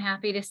faces I'm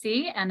happy to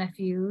see, and a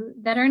few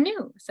that are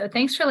new. So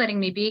thanks for letting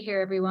me be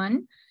here,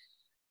 everyone.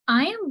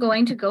 I am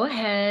going to go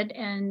ahead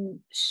and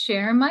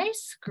share my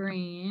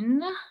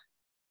screen.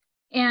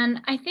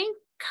 And I think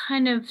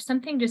kind of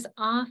something just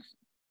off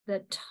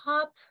the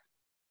top.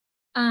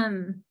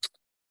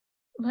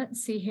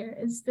 Let's see here.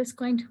 Is this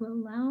going to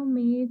allow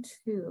me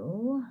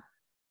to?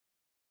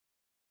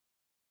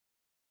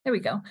 There we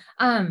go.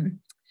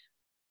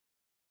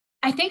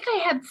 I think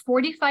I have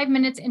 45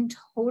 minutes in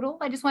total.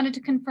 I just wanted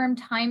to confirm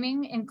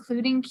timing,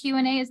 including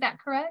Q&A. Is that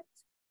correct?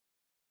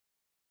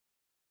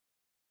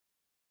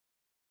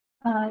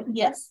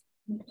 Yes,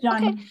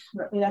 John,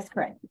 okay. That's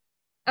correct.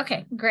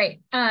 Okay,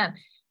 great.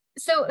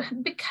 So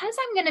because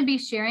I'm going to be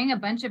sharing a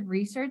bunch of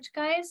research,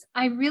 guys,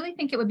 I really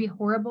think it would be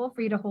horrible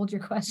for you to hold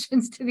your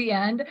questions to the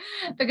end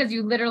because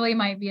you literally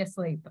might be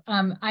asleep.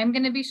 I'm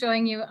going to be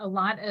showing you a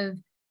lot of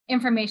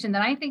information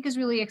that I think is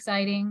really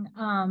exciting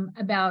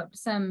about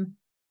some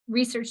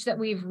research that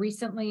we've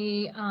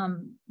recently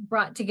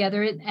brought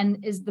together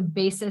and is the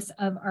basis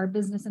of our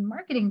business and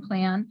marketing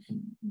plan.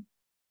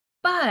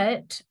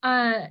 But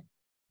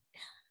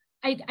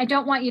I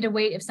don't want you to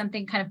wait if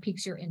something kind of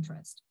piques your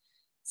interest.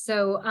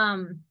 So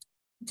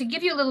to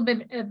give you a little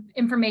bit of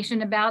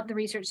information about the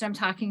research that I'm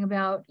talking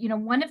about, you know,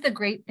 one of the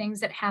great things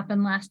that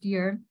happened last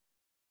year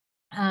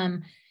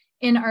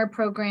in our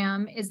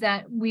program is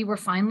that we were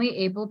finally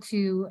able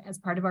to, as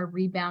part of our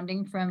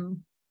rebounding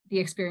from the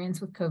experience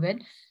with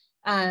COVID,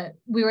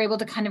 we were able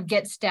to kind of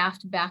get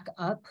staffed back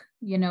up.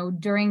 You know,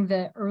 during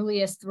the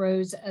earliest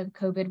throes of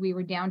COVID, we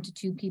were down to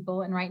 2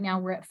 people, and right now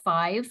we're at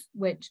 5,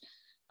 which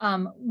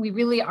we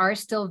really are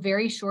still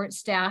very short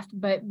staffed,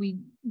 but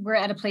we're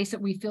at a place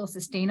that we feel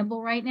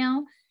sustainable right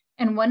now.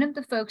 And one of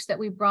the folks that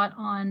we brought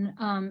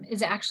on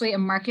is actually a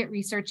market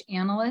research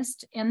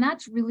analyst, and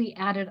that's really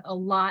added a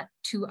lot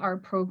to our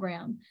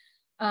program.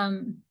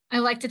 I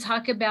like to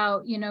talk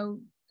about, you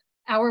know,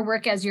 our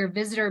work as your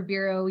visitor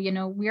bureau. You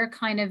know, we're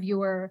kind of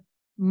your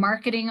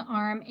marketing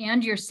arm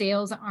and your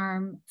sales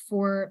arm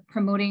for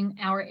promoting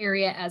our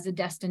area as a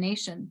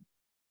destination.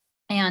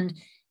 And,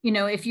 you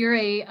know, if you're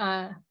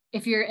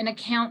an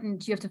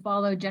accountant, you have to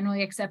follow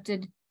generally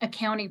accepted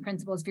accounting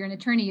principles. If you're an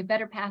attorney, you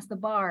better pass the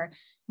bar.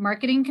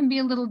 Marketing can be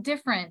a little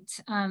different.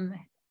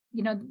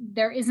 You know,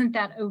 there isn't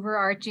that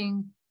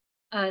overarching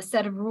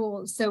set of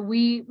rules. So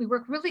we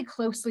work really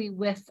closely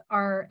with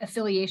our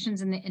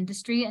affiliations in the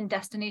industry and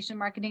destination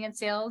marketing and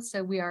sales.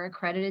 So we are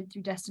accredited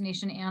through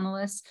Destination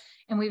Analysts,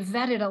 and we've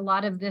vetted a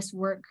lot of this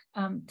work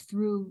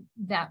through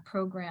that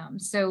program.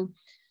 So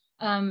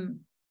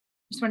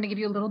just wanted to give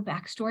you a little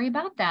backstory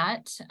about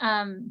that.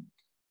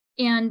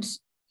 And,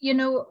 you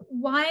know,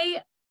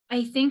 why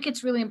I think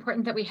it's really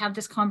important that we have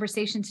this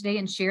conversation today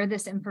and share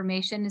this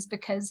information is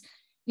because,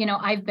 you know,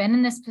 I've been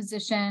in this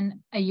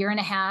position 1.5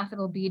 years.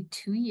 It'll be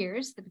 2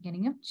 years, the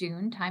beginning of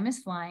June. Time is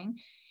flying.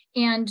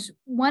 And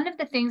one of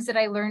the things that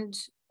I learned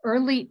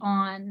early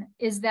on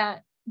is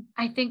that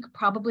I think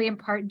probably in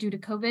part due to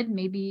COVID,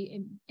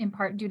 maybe in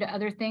part due to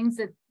other things,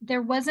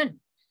 that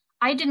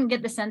I didn't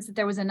get the sense that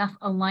there was enough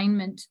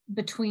alignment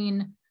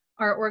between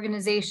our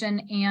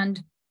organization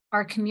and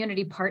our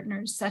community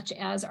partners, such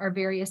as our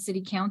various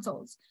city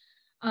councils.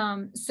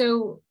 And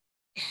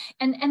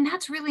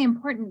that's really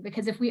important,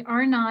 because if we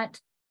are not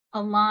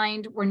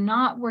aligned, we're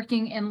not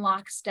working in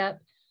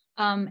lockstep,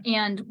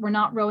 and we're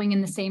not rowing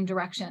in the same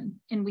direction.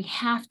 And we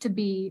have to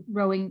be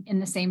rowing in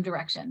the same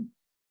direction.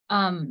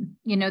 You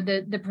know,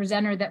 the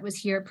presenter that was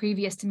here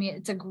previous to me,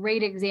 it's a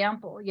great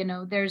example. You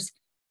know,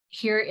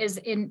 here is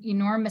an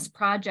enormous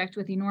project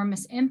with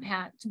enormous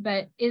impact,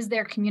 but is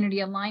there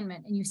community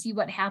alignment? And you see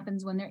what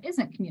happens when there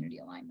isn't community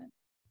alignment.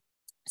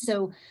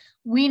 So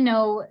we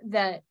know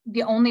that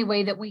the only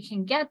way that we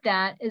can get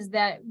that is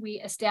that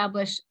we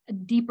establish a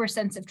deeper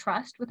sense of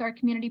trust with our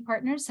community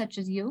partners, such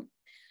as you.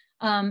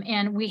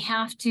 And we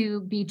have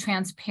to be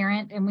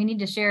transparent, and we need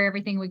to share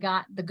everything we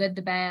got, the good,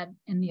 the bad,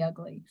 and the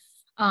ugly.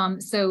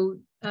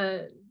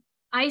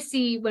 I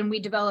see when we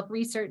develop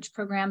research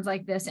programs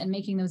like this and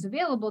making those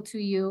available to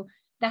you,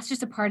 that's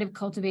just a part of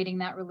cultivating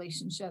that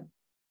relationship.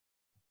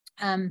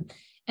 And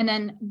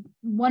then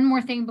one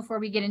more thing before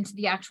we get into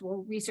the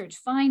actual research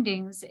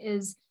findings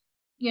is,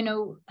 you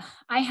know,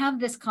 I have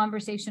this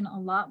conversation a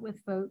lot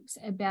with folks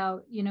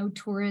about, you know,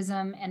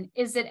 tourism, and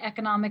is it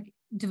economic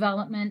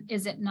development?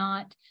 Is it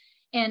not?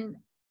 And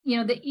you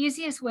know, the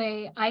easiest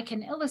way I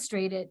can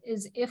illustrate it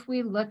is if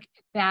we look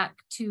back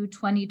to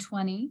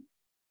 2020,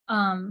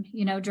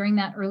 you know, during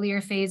that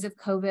earlier phase of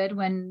COVID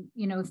when,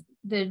 you know,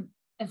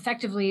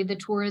 effectively the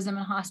tourism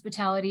and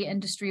hospitality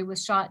industry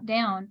was shut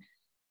down.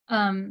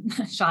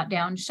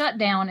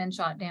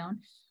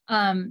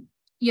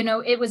 You know,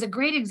 it was a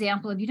great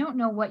example of you don't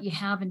know what you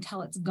have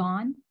until it's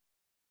gone.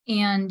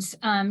 And,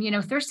 you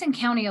know, Thurston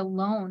County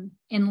alone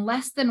in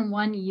less than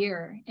 1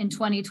 year in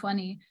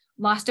 2020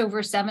 lost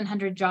over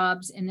 700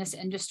 jobs in this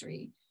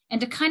industry.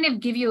 And to kind of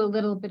give you a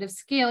little bit of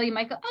scale, you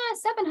might go,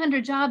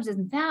 700 jobs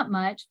isn't that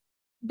much.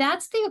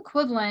 That's the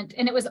equivalent,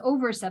 and it was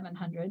over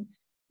 700.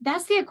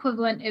 That's the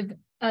equivalent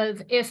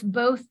of if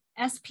both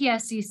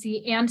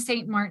SPSCC and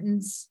St.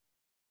 Martin's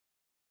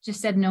just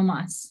said no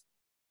mas,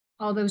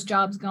 all those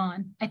jobs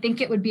gone. I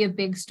think it would be a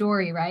big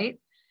story, right?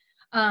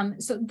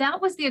 So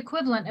that was the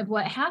equivalent of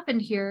what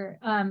happened here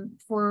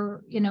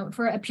for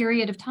a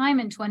period of time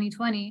in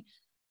 2020.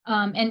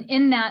 And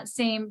in that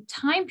same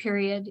time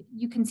period,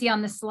 you can see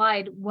on the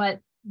slide what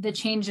the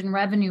change in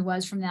revenue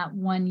was from that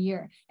 1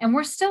 year. And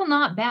we're still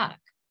not back.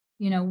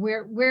 You know,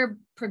 we're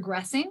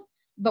progressing,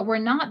 but we're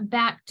not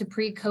back to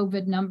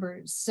pre-COVID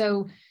numbers.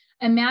 So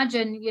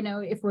imagine, you know,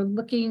 if we're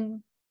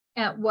looking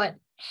at what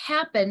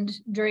happened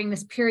during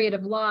this period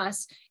of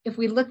loss, if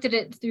we looked at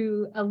it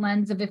through a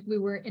lens of if we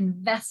were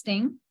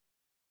investing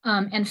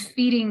and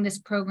feeding this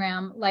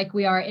program like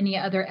we are any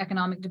other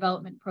economic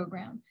development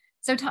program.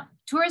 So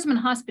tourism and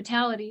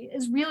hospitality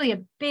is really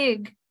a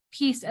big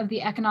piece of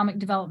the economic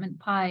development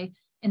pie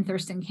in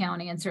Thurston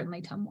County and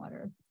certainly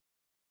Tumwater.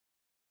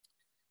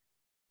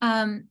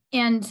 And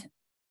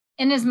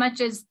in as much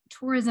as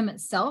tourism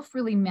itself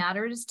really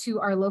matters to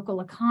our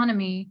local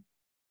economy,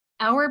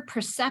 our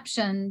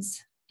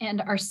perceptions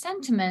and our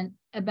sentiment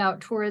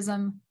about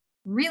tourism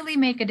really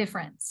make a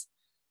difference.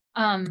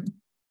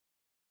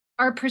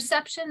 Our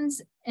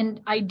perceptions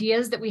and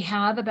ideas that we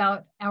have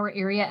about our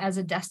area as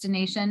a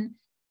destination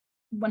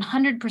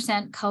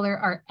 100% color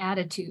our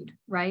attitude,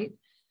 right?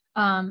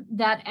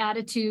 That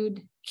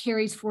attitude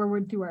carries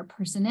forward through our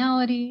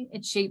personality,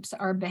 it shapes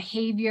our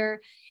behavior,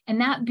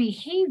 and that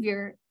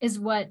behavior is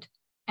what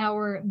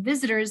our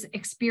visitors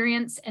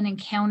experience and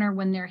encounter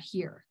when they're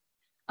here.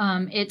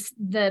 It's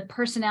the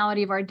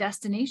personality of our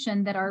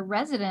destination that our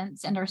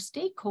residents and our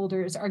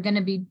stakeholders are going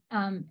to be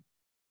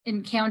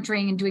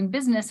encountering and doing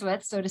business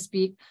with, so to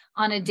speak,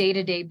 on a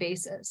day-to-day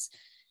basis.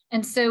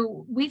 And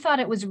so we thought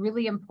it was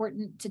really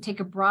important to take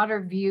a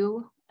broader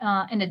view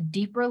and a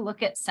deeper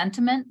look at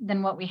sentiment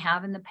than what we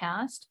have in the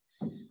past.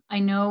 I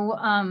know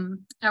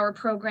our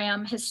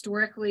program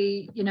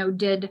historically, you know,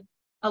 did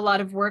a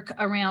lot of work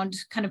around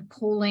kind of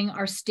polling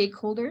our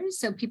stakeholders.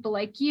 So people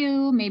like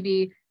you,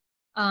 maybe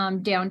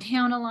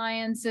downtown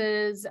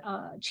alliances,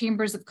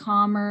 chambers of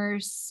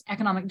commerce,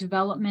 economic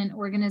development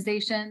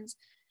organizations.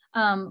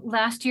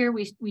 Last year,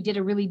 we did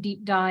a really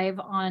deep dive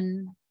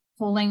on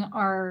polling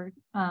our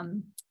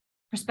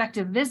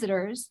prospective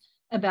visitors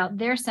about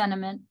their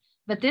sentiment.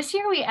 But this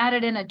year we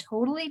added in a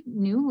totally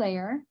new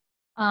layer,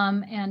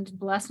 and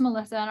bless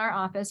Melissa in our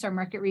office, our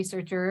market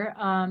researcher.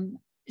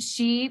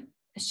 She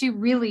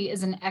really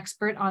is an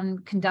expert on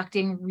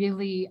conducting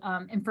really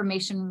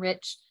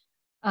information-rich,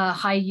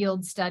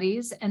 high-yield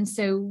studies. And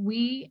so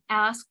we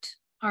asked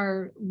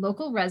our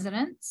local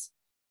residents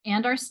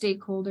and our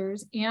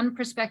stakeholders and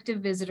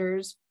prospective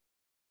visitors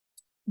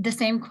the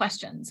same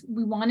questions.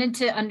 We wanted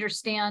to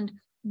understand,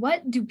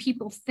 what do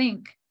people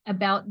think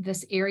about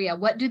this area?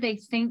 What do they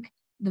think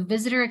the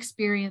visitor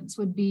experience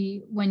would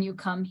be when you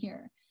come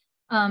here?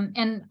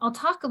 And I'll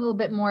talk a little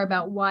bit more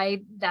about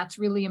why that's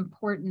really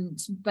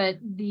important, but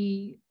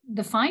the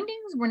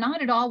findings were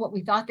not at all what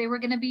we thought they were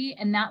going to be.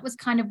 And that was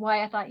kind of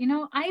why I thought, you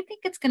know, I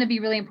think it's going to be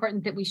really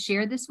important that we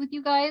share this with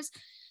you guys,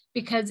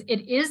 because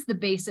it is the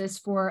basis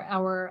for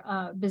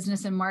our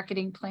business and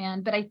marketing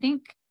plan. But I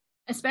think,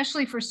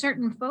 especially for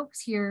certain folks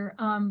here,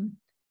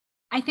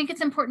 I think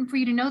it's important for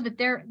you to know that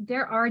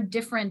there are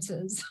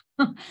differences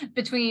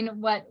between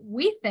what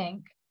we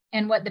think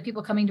and what the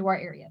people coming to our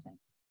area think.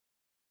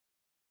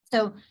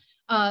 So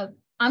I'm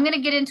going to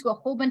get into a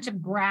whole bunch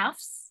of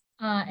graphs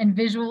and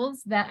visuals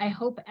that I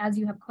hope, as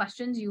you have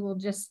questions, you will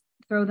just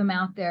throw them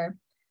out there.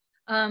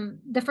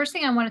 The first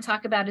thing I want to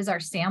talk about is our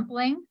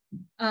sampling.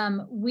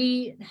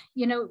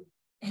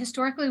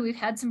 Historically, we've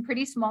had some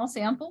pretty small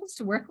samples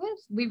to work with.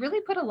 We really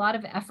put a lot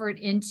of effort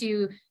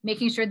into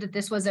making sure that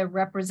this was a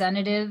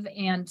representative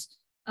and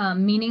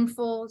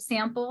meaningful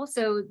sample.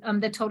 So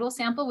the total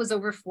sample was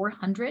over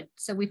 400.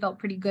 So we felt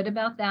pretty good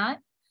about that.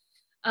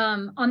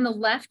 On the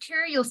left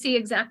here, you'll see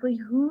exactly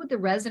who the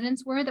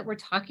residents were that we're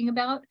talking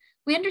about.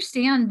 We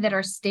understand that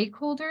our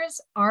stakeholders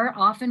are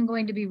often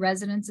going to be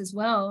residents as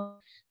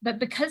well, but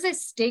because a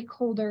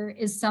stakeholder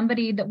is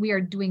somebody that we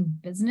are doing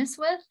business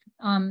with,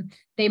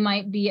 they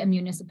might be a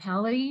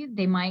municipality,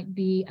 they might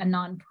be a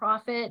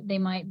nonprofit, they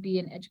might be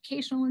an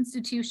educational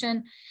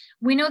institution.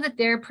 We know that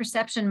their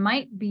perception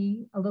might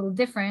be a little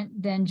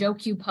different than Joe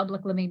Q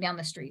Public living down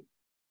the street.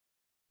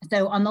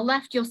 So on the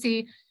left, you'll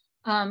see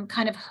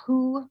kind of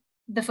who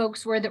the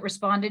folks were that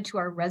responded to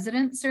our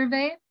resident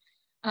survey.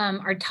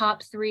 Our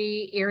top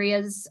 3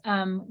 areas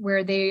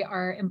where they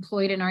are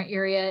employed in our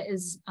area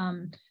is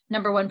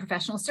number 1,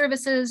 professional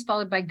services,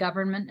 followed by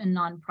government and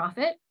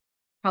nonprofit.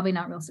 Probably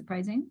not real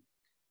surprising.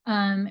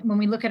 When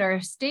we look at our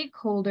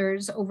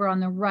stakeholders over on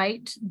the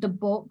right, the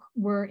bulk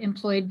were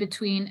employed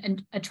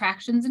between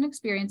attractions and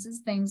experiences,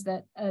 things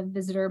that a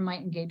visitor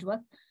might engage with,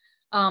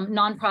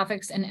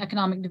 nonprofits and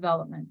economic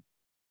development.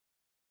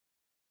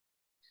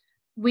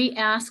 We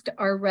asked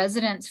our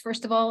residents,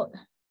 first of all,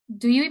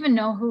 do you even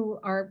know who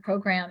our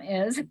program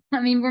is? I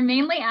mean, we're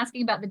mainly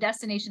asking about the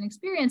destination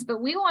experience,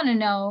 but we want to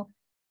know,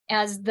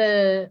 as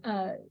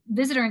the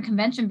Visitor and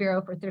Convention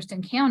Bureau for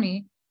Thurston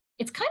County,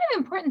 it's kind of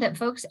important that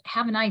folks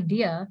have an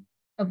idea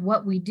of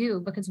what we do,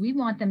 because we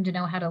want them to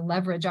know how to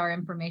leverage our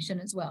information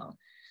as well.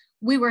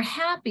 We were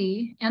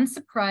happy and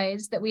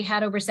surprised that we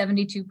had over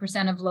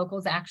 72% of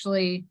locals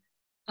actually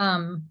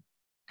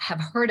have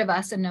heard of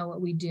us and know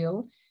what we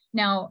do.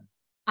 Now,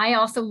 I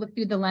also look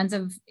through the lens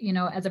of, you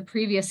know, as a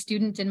previous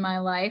student in my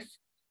life,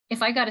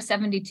 if I got a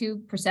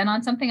 72%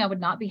 on something, I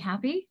would not be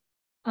happy.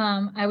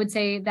 I would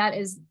say that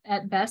is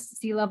at best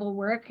C-level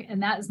work,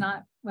 and that is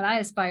not what I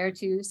aspire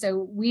to.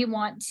 So we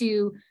want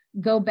to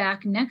go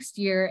back next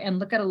year and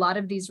look at a lot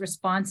of these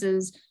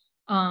responses,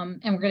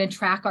 and we're going to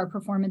track our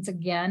performance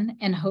again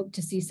and hope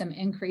to see some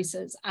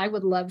increases. I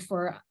would love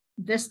for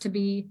this to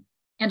be,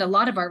 and a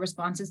lot of our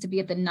responses to be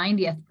at the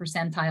 90th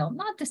percentile,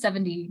 not the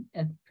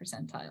 70th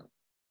percentile.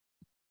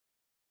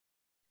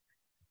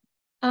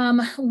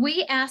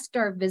 We asked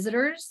our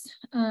visitors,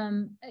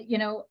 you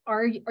know,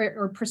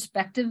 or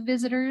prospective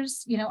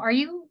visitors, you know, are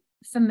you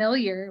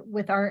familiar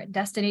with our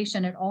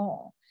destination at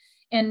all?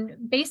 And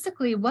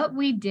basically what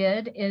we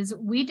did is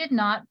we did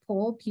not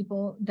poll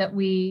people that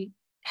we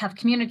have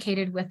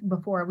communicated with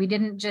before. We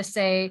didn't just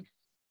say,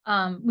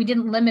 we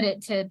didn't limit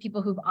it to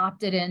people who've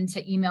opted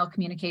into email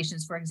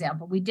communications, for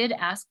example. We did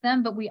ask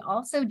them, but we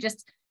also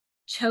just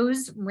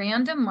chose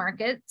random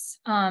markets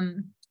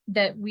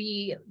that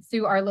we,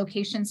 through our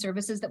location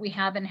services that we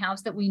have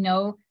in-house that we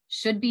know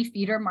should be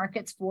feeder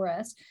markets for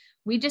us.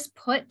 We just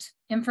put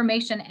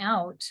information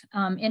out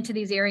into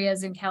these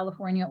areas in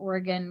California,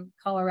 Oregon,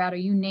 Colorado,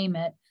 you name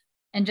it,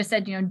 and just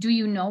said, you know, do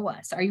you know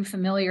us? Are you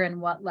familiar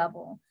in what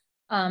level?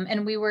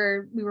 And we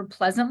were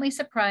pleasantly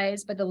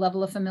surprised by the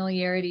level of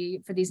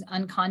familiarity for these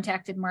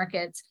uncontacted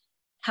markets.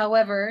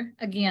 However,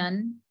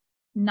 again,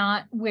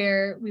 not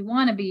where we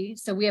want to be.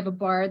 So we have a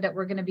bar that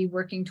we're going to be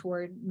working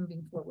toward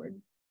moving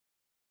forward.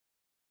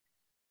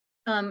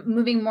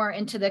 Moving more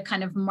into the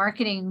kind of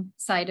marketing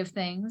side of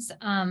things.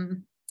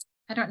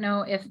 I don't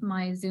know if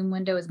my Zoom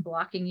window is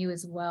blocking you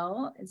as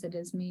well as it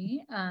is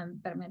me, but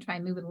I'm going to try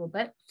and move it a little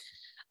bit.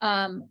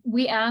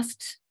 We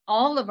asked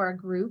all of our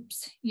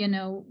groups, you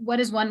know, what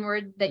is one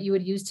word that you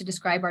would use to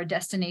describe our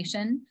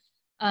destination?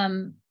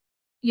 You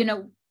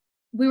know,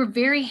 we were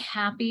very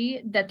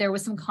happy that there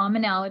was some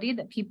commonality,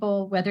 that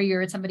people, whether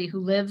you're somebody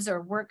who lives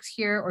or works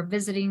here or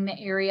visiting the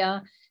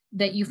area,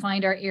 that you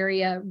find our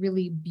area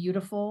really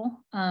beautiful.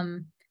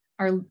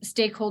 Our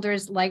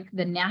stakeholders like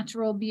the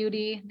natural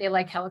beauty. They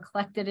like how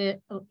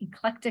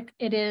eclectic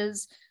it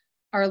is.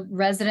 Our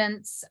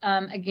residents,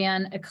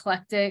 again,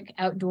 eclectic,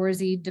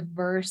 outdoorsy,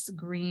 diverse,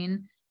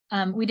 green.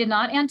 We did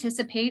not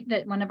anticipate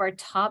that one of our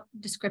top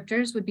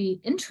descriptors would be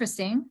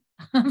interesting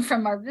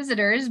from our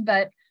visitors,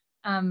 but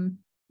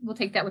we'll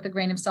take that with a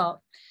grain of salt.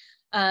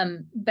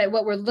 But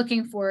what we're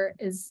looking for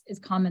is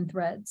common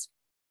threads.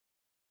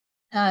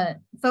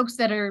 Folks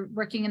that are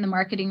working in the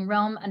marketing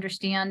realm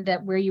understand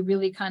that where you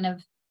really kind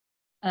of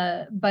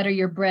butter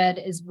your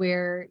bread is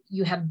where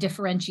you have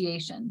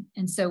differentiation.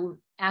 And so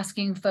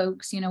asking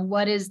folks, you know,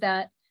 what is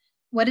that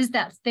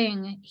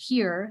thing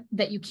here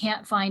that you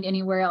can't find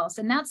anywhere else?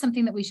 And that's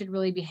something that we should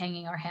really be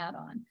hanging our hat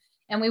on.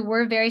 And we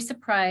were very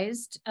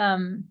surprised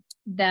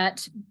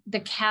that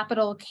the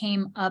capital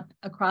came up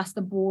across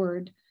the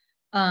board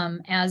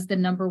as the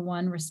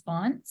 #1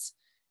 response.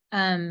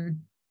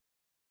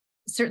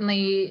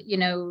 Certainly, you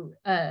know,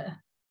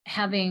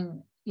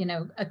 having, you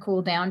know, a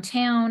cool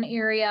downtown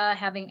area,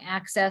 having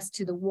access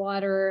to the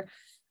water,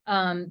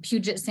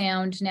 Puget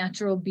Sound,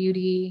 natural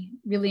beauty,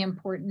 really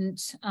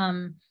important.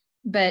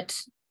 But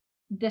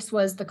this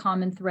was the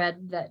common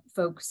thread that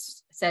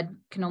folks said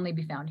can only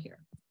be found here.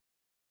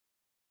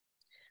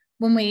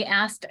 When we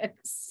asked a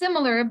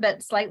similar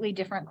but slightly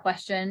different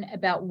question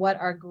about what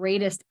our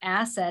greatest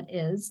asset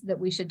is that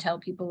we should tell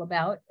people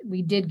about,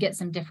 we did get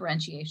some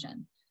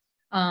differentiation.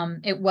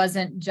 It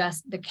wasn't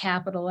just the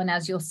capital, and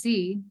as you'll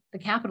see, the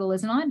capital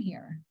isn't on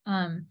here.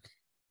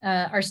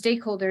 Our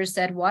stakeholders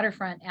said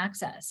waterfront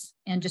access,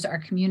 and just our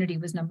community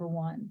was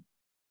 #1.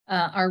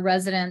 Our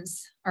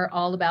residents are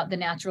all about the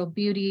natural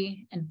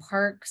beauty and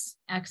parks,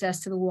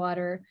 access to the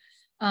water.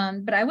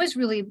 But I was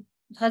really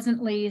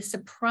pleasantly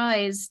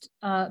surprised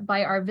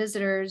by our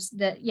visitors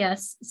that,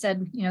 yes,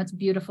 said, you know, it's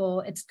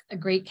beautiful, it's a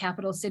great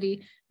capital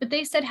city, but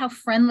they said how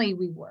friendly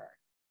we were.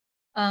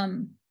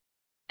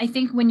 I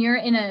think when you're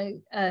in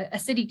a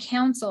city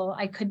council,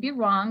 I could be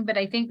wrong, but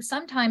I think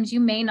sometimes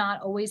you may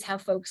not always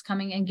have folks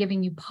coming and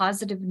giving you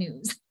positive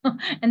news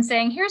and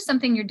saying, here's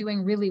something you're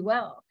doing really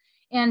well.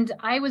 And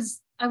I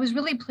was I was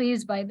really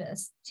pleased by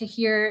this, to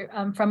hear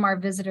from our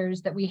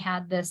visitors that we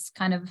had this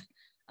kind of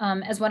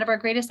as one of our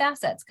greatest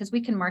assets, because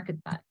we can market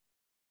that.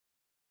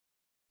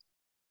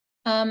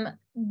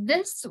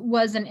 This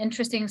was an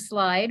interesting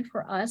slide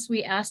for us.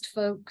 We asked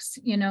folks,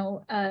 you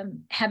know,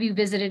 have you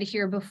visited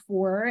here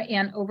before?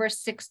 And over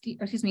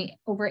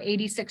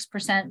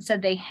 86%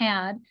 said they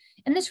had.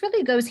 And this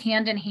really goes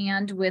hand in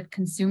hand with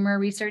consumer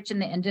research in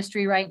the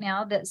industry right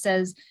now that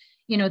says,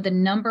 you know, the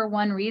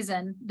 #1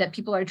 reason that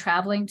people are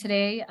traveling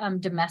today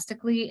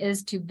domestically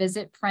is to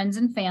visit friends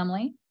and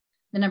family.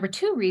 The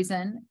 #2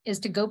 reason is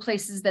to go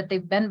places that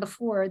they've been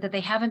before that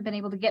they haven't been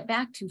able to get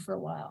back to for a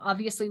while.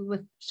 Obviously,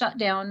 with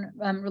shutdown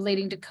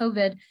relating to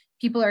COVID,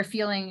 people are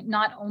feeling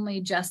not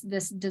only just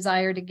this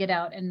desire to get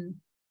out and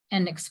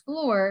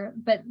explore,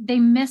 but they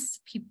miss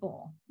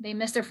people. They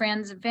miss their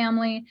friends and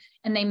family,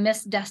 and they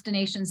miss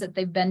destinations that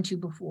they've been to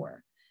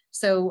before.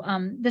 So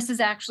this is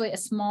actually a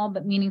small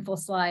but meaningful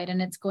slide,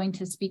 and it's going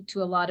to speak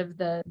to a lot of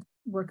the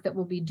work that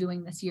we'll be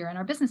doing this year in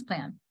our business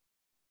plan.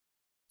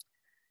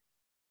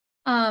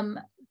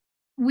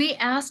 We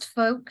asked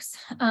folks,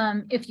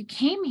 if you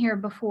came here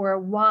before,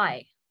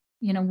 why?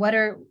 You know,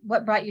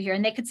 what brought you here?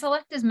 And they could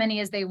select as many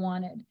as they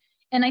wanted.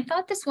 And I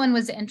thought this one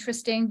was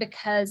interesting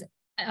because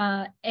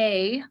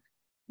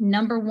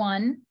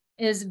 #1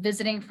 is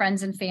visiting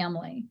friends and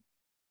family.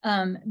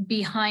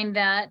 Behind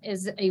that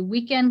is a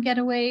weekend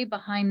getaway.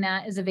 Behind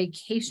that is a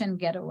vacation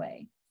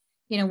getaway.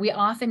 You know, we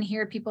often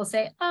hear people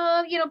say,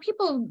 oh, you know,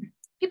 people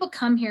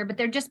come here, but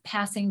they're just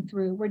passing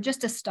through. We're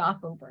just a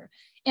stopover.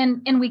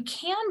 And we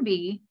can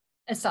be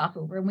a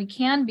stopover, and we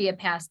can be a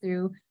pass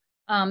through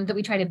that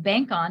we try to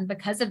bank on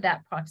because of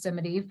that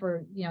proximity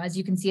for, you know, as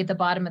you can see at the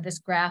bottom of this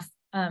graph,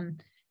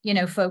 you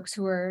know, folks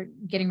who are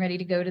getting ready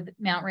to go to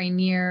Mount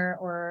Rainier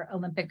or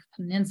Olympic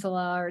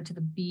Peninsula or to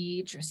the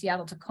beach or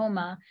Seattle,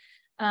 Tacoma.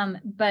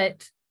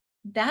 But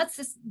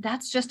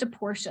that's just a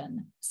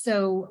portion.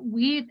 So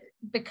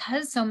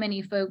because so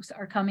many folks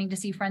are coming to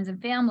see friends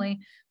and family,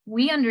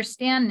 we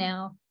understand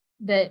now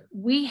that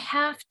we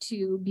have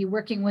to be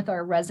working with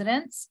our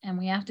residents and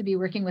we have to be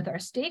working with our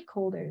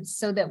stakeholders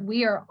so that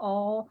we are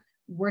all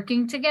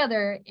working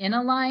together in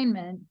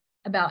alignment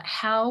about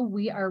how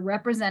we are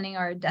representing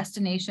our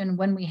destination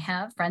when we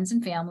have friends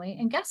and family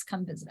and guests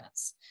come visit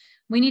us.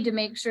 We need to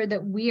make sure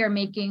that we are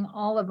making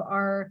all of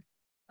our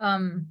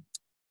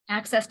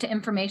access to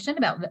information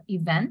about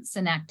events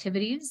and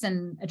activities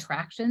and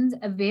attractions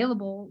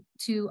available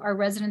to our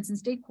residents and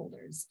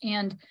stakeholders.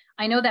 And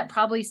I know that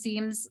probably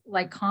seems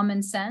like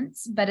common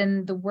sense, but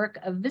in the work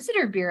of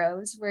visitor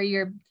bureaus, where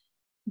you're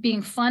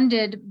being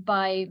funded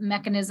by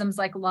mechanisms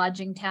like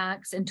lodging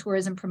tax and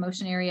tourism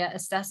promotion area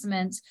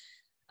assessments,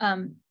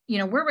 you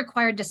know, we're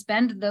required to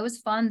spend those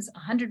funds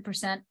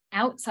 100%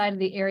 outside of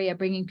the area,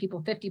 bringing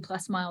people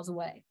 50+ miles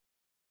away.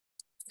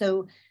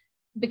 So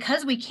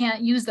because we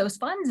can't use those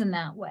funds in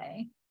that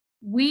way,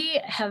 we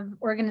have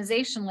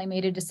organizationally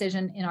made a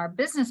decision in our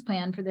business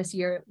plan for this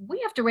year. We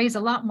have to raise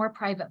a lot more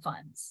private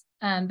funds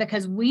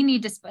because we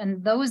need to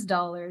spend those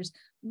dollars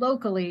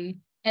locally,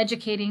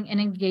 educating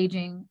and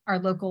engaging our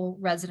local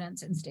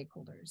residents and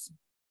stakeholders.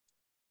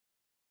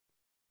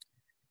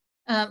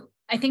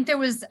 I think there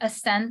was a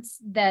sense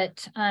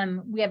that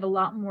we have a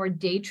lot more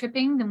day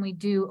tripping than we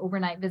do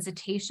overnight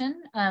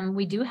visitation.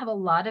 We do have a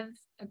lot of,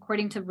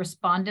 according to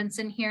respondents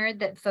in here,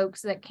 that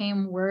folks that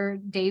came were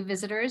day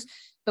visitors,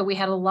 but we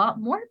had a lot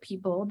more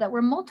people that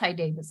were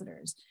multi-day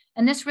visitors.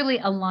 And this really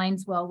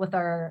aligns well with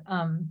our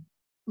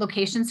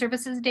location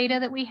services data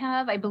that we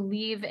have. I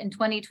believe in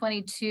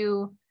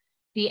 2022,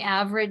 the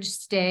average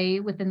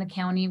stay within the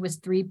county was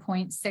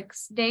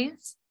 3.6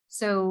 days.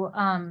 So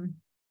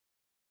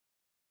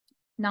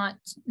not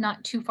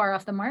too far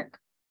off the mark.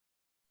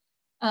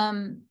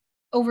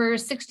 Over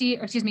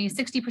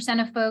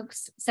 60% of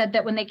folks said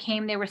that when they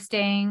came, they were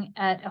staying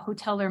at a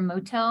hotel or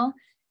motel.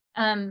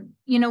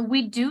 You know,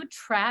 we do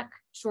track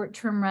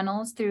short-term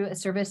rentals through a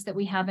service that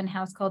we have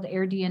in-house called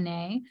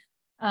AirDNA.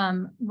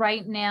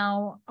 Right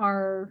now,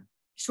 our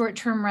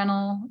short-term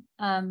rental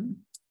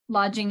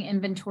lodging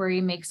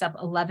inventory makes up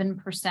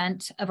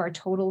 11% of our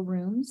total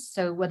rooms.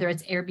 So whether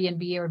it's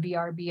Airbnb or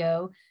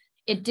VRBO,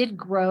 it did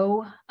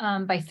grow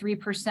by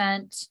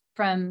 3%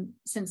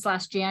 since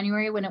last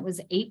January when it was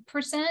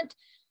 8%.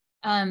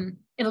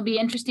 It'll be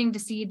interesting to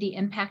see the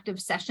impact of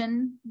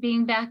session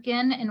being back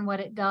in and what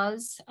it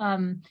does.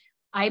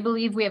 I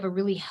believe we have a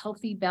really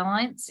healthy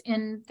balance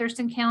in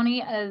Thurston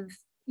County of,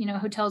 you know,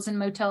 hotels and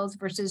motels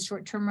versus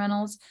short-term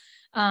rentals.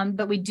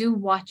 But we do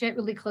watch it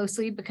really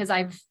closely because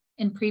I've,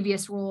 in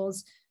previous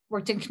roles,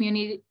 worked in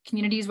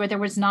communities where there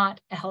was not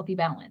a healthy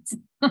balance.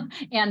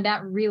 And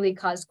that really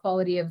caused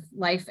quality of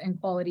life and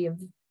quality of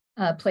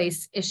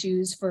place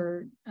issues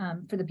for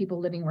the people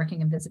living,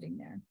 working, and visiting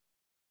there.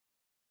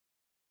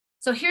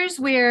 So here's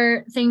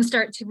where things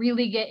start to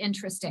really get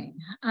interesting.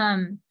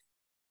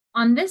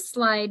 On this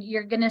slide,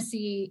 you're going to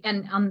see,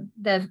 and on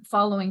the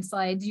following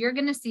slides, you're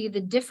going to see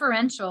the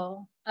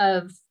differential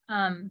of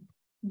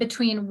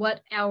between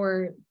what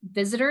our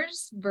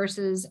visitors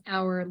versus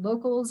our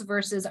locals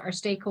versus our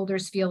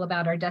stakeholders feel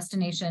about our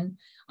destination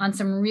on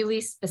some really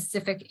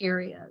specific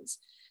areas.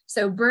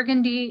 So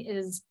Burgundy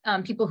is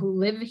people who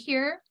live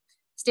here.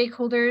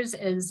 Stakeholders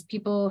is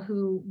people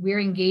who we're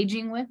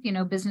engaging with, you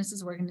know,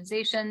 businesses,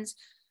 organizations,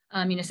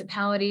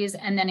 municipalities,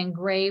 and then in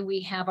gray,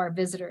 we have our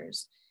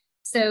visitors.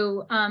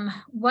 So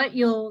what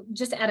you'll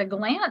just at a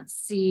glance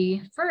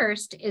see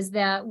first is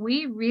that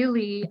we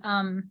really,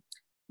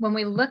 when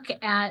we look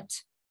at,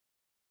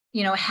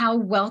 you know, how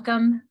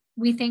welcome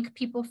we think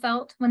people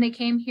felt when they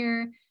came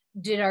here,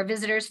 did our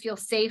visitors feel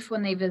safe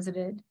when they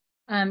visited?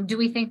 Do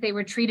we think they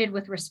were treated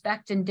with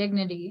respect and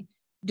dignity?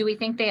 Do we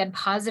think they had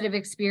positive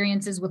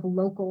experiences with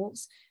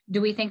locals?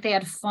 Do we think they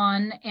had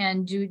fun?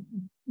 And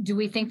do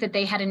we think that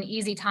they had an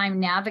easy time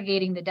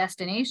navigating the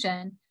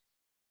destination?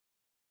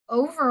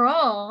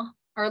 Overall,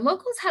 our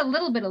locals had a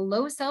little bit of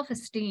low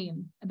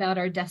self-esteem about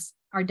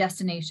our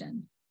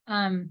destination.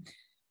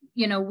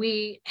 You know,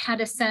 we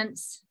had a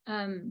sense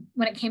when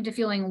it came to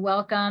feeling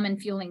welcome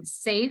and feeling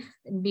safe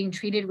and being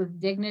treated with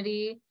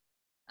dignity.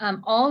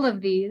 All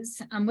of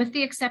these, with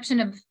the exception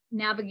of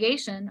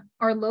navigation,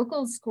 our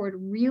locals scored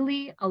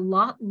really a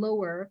lot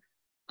lower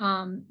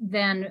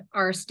than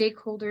our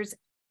stakeholders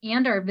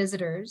and our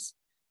visitors,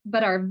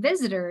 but our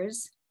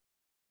visitors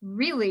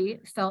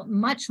really felt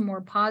much more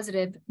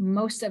positive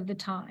most of the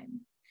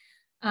time.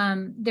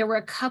 There were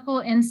a couple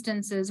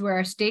instances where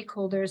our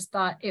stakeholders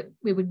thought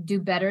we would do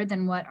better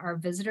than what our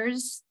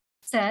visitors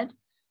said,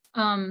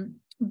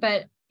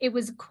 but it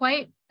was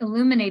quite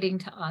illuminating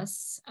to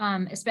us,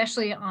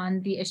 especially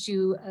on the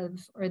issue of,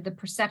 or the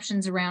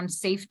perceptions around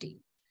safety.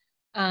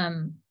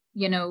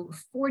 You know,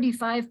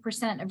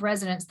 45% of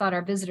residents thought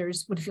our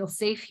visitors would feel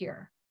safe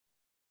here.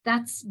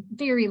 That's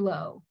very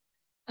low.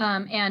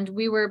 And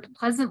we were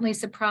pleasantly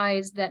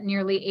surprised that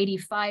nearly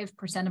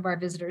 85% of our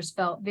visitors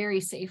felt very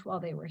safe while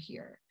they were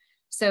here.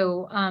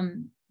 So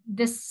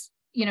this,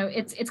 you know,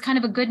 it's kind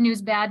of a good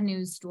news, bad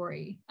news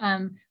story.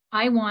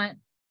 I want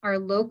our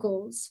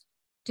locals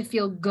to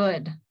feel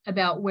good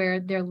about where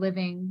they're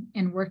living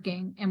and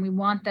working, and we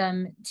want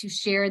them to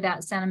share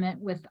that sentiment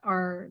with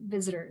our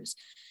visitors.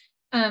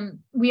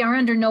 We are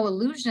under no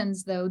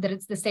illusions, though, that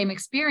it's the same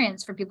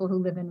experience for people who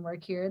live and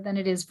work here than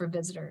it is for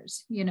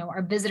visitors. You know,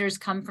 our visitors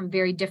come from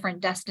very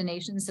different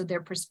destinations, so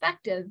their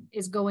perspective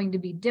is going to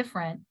be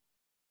different.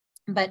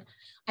 But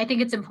I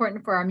think it's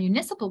important for our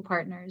municipal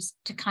partners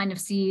to kind of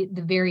see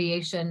the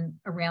variation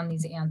around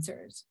these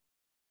answers.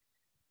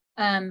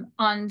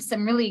 On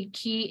some really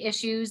key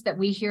issues that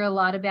we hear a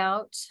lot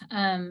about,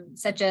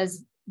 such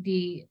as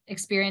the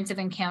experience of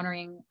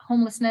encountering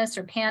homelessness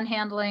or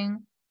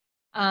panhandling,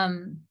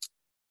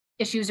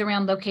 issues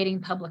around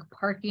locating public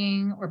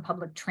parking or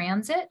public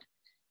transit.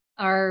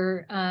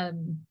 Our,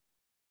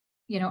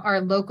 you know,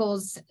 our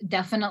locals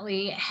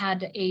definitely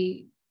had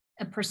a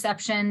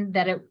perception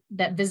that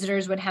that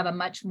visitors would have a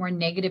much more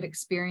negative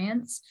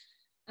experience.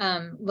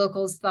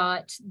 Locals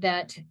thought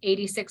that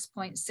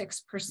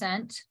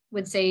 86.6%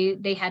 would say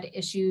they had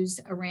issues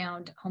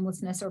around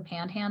homelessness or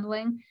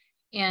panhandling,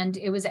 and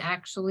it was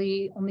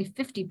actually only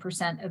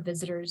 50% of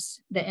visitors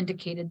that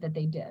indicated that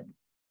they did.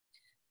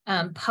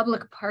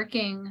 Public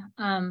parking,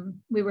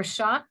 we were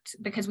shocked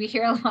because we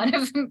hear a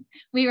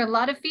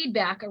lot of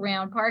feedback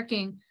around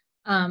parking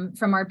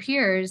from our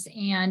peers,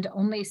 and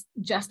only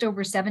just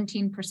over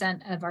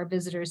 17% of our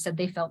visitors said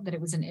they felt that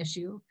it was an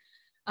issue.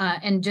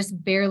 And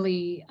just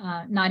barely,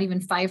 not even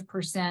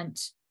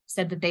 5%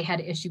 said that they had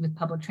an issue with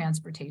public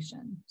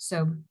transportation.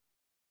 So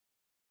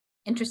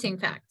interesting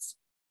facts.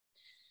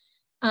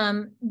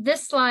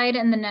 This slide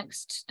and the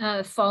next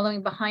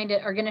following behind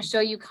it are going to show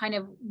you kind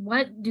of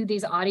what do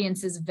these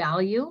audiences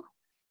value.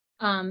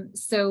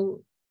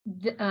 So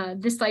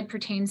this slide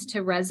pertains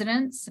to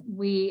residents.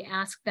 We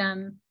ask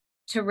them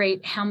to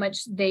rate how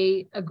much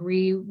they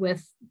agree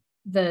with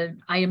the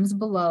items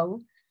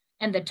below.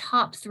 And the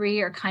top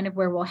three are kind of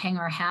where we'll hang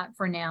our hat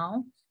for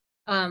now.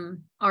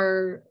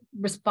 Our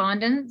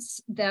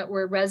respondents that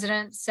were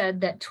residents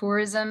said that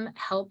tourism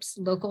helps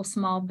local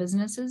small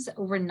businesses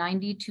over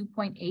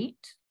 92.8%.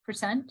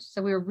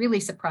 So we were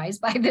really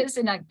surprised by this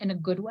in a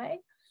good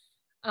way.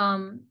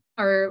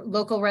 Our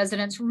local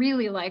residents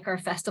really like our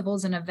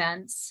festivals and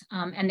events,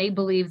 and they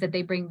believe that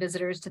they bring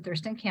visitors to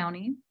Thurston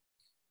County.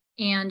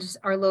 And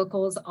our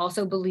locals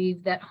also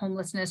believe that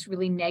homelessness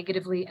really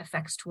negatively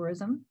affects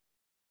tourism.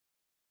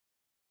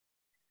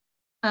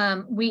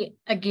 We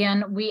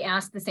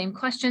asked the same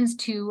questions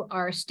to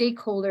our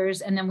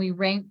stakeholders, and then we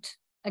ranked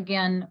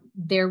again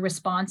their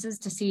responses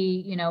to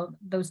see, you know,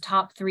 those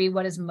top three,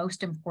 what is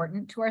most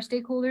important to our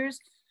stakeholders.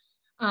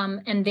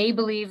 And they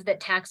believe that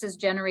taxes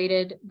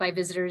generated by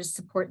visitors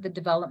support the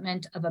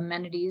development of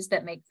amenities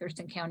that make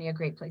Thurston County a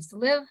great place to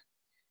live.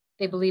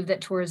 They believe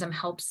that tourism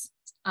helps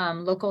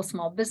local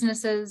small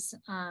businesses.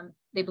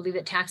 They believe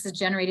that taxes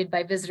generated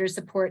by visitors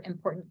support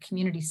important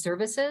community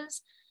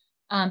services.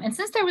 And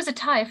since there was a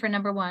tie for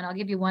number one, I'll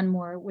give you one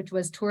more, which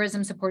was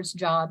tourism supports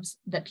jobs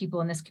that people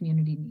in this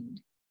community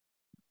need.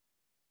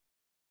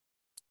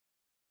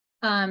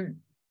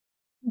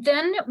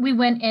 Then we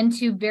went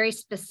into very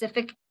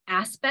specific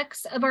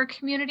aspects of our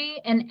community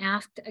and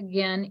asked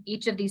again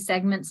each of these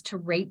segments to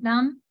rate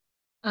them.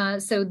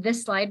 So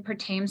this slide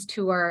pertains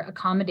to our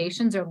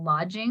accommodations or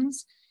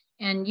lodgings.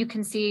 And you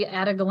can see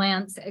at a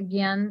glance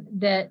again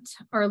that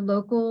our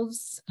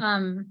locals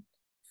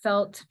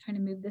felt, trying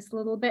to move this a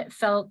little bit,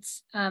 felt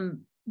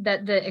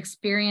that the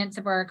experience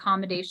of our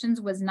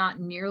accommodations was not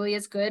nearly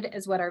as good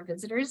as what our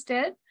visitors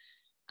did.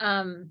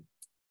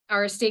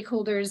 Our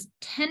stakeholders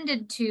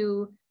tended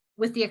to,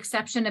 with the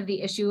exception of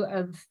the issue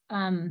of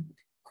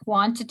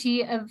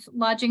quantity of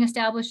lodging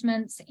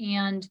establishments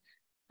and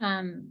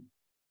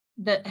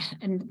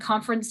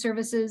conference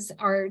services,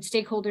 our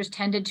stakeholders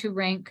tended to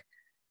rank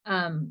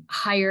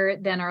higher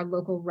than our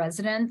local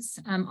residents.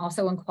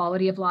 Also in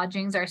quality of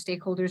lodgings, our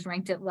stakeholders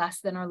ranked it less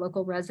than our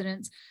local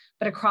residents.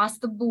 But across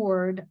the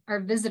board,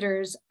 our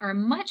visitors are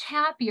much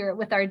happier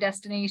with our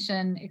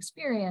destination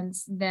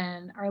experience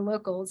than our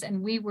locals,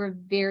 and we were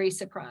very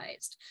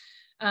surprised.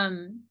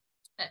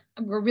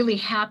 We're really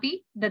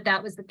happy that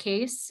that was the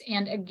case.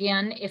 And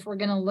again, if we're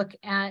going to look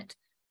at,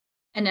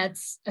 and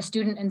that's a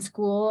student in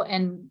school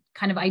and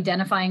kind of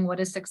identifying what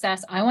is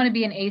success, I want to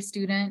be an A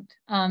student.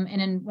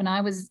 When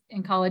I was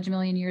in college a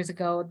million years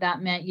ago,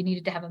 that meant you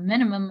needed to have a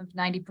minimum of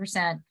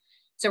 90%.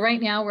 So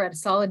right now we're at a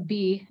solid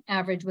B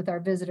average with our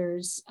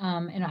visitors,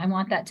 and I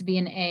want that to be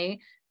an A.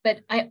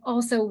 But I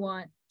also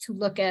want to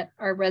look at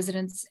our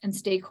residents and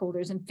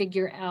stakeholders and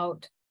figure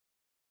out,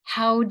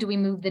 how do we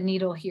move the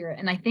needle here?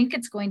 And I think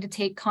it's going to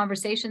take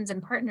conversations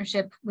and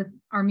partnership with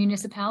our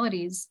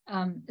municipalities,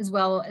 as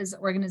well as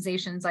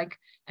organizations like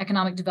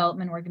economic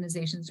development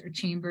organizations or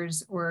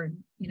chambers or,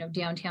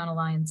 downtown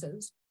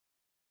alliances.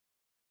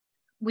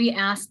 We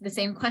asked the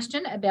same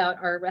question about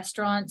our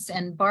restaurants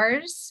and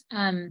bars.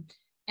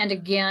 And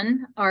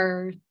again,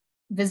 our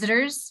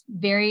visitors,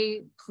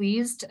 very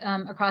pleased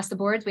across the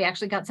boards. We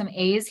actually got some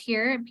A's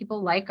here.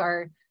 People like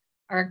our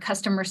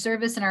customer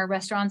service in our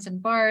restaurants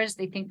and bars.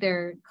 They think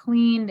they're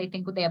clean. They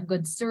think they have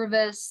good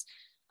service.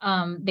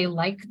 They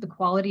like the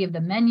quality of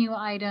the menu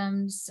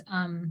items,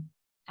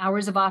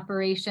 hours of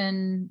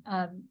operation.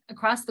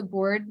 Across the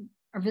board,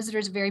 our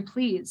visitors are very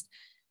pleased.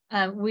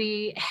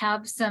 We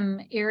have some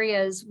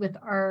areas with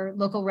our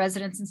local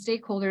residents and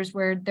stakeholders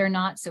where they're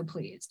not so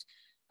pleased.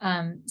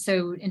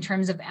 So in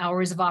terms of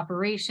hours of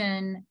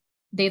operation,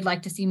 they'd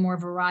like to see more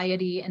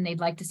variety and they'd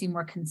like to see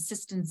more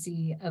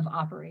consistency of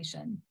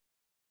operation.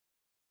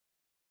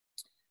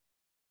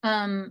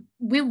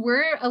 We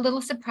were a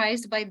little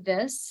surprised by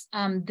this.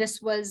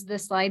 This was the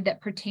slide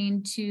that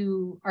pertained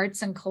to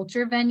arts and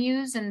culture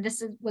venues, and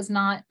this was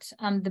not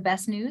the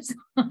best news.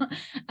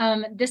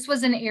 This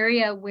was an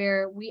area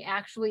where we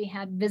actually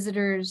had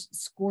visitors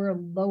score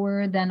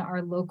lower than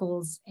our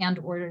locals and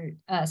or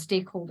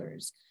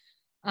stakeholders.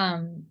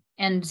 And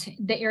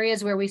the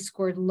areas where we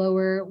scored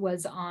lower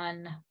was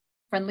on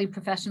friendly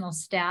professional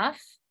staff.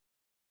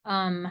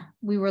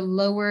 We were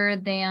lower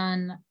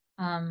than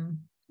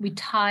we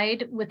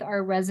tied with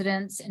our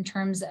residents in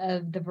terms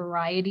of the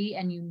variety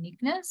and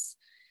uniqueness.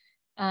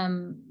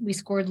 We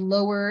scored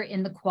lower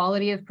in the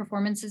quality of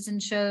performances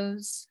and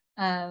shows.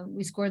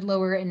 We scored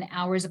lower in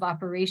hours of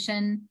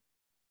operation.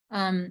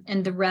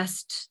 And the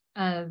rest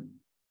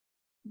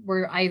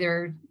were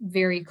either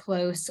very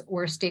close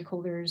or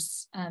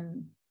stakeholders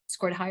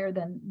scored higher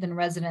than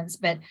residents.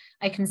 But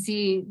I can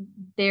see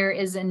there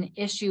is an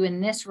issue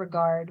in this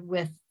regard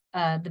with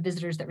the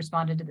visitors that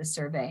responded to this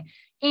survey.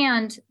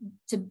 And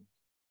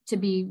to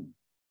be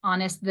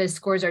honest, the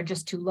scores are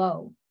just too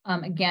low.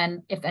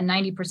 Again, if a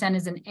 90%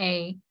 is an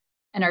A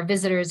and our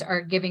visitors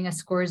are giving us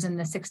scores in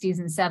the 60s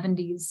and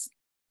 70s,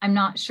 I'm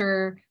not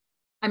sure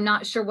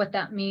what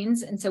that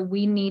means. And so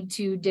we need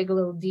to dig a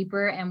little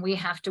deeper, and we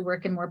have to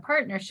work in more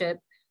partnership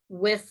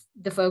with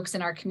the folks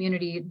in our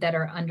community that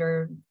are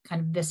under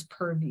kind of this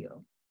purview.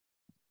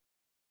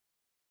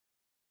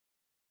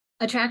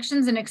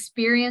 Attractions and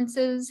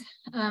experiences.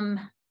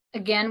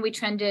 Again, we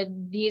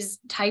trended these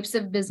types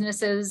of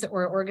businesses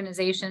or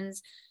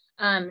organizations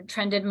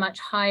trended much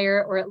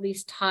higher, or at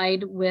least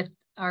tied with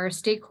our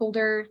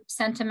stakeholder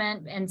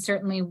sentiment, and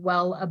certainly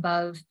well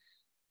above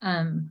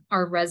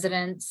our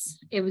residents.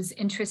 It was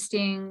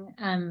interesting.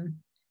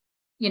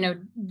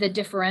 The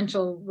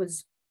differential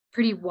was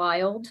pretty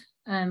wild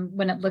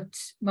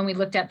when we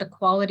looked at the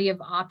quality of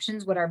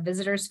options, what our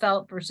visitors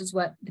felt versus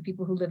what the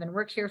people who live and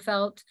work here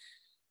felt,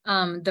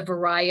 the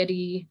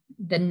variety,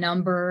 the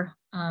number,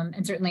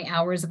 and certainly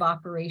hours of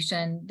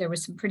operation. There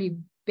was some pretty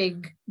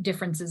big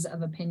differences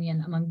of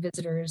opinion among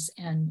visitors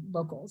and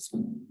locals.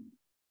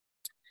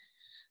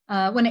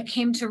 When it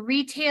came to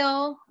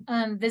retail,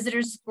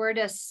 visitors scored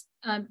us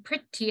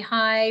pretty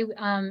high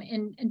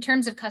in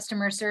terms of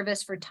customer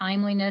service for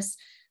timeliness.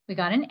 We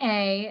got an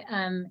A,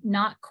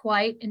 not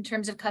quite in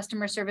terms of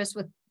customer service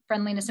with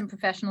friendliness and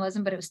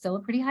professionalism, but it was still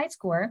a pretty high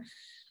score.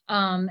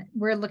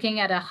 We're looking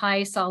at a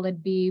high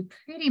solid B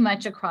pretty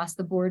much across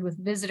the board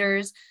with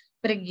visitors.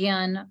 But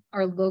again,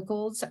 our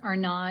locals are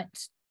not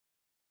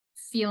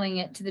feeling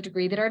it to the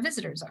degree that our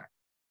visitors are.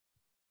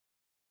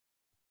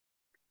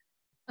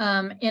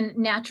 In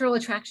natural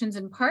attractions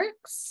and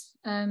parks,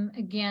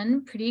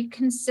 again, pretty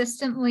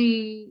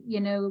consistently,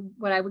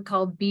 what I would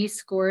call B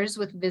scores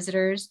with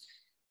visitors.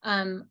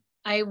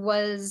 I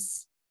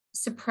was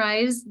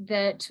surprised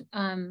that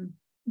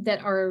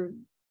that our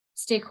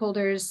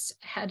stakeholders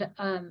had,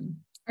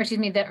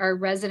 that our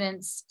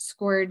residents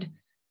scored,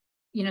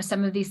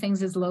 some of these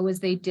things as low as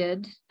they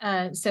did.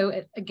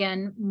 So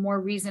again, more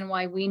reason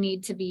why we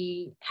need to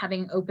be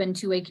having open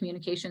two-way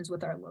communications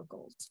with our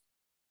locals.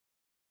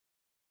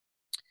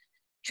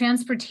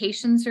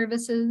 Transportation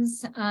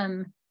services,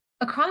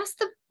 across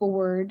the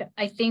board,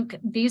 I think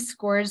these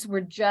scores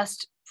were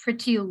just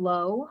pretty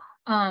low.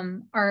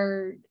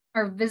 Our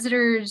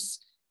visitors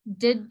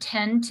did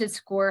tend to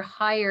score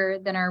higher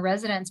than our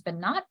residents, but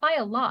not by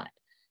a lot.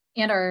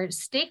 And our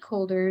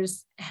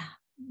stakeholders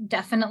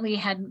definitely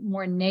had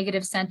more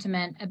negative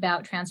sentiment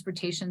about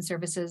transportation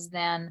services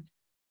than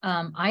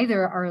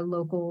either our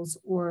locals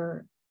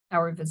or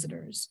our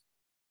visitors.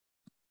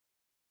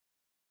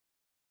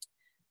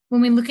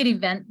 When we look at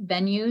event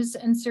venues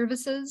and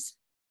services,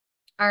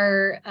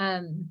 our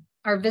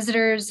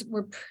visitors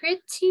were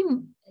pretty,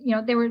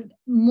 they were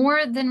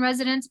more than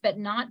residents, but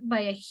not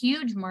by a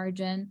huge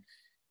margin.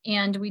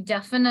 And we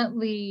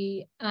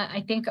definitely,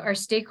 I think our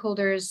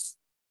stakeholders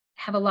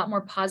have a lot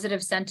more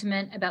positive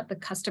sentiment about the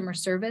customer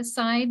service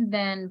side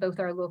than both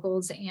our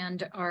locals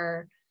and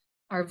our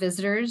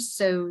visitors.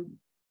 So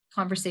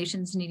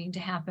conversations needing to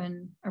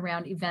happen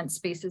around event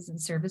spaces and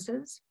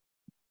services.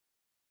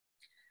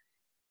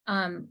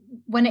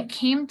 When it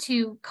came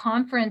to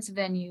conference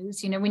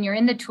venues, when you're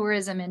in the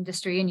tourism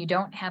industry and you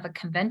don't have a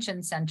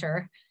convention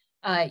center,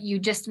 you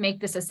just make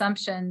this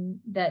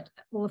assumption that,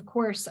 well, of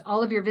course,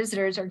 all of your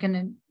visitors are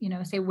going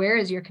to, say, where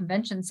is your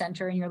convention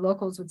center? And your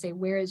locals would say,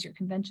 where is your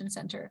convention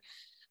center?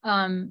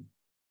 I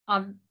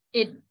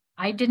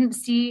didn't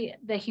see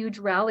the huge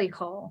rally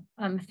call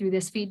through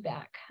this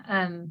feedback.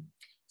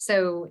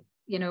 So,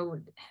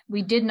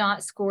 we did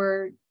not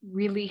score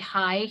really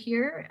high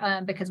here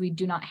because we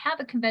do not have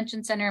a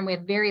convention center and we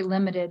have very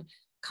limited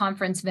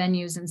conference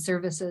venues and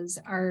services.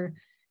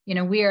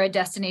 We are a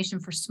destination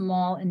for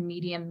small and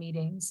medium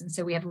meetings. And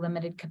so we have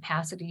limited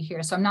capacity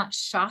here. So I'm not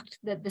shocked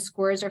that the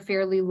scores are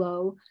fairly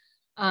low.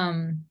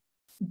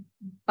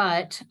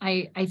 But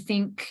I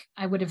think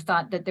I would have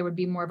thought that there would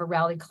be more of a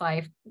rally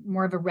cry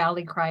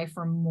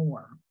for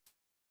more.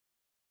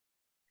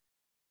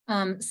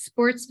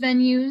 Sports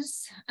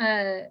venues,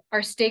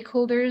 our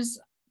stakeholders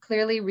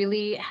clearly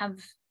really have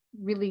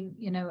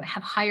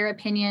higher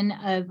opinion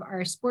of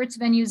our sports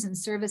venues and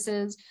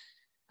services.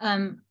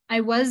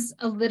 I was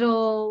a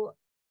little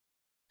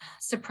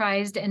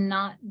surprised, and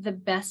not the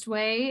best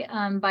way,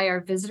 by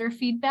our visitor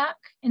feedback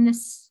in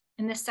this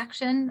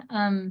section.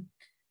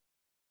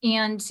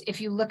 And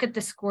if you look at the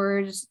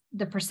scores,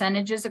 the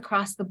percentages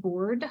across the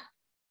board,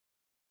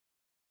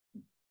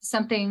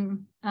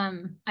 something,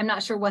 I'm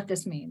not sure what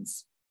this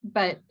means,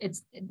 but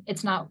this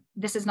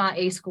is not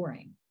A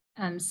scoring.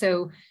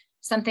 So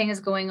something is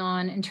going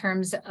on in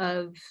terms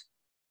of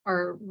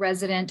our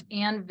resident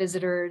and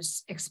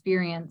visitors'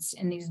 experience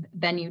in these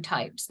venue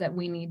types that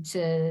we need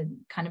to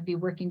kind of be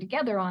working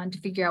together on to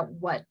figure out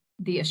what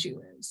the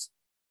issue is.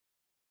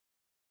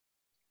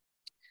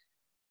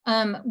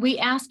 We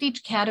asked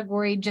each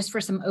category just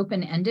for some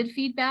open-ended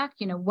feedback.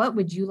 What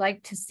would you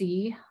like to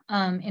see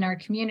in our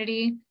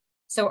community?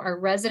 So our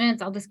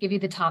residents, I'll just give you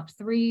the top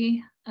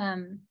three.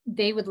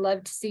 They would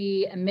love to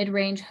see a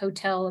mid-range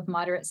hotel of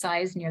moderate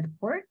size near the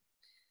port.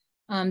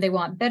 They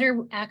want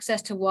better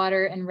access to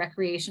water and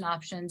recreation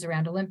options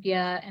around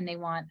Olympia, and they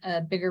want a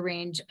bigger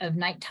range of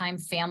nighttime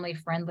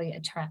family-friendly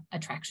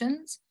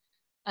attractions.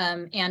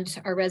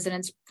 And our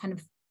residents kind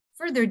of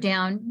further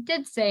down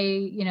did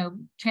say,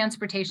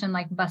 transportation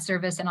like bus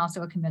service and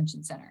also a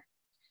convention center.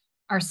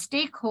 Our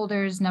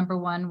stakeholders, number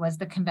one was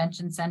the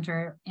convention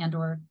center and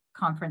or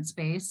conference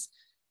space,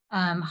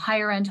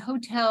 higher end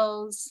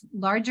hotels,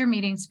 larger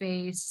meeting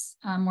space,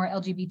 more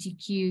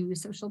LGBTQ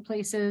social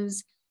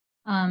places,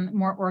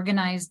 more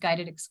organized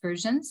guided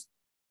excursions.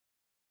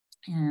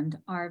 And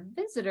our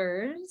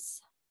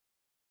visitors,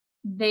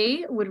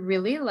 they would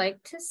really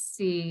like to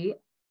see,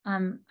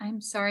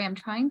 I'm sorry, I'm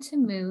trying to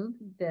move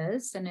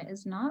this and it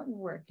is not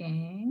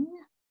working.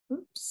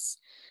 Oops.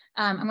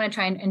 I'm going to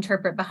try and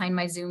interpret behind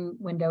my Zoom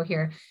window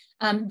here.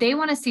 They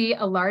want to see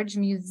a large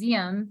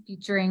museum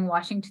featuring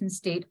Washington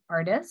State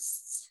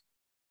artists.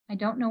 I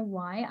don't know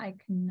why I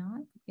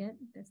cannot get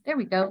this. There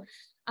we go.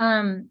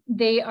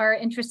 They are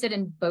interested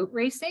in boat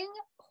racing,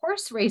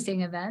 horse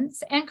racing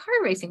events, and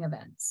car racing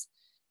events.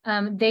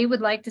 They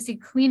would like to see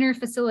cleaner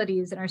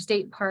facilities in our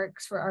state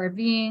parks for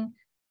RVing.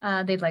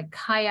 They'd like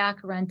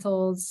kayak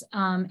rentals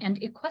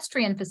and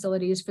equestrian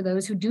facilities for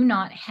those who do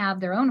not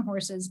have their own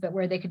horses, but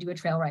where they could do a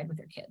trail ride with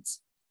their kids.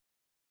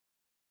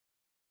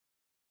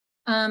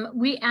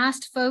 We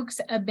asked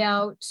folks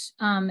about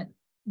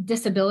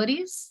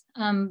disabilities,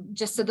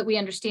 just so that we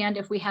understand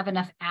if we have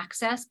enough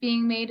access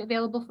being made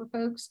available for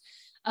folks.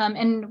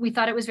 And we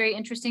thought it was very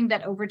interesting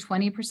that over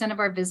 20% of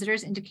our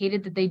visitors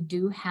indicated that they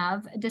do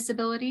have a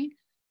disability.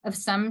 of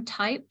some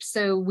type.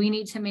 So we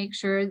need to make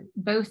sure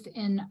both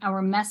in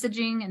our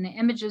messaging and the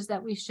images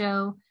that we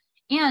show,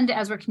 and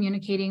as we're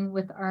communicating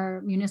with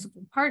our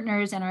municipal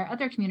partners and our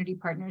other community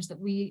partners, that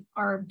we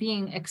are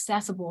being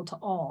accessible to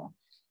all.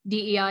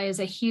 DEI is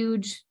a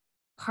huge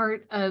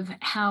part of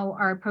how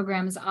our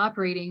program is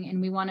operating,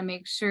 and we want to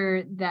make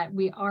sure that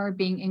we are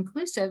being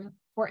inclusive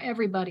for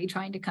everybody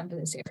trying to come to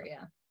this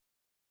area.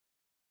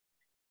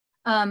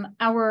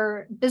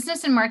 Our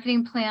business and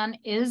marketing plan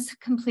is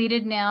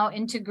completed now,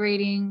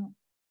 integrating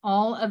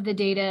all of the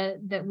data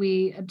that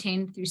we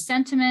obtained through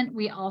Sentiment.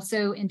 We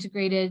also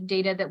integrated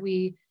data that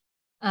we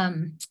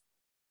kind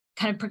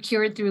of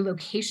procured through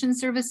location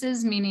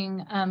services,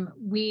 meaning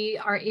we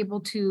are able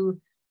to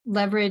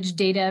leverage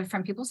data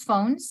from people's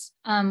phones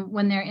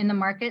when they're in the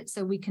market,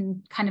 so we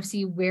can kind of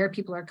see where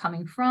people are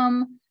coming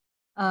from.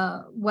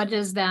 What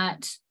does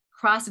that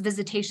cross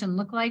visitation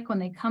look like when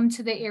they come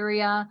to the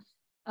area?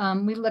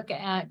 We look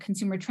at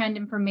consumer trend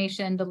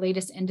information, the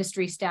latest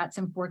industry stats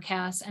and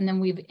forecasts, and then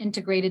we've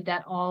integrated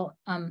that all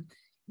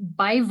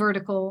by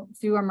vertical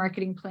through our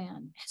marketing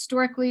plan.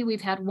 Historically,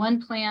 we've had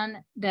one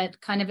plan that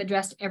kind of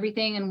addressed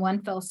everything in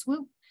one fell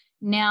swoop.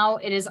 Now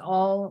it is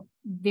all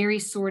very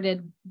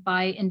sorted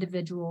by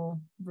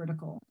individual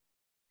vertical.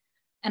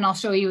 And I'll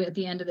show you at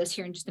the end of this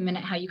here in just a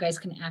minute how you guys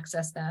can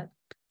access that.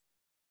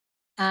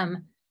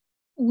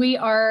 We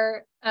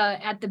are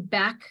at the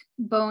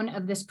backbone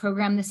of this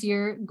program this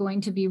year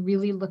going to be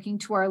really looking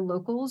to our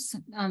locals.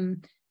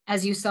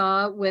 As you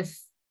saw with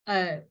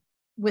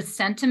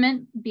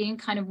Sentiment being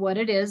kind of what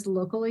it is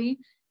locally,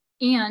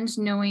 and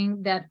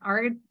knowing that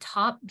our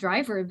top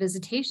driver of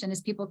visitation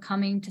is people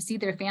coming to see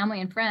their family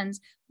and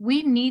friends,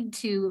 we need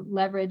to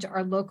leverage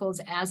our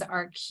locals as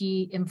our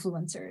key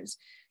influencers.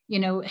 You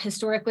know,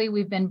 historically,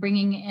 we've been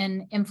bringing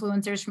in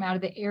influencers from out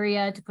of the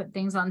area to put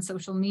things on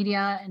social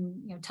media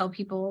and, you know, tell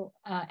people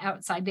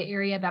outside the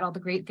area about all the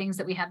great things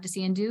that we have to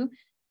see and do.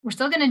 We're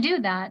still going to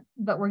do that,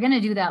 but we're going to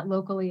do that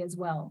locally as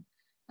well,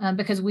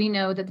 because we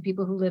know that the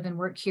people who live and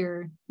work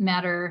here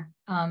matter,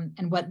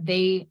 and what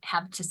they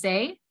have to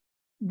say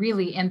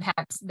really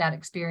impacts that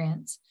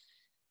experience.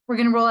 We're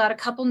going to roll out a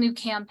couple new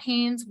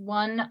campaigns.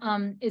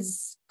 One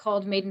is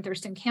called Made in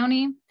Thurston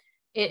County.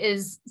 It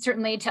is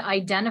certainly to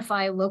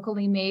identify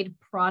locally made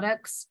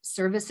products,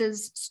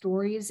 services,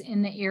 stories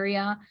in the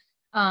area,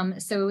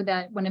 so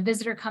that when a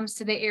visitor comes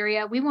to the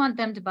area, we want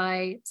them to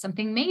buy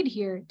something made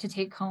here to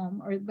take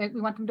home, or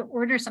we want them to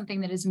order something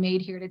that is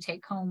made here to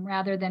take home,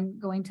 rather than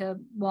going to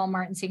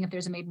Walmart and seeing if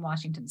there's a Made in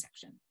Washington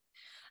section.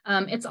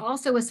 It's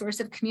also a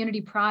source of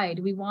community pride.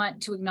 We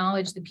want to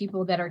acknowledge the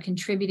people that are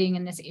contributing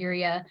in this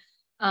area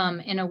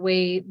in a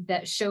way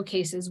that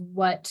showcases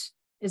what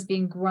is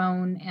being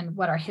grown and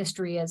what our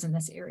history is in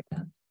this area.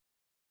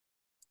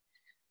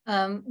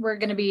 We're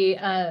going to be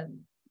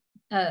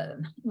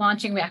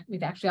launching,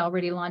 we've actually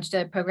already launched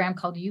a program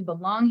called You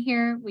Belong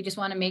Here. We just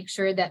want to make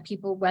sure that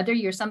people, whether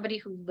you're somebody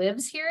who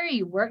lives here,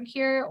 you work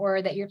here,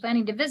 or that you're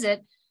planning to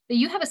visit, that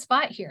you have a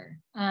spot here.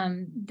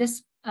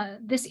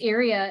 This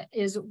area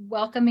is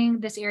welcoming.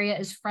 This area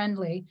is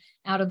friendly,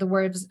 out of the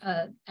words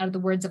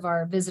of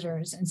our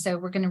visitors, and so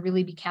we're going to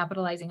really be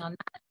capitalizing on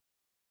that.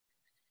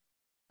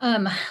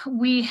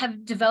 We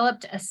have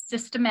developed a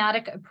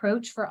systematic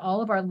approach for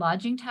all of our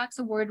lodging tax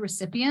award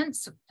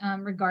recipients,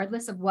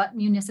 regardless of what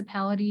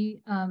municipality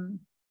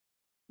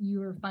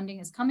your funding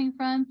is coming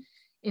from.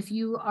 If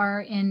you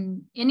are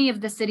in any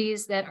of the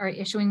cities that are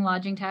issuing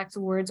lodging tax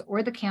awards,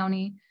 or the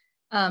county,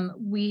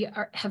 we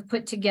have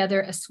put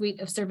together a suite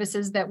of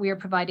services that we are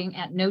providing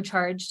at no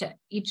charge to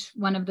each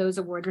one of those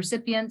award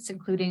recipients,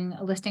 including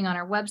a listing on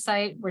our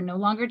website. We're no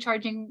longer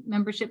charging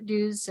membership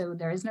dues, so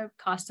there is no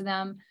cost to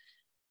them.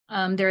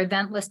 Their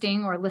event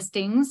listing, or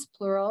listings,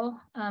 plural,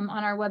 on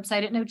our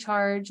website at no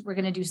charge. We're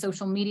going to do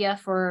social media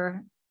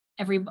for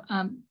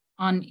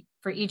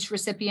for each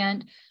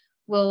recipient.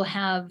 We'll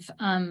have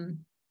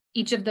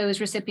each of those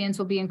recipients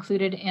will be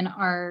included in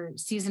our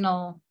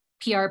seasonal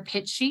PR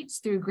pitch sheets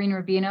through Green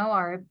Rubino,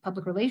 our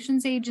public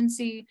relations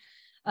agency,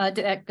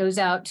 that goes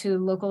out to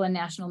local and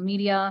national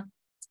media.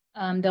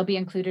 They'll be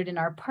included in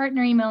our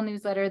partner email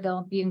newsletter.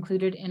 They'll be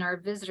included in our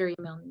visitor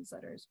email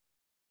newsletters.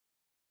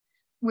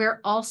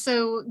 We're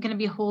also going to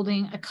be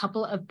holding a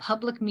couple of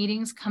public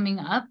meetings coming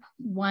up,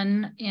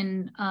 one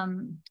in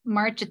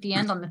March at the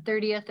end on the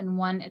 30th, and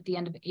one at the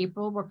end of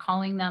April. We're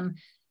calling them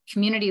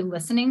community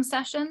listening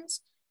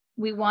sessions.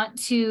 We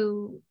want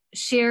to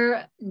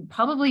share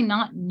probably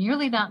not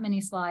nearly that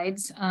many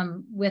slides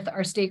with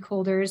our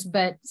stakeholders,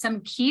 but some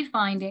key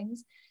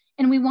findings.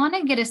 And we want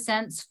to get a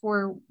sense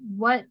for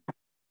what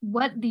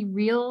the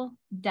real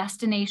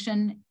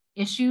destination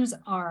issues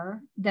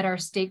are that our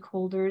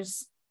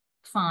stakeholders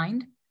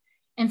find,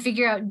 and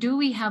figure out, do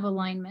we have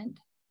alignment?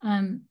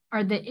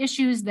 Are the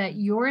issues that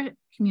your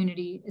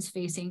community is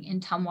facing in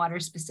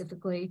Tumwater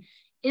specifically,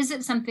 is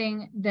it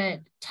something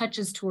that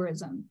touches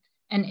tourism?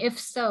 And if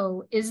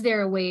so, is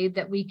there a way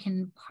that we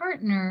can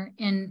partner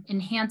in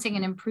enhancing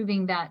and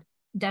improving that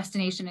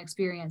destination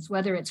experience,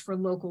 whether it's for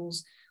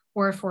locals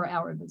or for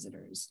our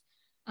visitors?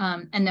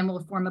 And then we'll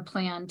form a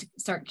plan to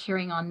start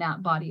carrying on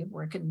that body of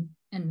work in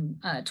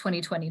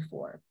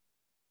 2024.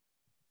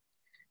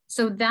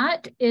 So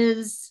that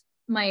is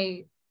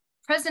my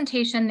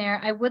presentation there.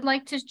 I would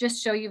like to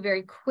just show you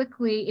very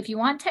quickly, if you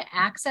want to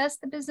access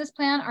the business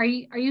plan, are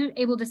you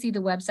able to see the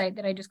website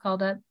that I just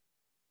called up?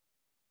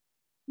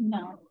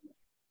 No.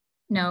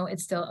 No,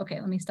 it's still, okay,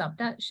 let me stop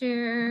that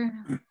share.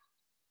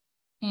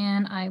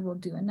 And I will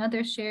do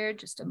another share,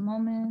 just a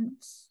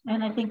moment.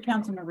 And I think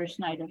Councilmember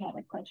Schneider had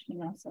a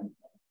question also.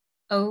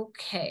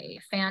 Okay,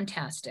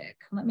 fantastic.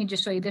 Let me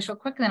just show you this real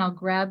quick, and then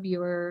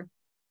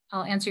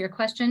I'll answer your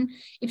question.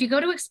 If you go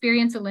to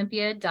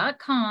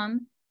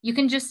experiencedOlympia.com, you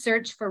can just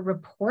search for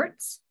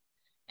reports,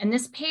 and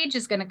this page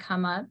is going to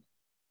come up.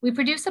 We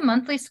produce a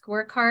monthly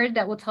scorecard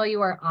that will tell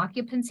you our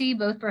occupancy,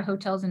 both for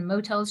hotels and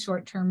motels,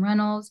 short-term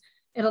rentals.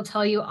 It'll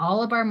tell you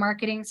all of our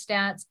marketing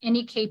stats,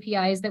 any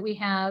KPIs that we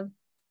have.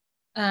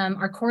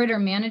 Our corridor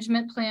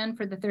management plan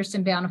for the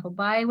Thurston Bountiful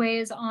Byway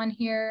is on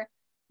here.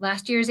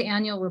 Last year's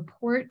annual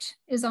report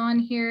is on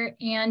here,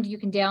 and you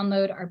can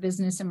download our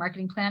business and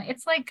marketing plan.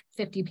 It's like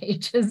 50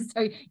 pages,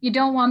 so you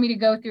don't want me to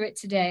go through it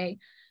today.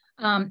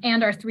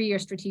 And our 3-year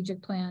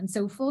strategic plan.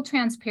 So full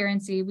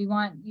transparency, we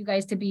want you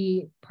guys to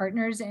be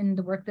partners in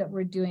the work that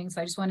we're doing.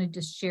 So I just wanted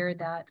to share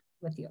that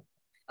with you.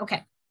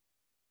 Okay.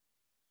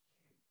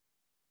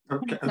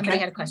 Okay. Somebody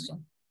had a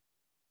question.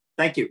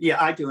 Thank you.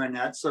 Yeah, I do,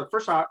 Annette. So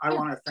first of all, I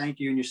want to thank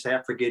you and your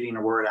staff for getting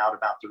the word out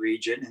about the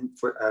region and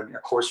for, of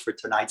course, for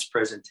tonight's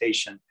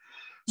presentation.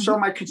 So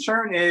my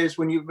concern is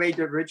when you made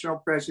the original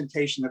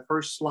presentation, the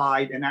first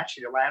slide, and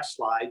actually the last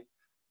slide,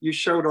 you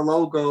showed a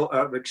logo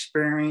of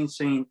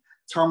experiencing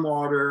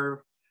Tumwater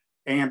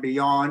and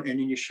beyond, and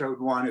then you showed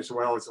one as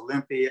well as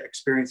Olympia,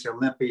 experiencing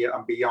Olympia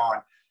and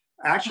beyond.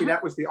 Actually,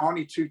 that was the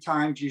only 2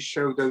 times you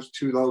showed those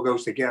 2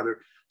 logos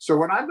together. So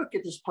when I look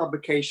at this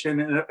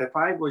publication, and if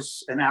I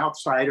was an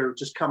outsider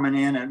just coming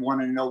in and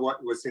wanting to know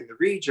what was in the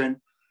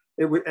region,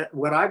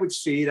 what I would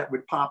see that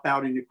would pop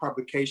out in your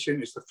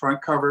publication is the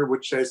front cover,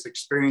 which says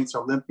Experience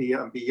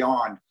Olympia and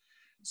Beyond.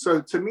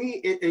 So to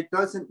me, it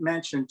doesn't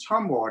mention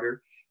Tumwater.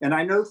 And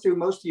I know through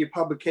most of your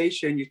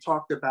publication, you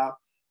talked about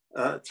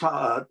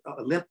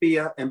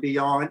Olympia and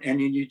Beyond, and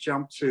then you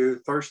jump to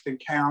Thurston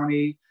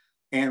County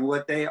and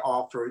what they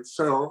offered.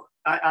 So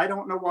I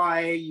don't know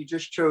why you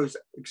just chose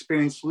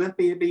Experience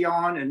Olympia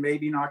Beyond and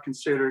maybe not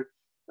consider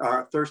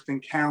Thurston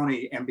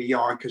County and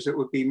Beyond, because it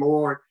would be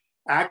more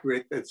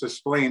accurate at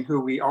displaying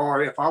who we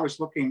are. If I was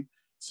looking,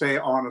 say,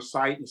 on a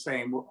site and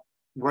saying, well,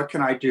 what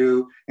can I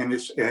do in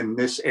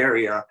this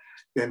area,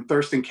 then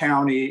Thurston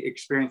County,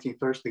 experiencing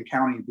Thurston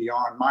County and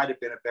Beyond might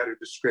have been a better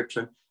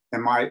description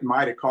and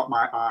might have caught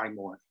my eye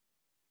more.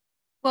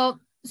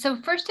 Well, so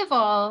first of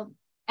all,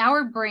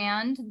 our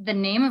brand, the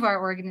name of our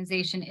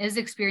organization is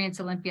Experience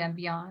Olympia and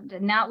Beyond,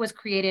 and that was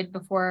created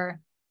before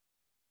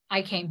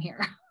I came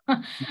here.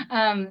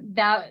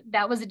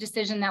 That was a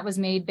decision that was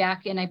made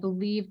back in, I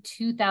believe,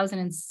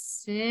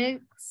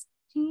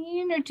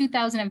 2016 or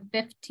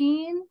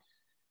 2015.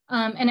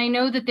 And I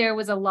know that there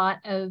was a lot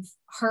of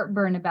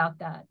heartburn about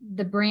that.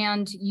 The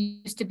brand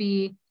used to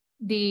be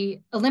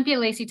the Olympia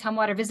Lacey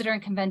Tumwater Visitor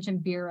and Convention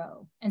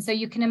Bureau. And so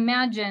you can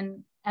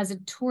imagine, as a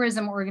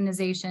tourism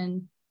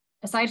organization,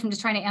 aside from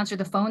just trying to answer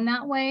the phone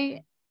that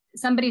way,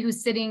 somebody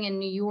who's sitting in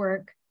New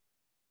York,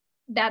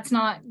 that's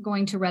not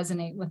going to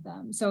resonate with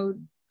them. So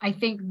I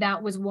think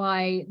that was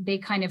why they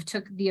kind of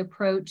took the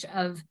approach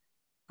of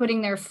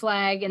putting their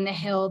flag in the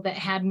hill that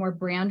had more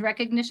brand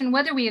recognition.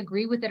 Whether we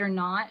agree with it or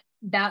not,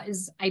 that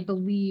is, I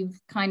believe,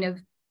 kind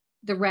of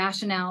the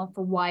rationale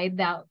for why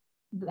that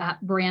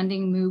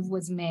branding move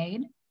was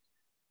made.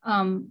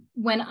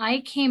 When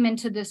I came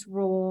into this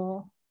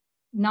role,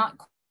 not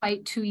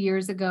quite 2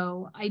 years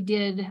ago, I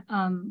did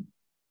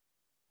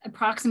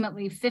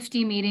approximately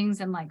 50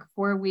 meetings in like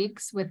 4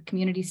 weeks with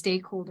community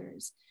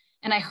stakeholders.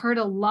 And I heard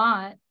a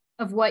lot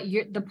of what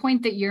the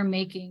point that you're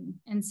making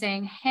and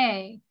saying,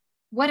 hey,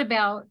 what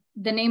about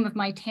the name of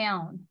my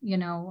town? You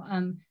know,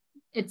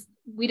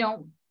 we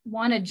don't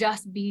want to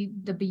just be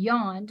the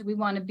Beyond. We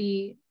want to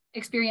be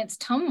Experience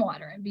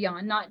Tumwater and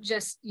Beyond, not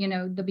just, you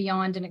know, the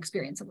Beyond and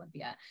Experience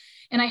Olympia.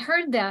 And I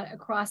heard that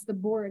across the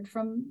board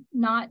from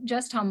not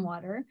just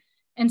Tumwater.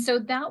 And so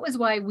that was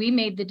why we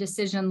made the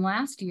decision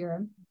last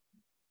year.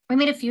 We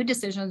made a few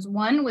decisions.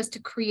 One was to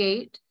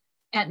create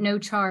at no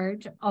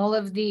charge all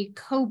of the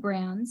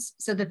co-brands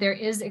so that there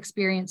is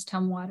Experience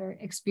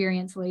Tumwater,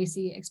 Experience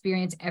Lacey,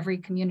 Experience every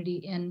community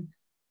in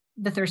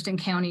the Thurston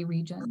County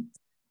region.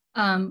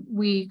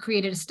 We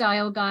created a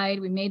style guide.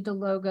 We made the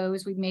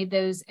logos. We made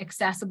those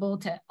accessible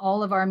to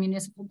all of our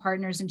municipal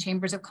partners and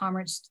chambers of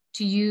commerce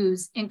to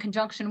use in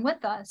conjunction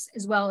with us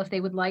as well if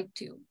they would like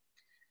to.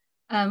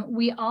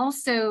 We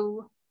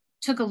also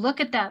took a look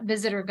at that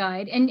visitor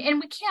guide, and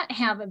we can't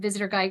have a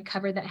visitor guide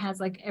cover that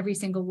has like every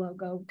single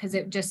logo, because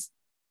it just,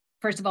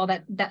 first of all,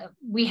 that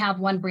we have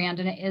one brand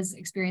and it is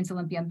Experience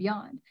Olympia and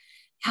Beyond.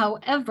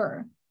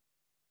 However,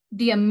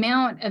 the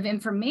amount of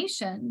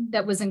information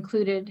that was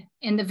included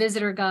in the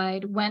visitor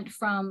guide went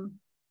from,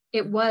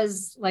 it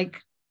was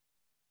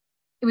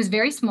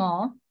very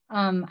small.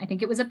 I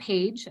think it was a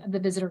page of the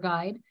visitor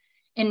guide,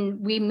 and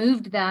we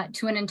moved that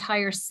to an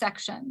entire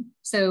section.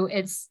 So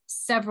it's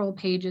several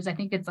pages. I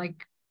think it's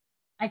like,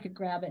 I could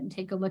grab it and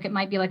take a look. It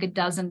might be like a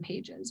dozen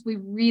pages. We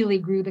really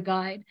grew the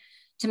guide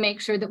to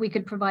make sure that we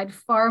could provide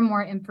far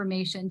more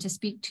information to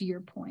speak to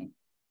your point.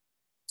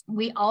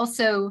 We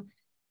also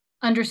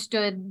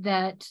understood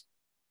that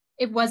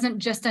it wasn't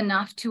just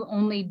enough to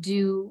only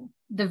do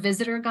the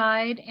visitor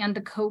guide and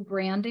the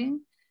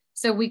co-branding.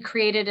 So we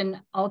created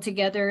an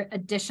altogether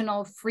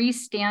additional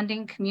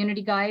freestanding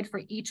community guide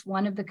for each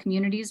one of the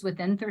communities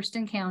within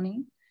Thurston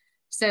County.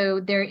 So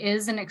there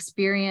is an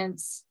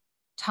Experience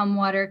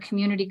Tumwater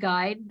community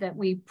guide that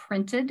we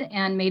printed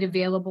and made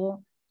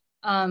available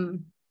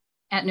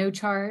at no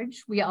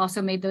charge. We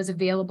also made those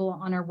available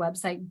on our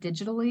website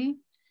digitally.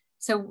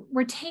 So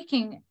we're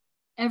taking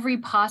every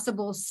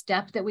possible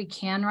step that we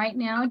can right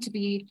now to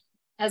be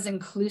as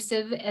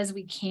inclusive as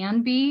we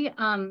can be,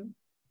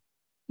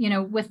 you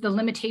know, with the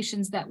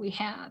limitations that we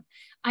have.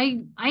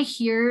 I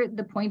hear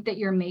the point that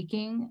you're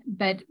making,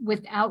 but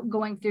without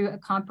going through a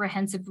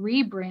comprehensive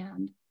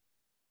rebrand,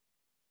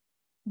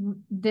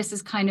 this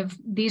is kind of,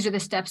 these are the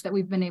steps that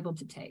we've been able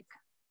to take.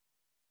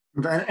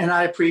 And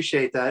I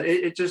appreciate that.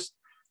 It just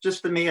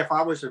to me, if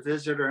I was a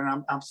visitor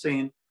and I'm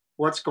seeing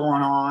what's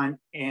going on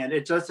and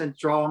it doesn't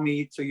draw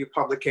me to your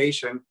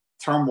publication,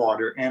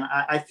 Tumwater. And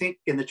I think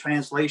in the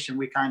translation,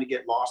 we kind of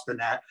get lost in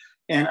that.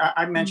 And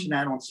I mentioned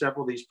that on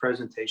several of these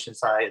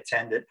presentations I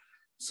attended.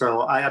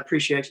 So I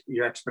appreciate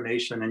your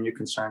explanation and your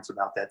concerns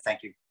about that.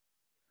 Thank you.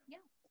 Yeah.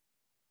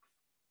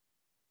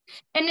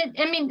 And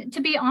I mean,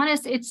 to be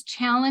honest, it's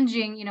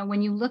challenging. You know,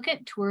 when you look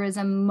at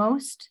tourism,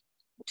 most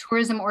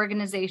tourism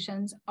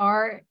organizations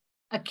are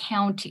a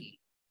county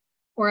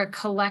or a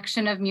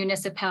collection of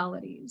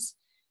municipalities.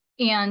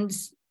 And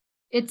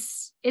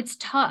it's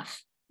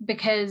tough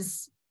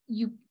because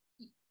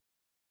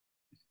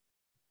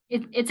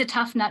it's a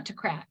tough nut to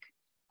crack.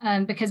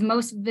 Because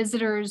most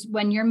visitors,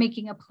 when you're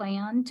making a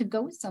plan to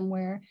go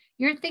somewhere,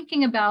 you're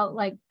thinking about,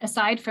 like,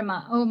 aside from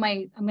I'm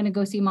going to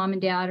go see mom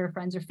and dad or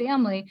friends or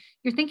family,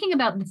 you're thinking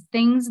about the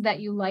things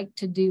that you like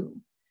to do.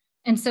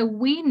 And so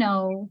we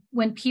know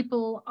when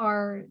people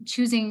are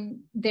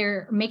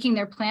making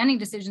their planning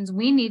decisions,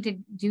 we need to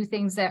do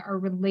things that are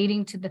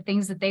relating to the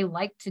things that they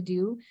like to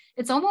do.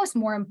 It's almost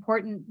more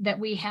important that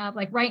we have,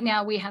 like right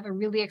now, we have a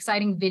really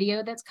exciting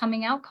video that's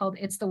coming out called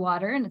It's the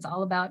Water, and it's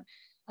all about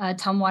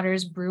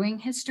Tumwater's brewing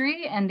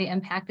history and the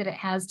impact that it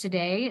has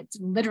today. It's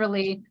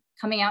literally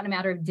coming out in a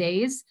matter of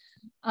days.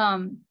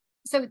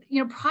 So,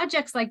 you know,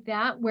 projects like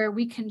that where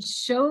we can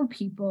show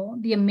people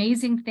the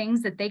amazing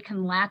things that they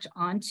can latch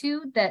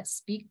onto that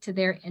speak to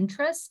their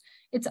interests,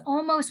 it's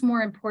almost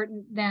more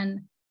important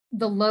than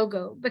the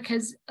logo.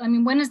 Because, I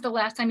mean, when is the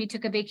last time you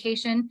took a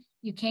vacation,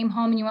 you came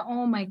home and you went,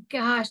 oh my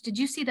gosh, did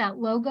you see that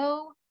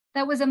logo?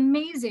 That was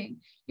amazing.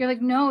 You're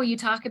like, no, you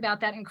talk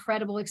about that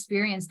incredible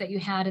experience that you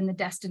had in the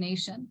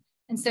destination.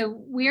 And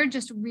so we're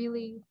just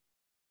really,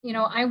 you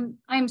know,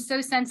 I'm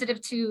so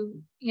sensitive to,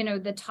 you know,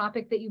 the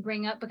topic that you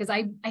bring up, because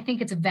I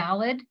think it's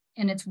valid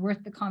and it's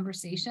worth the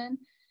conversation,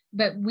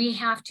 but we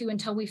have to,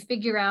 until we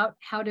figure out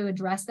how to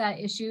address that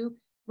issue,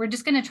 we're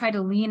just going to try to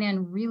lean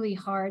in really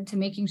hard to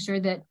making sure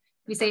that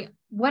we say,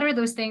 what are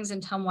those things in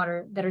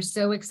Tumwater that are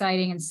so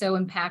exciting and so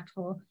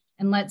impactful?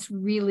 And let's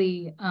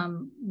really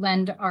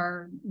lend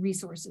our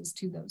resources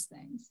to those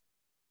things.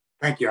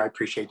 Thank you. I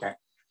appreciate that.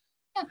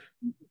 Yeah.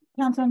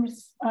 Councilmember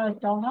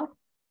Dollhouse.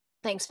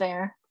 Thanks,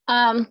 Mayor.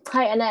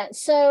 Hi, Annette.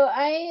 So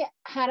I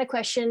had a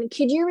question.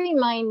 Could you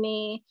remind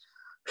me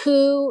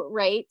who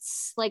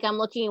writes, like I'm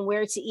looking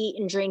where to eat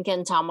and drink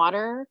in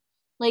Tumwater,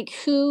 like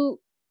who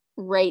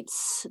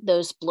writes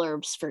those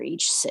blurbs for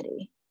each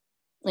city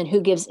and who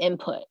gives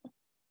input?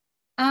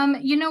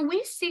 You know,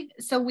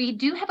 we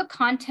do have a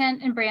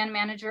content and brand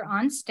manager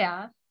on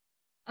staff.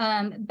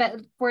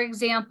 But for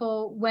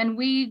example, when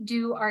we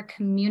do our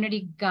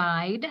community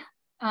guide,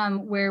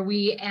 where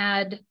we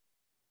add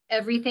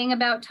everything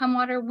about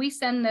Tumwater, we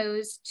send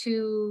those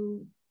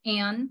to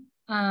Anne.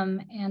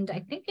 And I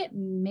think it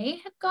may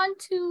have gone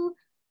to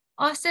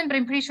Austin, but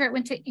I'm pretty sure it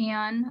went to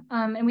Anne.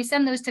 And we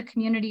send those to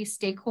community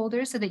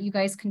stakeholders so that you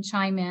guys can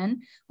chime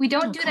in. We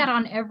don't do that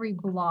on every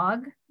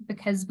blog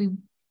because we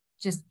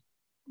just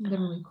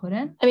literally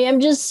couldn't. I mean, I'm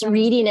just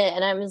reading it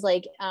and I was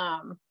like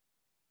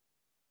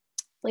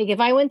if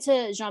I went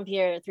to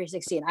Jean-Pierre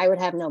 316, I would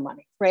have no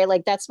money, right?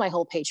 Like that's my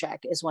whole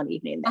paycheck is one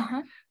evening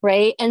there,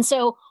 right? And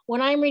so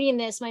when I'm reading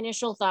this, my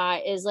initial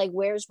thought is like,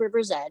 where's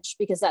River's Edge?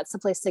 Because that's the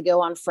place to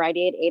go on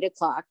Friday at 8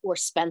 o'clock, or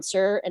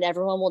Spencer, and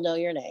everyone will know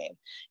your name.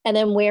 And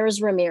then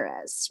where's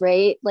Ramirez,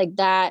 right? Like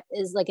that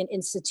is like an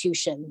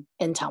institution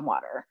in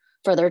Tumwater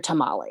for their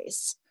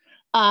tamales.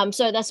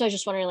 So that's why I was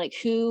just wondering, like,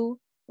 who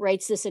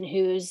writes this and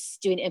who's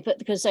doing input?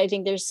 Because I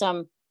think there's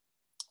some,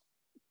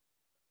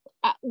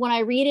 when I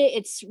read it,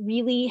 it's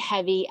really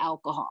heavy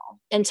alcohol,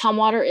 and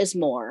Tumwater is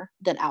more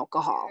than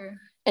alcohol. Sure.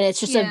 And it's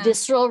just a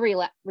visceral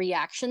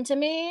reaction to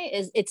me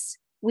is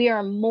we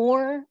are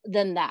more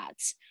than that.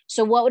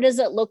 So what does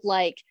it look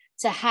like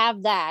to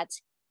have that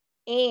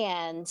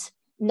and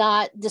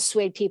not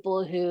dissuade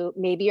people who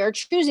maybe are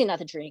choosing not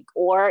to drink,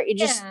 or it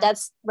just,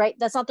 that's right,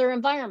 that's not their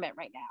environment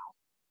right now.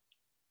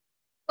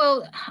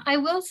 Well, I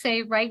will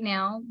say right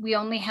now, we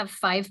only have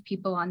 5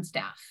 people on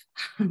staff.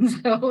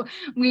 So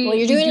well,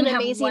 you're doing an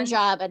amazing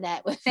job,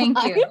 Annette. With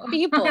Thank you.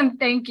 People.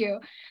 Thank you.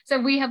 So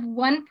we have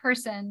one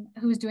person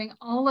who's doing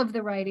all of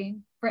the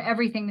writing for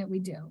everything that we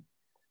do.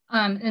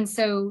 And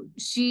so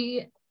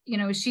she, you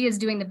know, she is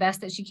doing the best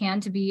that she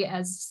can to be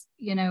as,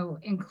 you know,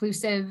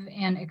 inclusive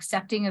and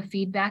accepting of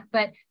feedback,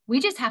 but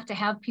we just have to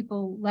have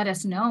people let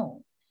us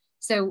know.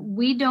 So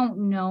we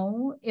don't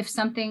know if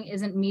something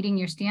isn't meeting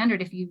your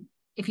standard if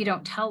you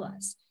don't tell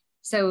us.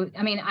 So,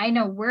 I mean, I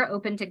know we're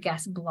open to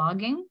guest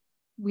blogging.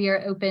 We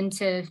are open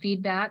to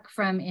feedback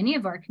from any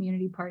of our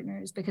community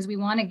partners because we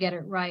want to get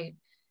it right.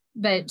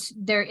 But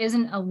there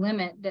isn't a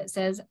limit that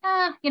says,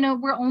 you know,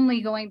 we're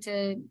only going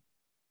to,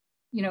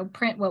 you know,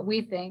 print what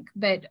we think,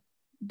 but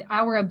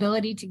our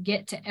ability to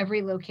get to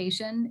every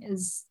location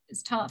is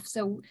tough.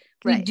 So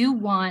we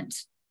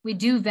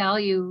do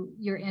value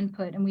your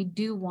input, and we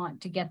do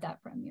want to get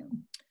that from you.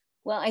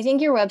 Well, I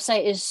think your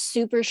website is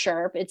super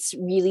sharp. It's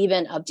really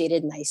been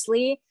updated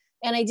nicely.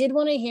 And I did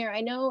want to hear,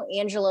 I know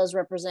Angela's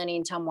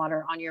representing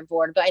Tumwater on your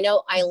board, but I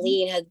know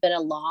Eileen has been a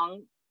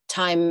long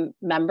time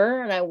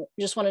member. And I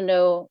just want to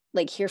know,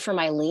 like, hear from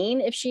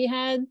Eileen if she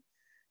had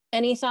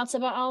any thoughts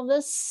about all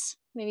this.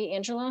 Maybe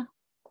Angela?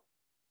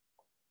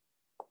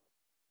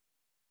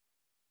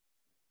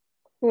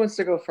 Who wants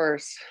to go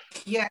first?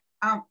 Yeah,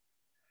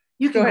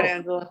 you can go ahead,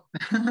 Angela.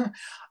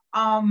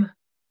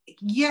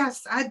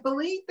 Yes, I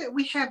believe that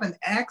we have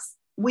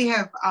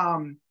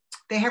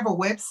they have a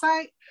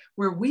website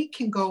where we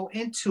can go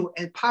into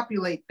and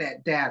populate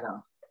that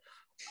data.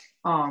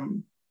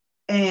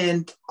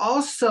 And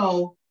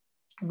also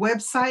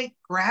website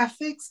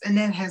graphics, and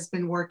that has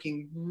been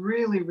working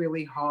really,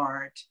 really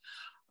hard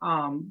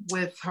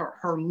with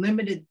her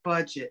limited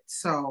budget.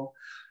 So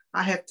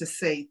I have to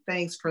say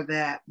thanks for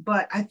that.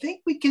 But I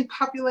think we can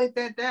populate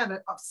that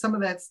data of some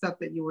of that stuff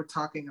that you were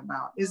talking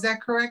about. Is that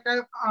correct,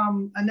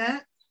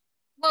 Annette?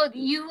 Well,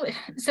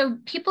 so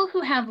people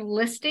who have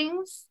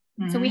listings,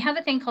 so we have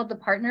a thing called the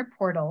partner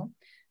portal.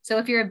 So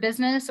if you're a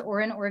business or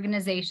an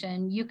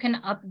organization, you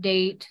can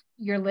update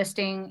your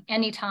listing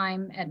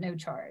anytime at no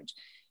charge.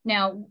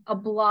 Now, a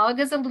blog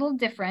is a little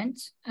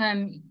different.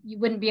 You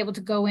wouldn't be able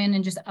to go in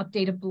and just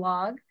update a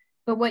blog.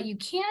 But what you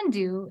can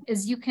do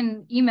is you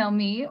can email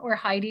me or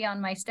Heidi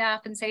on my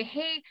staff and say,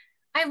 hey,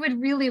 I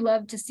would really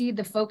love to see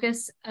the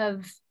focus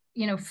of,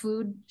 you know,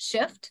 food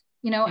shift.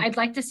 You know, I'd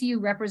like to see you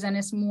represent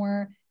us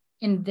more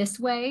in this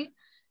way.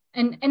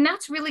 And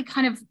that's really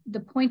kind of the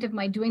point of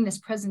my doing this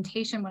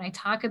presentation. When I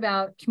talk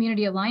about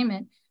community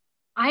alignment,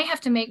 I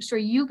have to make sure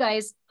you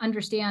guys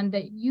understand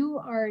that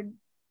you're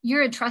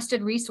a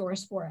trusted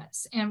resource for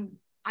us. And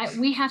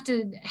we have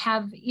to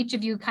have each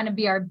of you kind of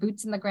be our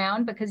boots in the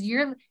ground, because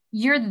you're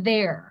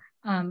there.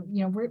 You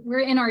know, we're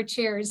in our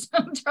chairs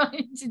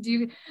trying to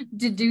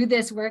do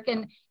this work.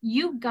 And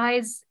you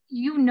guys,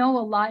 you know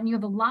a lot, and you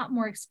have a lot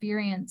more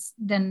experience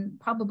than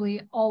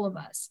probably all of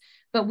us.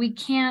 But we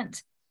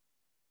can't,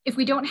 if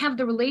we don't have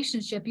the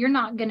relationship, you're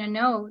not going to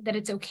know that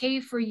it's okay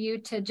for you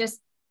to just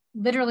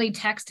literally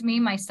text me.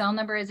 My cell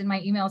number is in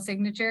my email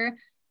signature,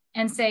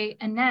 and say,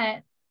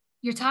 Annette,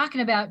 you're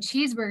talking about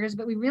cheeseburgers,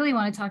 but we really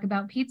want to talk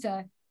about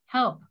pizza.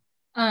 Help.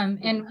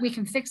 And we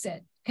can fix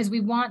it, because we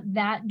want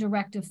that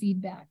directive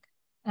feedback.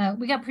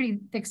 We got pretty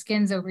thick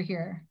skins over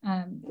here.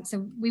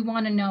 So we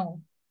want to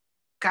know.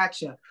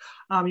 Gotcha.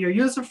 You're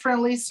user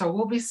friendly, so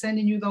we'll be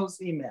sending you those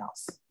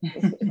emails.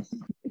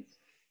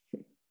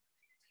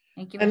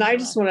 Thank you. And I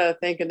just want to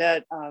thank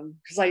Annette,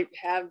 because I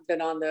have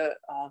been on the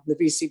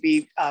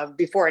VCB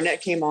before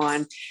Annette came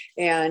on,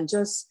 and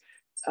just,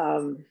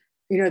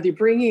 you know, the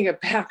bringing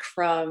it back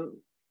from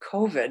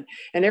COVID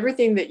and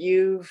everything that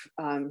you've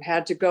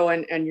had to go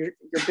and you're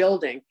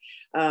building.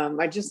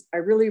 I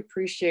really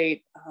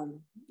appreciate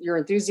your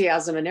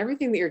enthusiasm and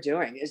everything that you're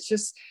doing. It's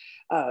just,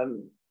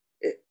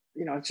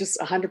 you know, just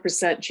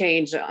 100%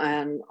 change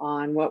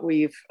on what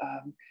we've,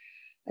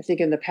 I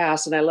think, in the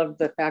past. And I love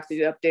the fact that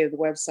you updated the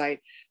website.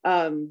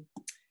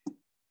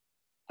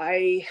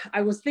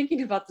 I was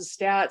thinking about the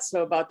stats,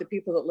 so about the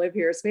people that live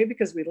here. It's maybe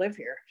because we live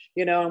here,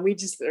 you know, and we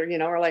just, you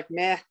know, we're like,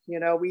 meh, you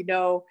know, we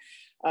know,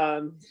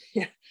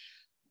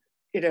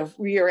 you know, if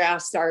we are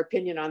asked our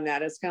opinion on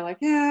that, it's kind of like,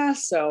 yeah,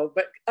 so,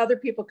 but other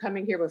people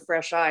coming here with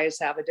fresh eyes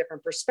have a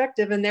different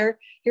perspective, and they're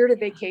here to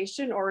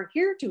vacation or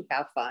here to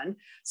have fun.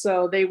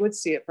 So they would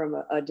see it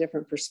from a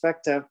different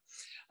perspective.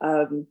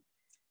 And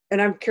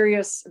I'm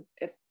curious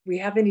if we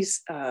have any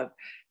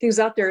things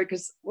out there,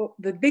 because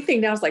the big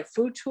thing now is like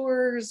food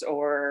tours,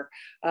 or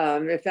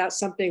if that's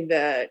something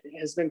that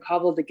has been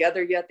cobbled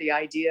together yet, the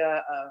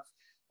idea of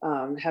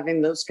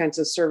having those kinds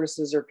of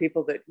services, or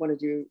people that want to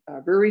do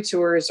brewery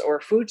tours or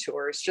food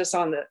tours, just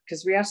on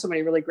because we have so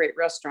many really great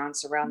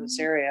restaurants around this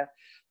area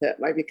that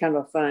might be kind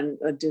of a fun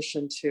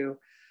addition to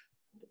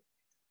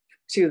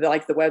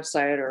like the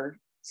website or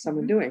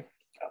someone doing.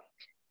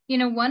 You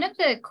know, one of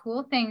the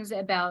cool things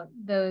about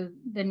the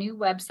new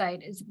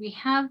website is we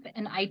have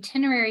an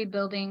itinerary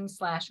building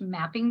 /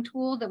 mapping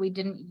tool that we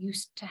didn't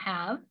used to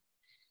have.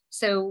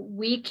 So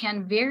we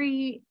can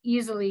very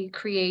easily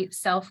create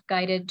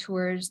self-guided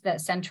tours that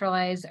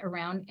centralize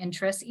around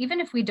interests, even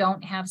if we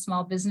don't have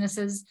small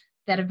businesses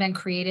that have been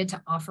created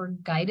to offer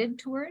guided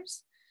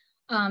tours.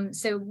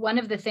 So one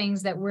of the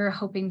things that we're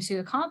hoping to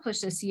accomplish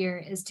this year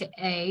is to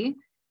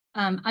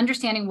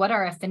understanding what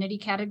our affinity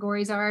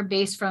categories are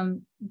based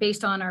on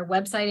our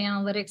website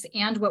analytics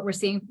and what we're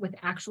seeing with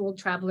actual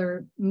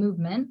traveler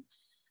movement,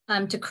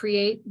 to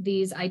create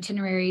these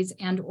itineraries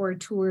and or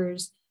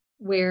tours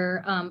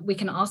where we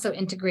can also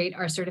integrate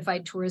our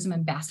certified tourism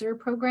ambassador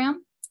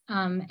program,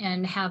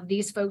 and have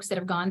these folks that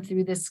have gone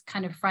through this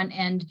kind of front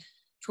end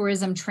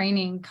tourism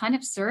training kind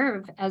of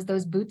serve as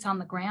those boots on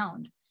the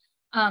ground.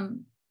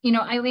 You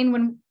know, Eileen,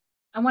 when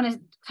I want to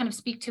kind of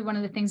speak to one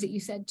of the things that you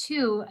said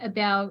too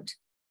about,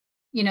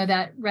 you know,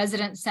 that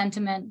resident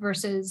sentiment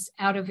versus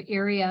out of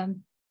area.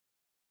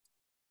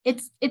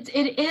 It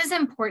is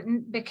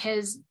important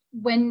because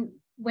when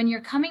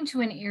you're coming to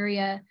an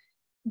area,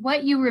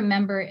 what you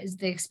remember is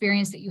the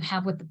experience that you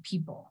have with the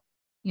people.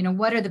 You know,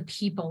 what are the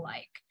people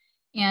like?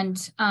 And,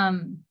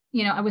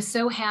 you know, I was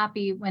so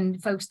happy when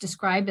folks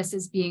described us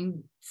as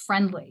being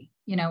friendly,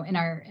 you know, in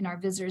our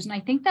visitors. And I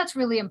think that's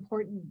really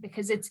important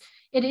because it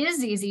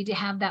is easy to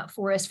have that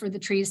forest for the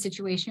trees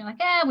situation. You're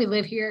like, we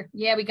live here.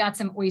 Yeah, we got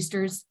some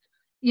oysters,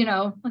 you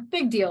know, like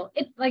big deal.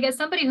 It, like, as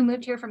somebody who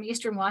moved here from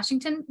Eastern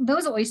Washington,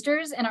 those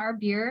oysters and our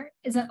beer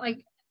isn't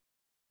like,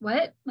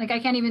 what? Like, I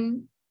can't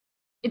even,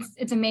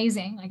 it's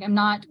amazing. Like, I'm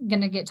not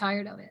going to get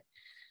tired of it.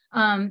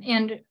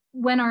 And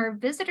when our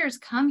visitors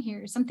come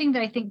here, something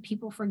that I think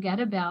people forget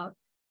about,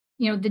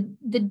 you know,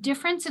 the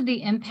difference of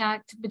the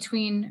impact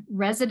between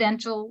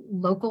residential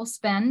local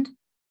spend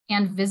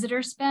and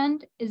visitor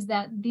spend is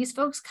that these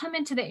folks come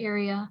into the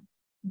area,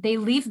 they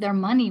leave their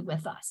money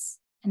with us,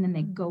 and then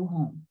they go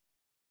home.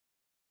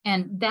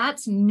 And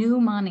that's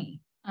new money.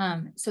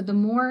 So the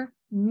more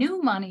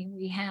new money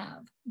we have,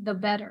 the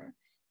better.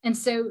 And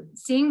so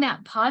seeing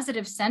that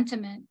positive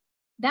sentiment,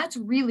 that's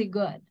really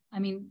good. I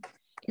mean,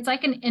 it's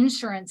like an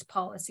insurance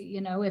policy,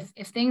 you know, if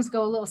things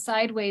go a little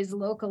sideways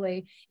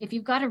locally, if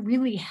you've got a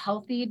really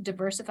healthy,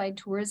 diversified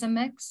tourism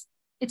mix,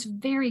 it's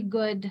very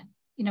good,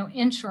 you know,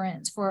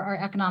 insurance for our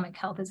economic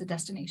health as a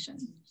destination.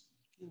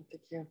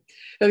 Thank you.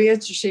 It'll be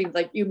interesting,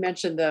 like you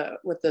mentioned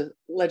with the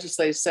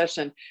legislative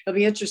session, it'll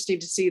be interesting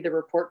to see the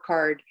report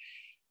card,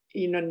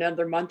 you know,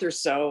 another month or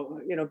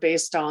so, you know,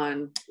 based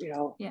on, you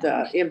know,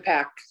 the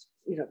impact,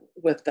 you know,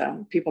 with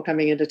people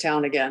coming into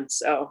town again.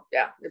 So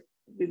yeah,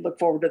 we look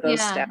forward to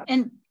those stats.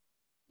 And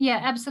yeah,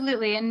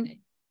 absolutely. And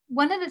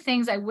one of the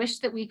things I wish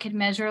that we could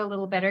measure a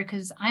little better,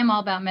 because I'm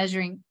all about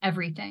measuring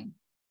everything.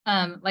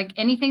 Like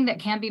anything that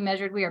can be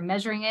measured, we are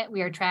measuring it,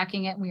 we are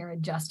tracking it, we are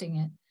adjusting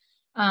it.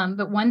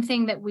 But one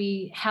thing that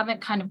we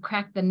haven't kind of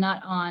cracked the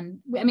nut on,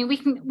 I mean,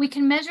 we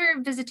can measure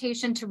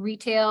visitation to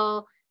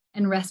retail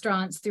and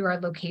restaurants through our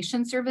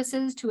location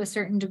services to a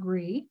certain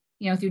degree,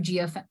 you know, through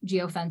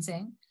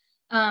geofencing,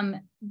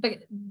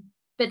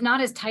 but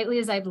not as tightly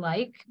as I'd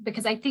like,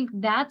 because I think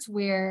that's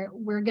where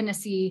we're going to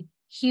see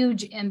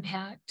huge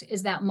impact,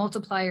 is that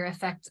multiplier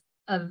effect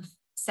of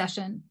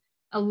session.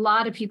 A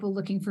lot of people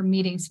looking for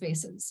meeting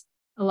spaces,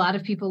 a lot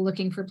of people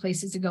looking for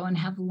places to go and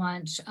have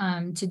lunch,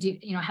 to do,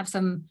 you know, have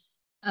some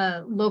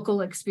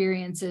local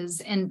experiences.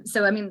 And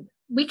so, I mean,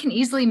 we can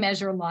easily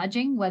measure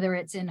lodging, whether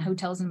it's in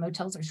hotels and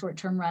motels or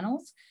short-term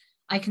rentals.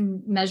 I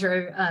can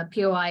measure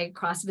POI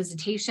cross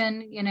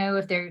visitation, you know,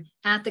 if they're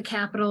at the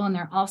Capitol and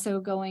they're also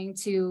going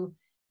to,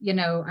 you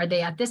know, are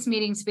they at this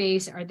meeting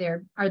space? Are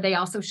they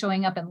also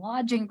showing up in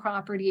lodging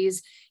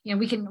properties? You know,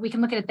 we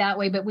can look at it that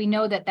way, but we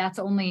know that that's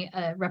only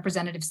a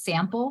representative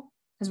sample,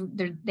 because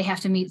they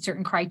have to meet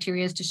certain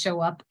criteria to show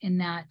up in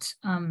that,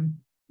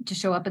 to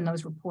show up in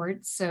those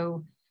reports.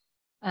 So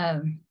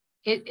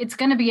it's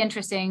going to be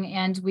interesting,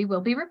 and we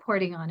will be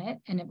reporting on it,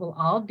 and it will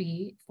all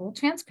be full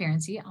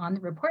transparency on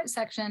the report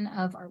section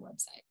of our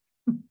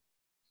website.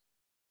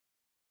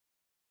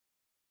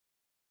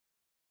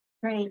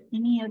 Great.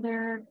 Any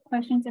other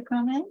questions or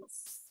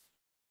comments?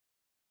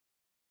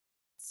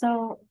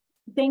 So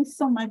thanks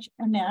so much,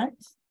 Annette.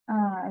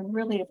 I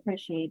really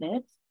appreciate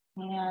it.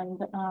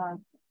 And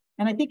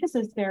I think this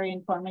is very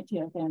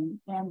informative, and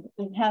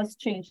it has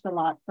changed a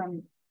lot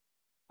from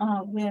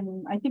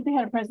when I think we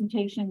had a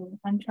presentation,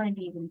 I'm trying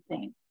to even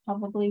think,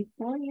 probably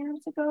 4 years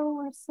ago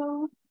or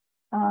so,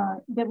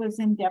 that was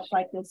in depth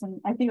like this. And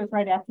I think it was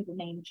right after the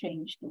name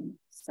changed and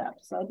stuff.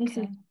 So this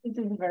is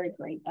a very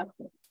great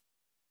update.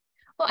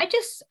 Well,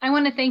 I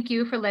want to thank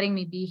you for letting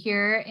me be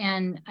here,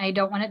 and I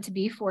don't want it to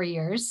be 4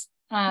 years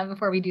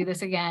before we do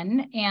this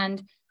again.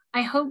 And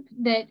I hope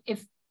that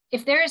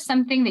if there is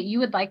something that you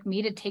would like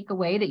me to take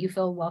away, that you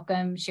feel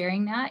welcome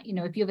sharing that. You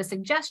know, if you have a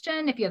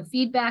suggestion, if you have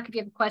feedback, if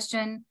you have a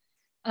question,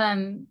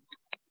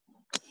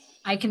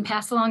 I can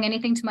pass along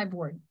anything to my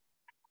board.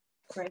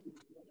 Great.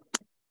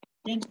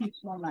 Thank you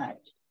so much.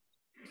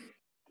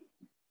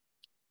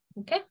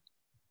 Okay.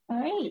 All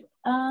right,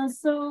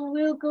 so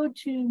we'll go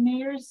to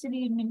Mayor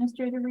City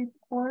Administrator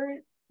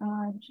report.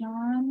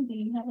 John, do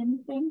you have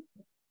anything?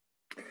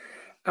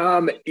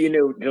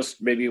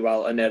 Just maybe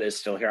while Annette is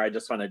still here, I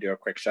just want to do a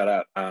quick shout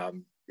out.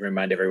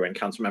 Remind everyone,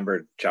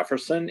 Councilmember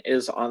Jefferson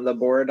is on the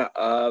board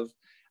of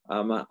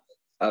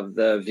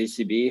the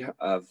VCB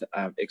of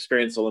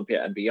Experience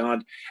Olympia and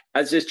Beyond,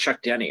 as is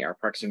Chuck Denny, our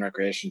Parks and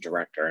Recreation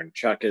Director. And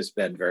Chuck has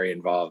been very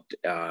involved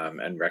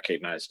and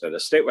recognized at a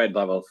statewide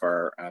level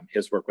for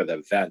his work with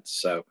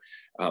events. So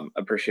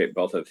appreciate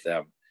both of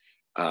them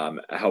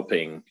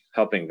helping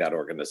that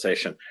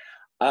organization.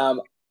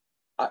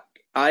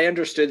 I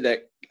understood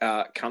that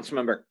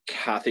Councilmember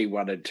Kathy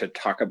wanted to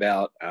talk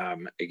about,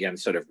 again,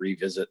 sort of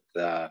revisit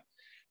the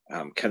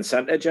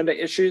consent agenda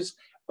issues.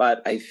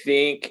 But I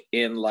think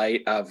in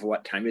light of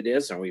what time it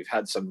is, and we've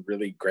had some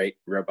really great,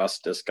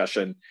 robust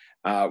discussion,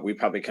 we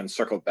probably can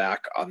circle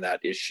back on that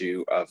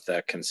issue of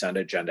the consent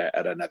agenda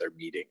at another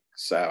meeting.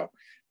 So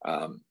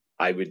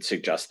I would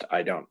suggest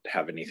I don't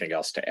have anything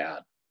else to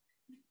add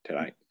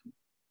tonight.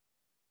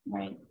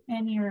 Right,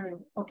 and you're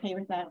okay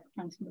with that,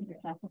 Councilmember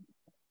Kathy?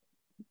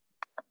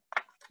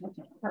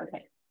 Okay,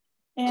 perfect.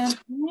 And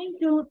I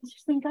don't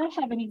think I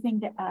have anything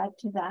to add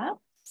to that.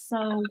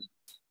 So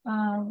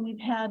we've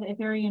had a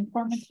very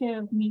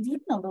informative meeting,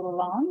 a little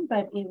long,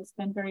 but it's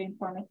been very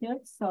informative.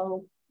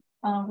 So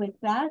with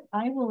that,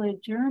 I will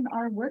adjourn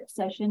our work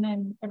session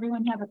and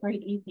everyone have a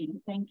great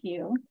evening. Thank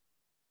you.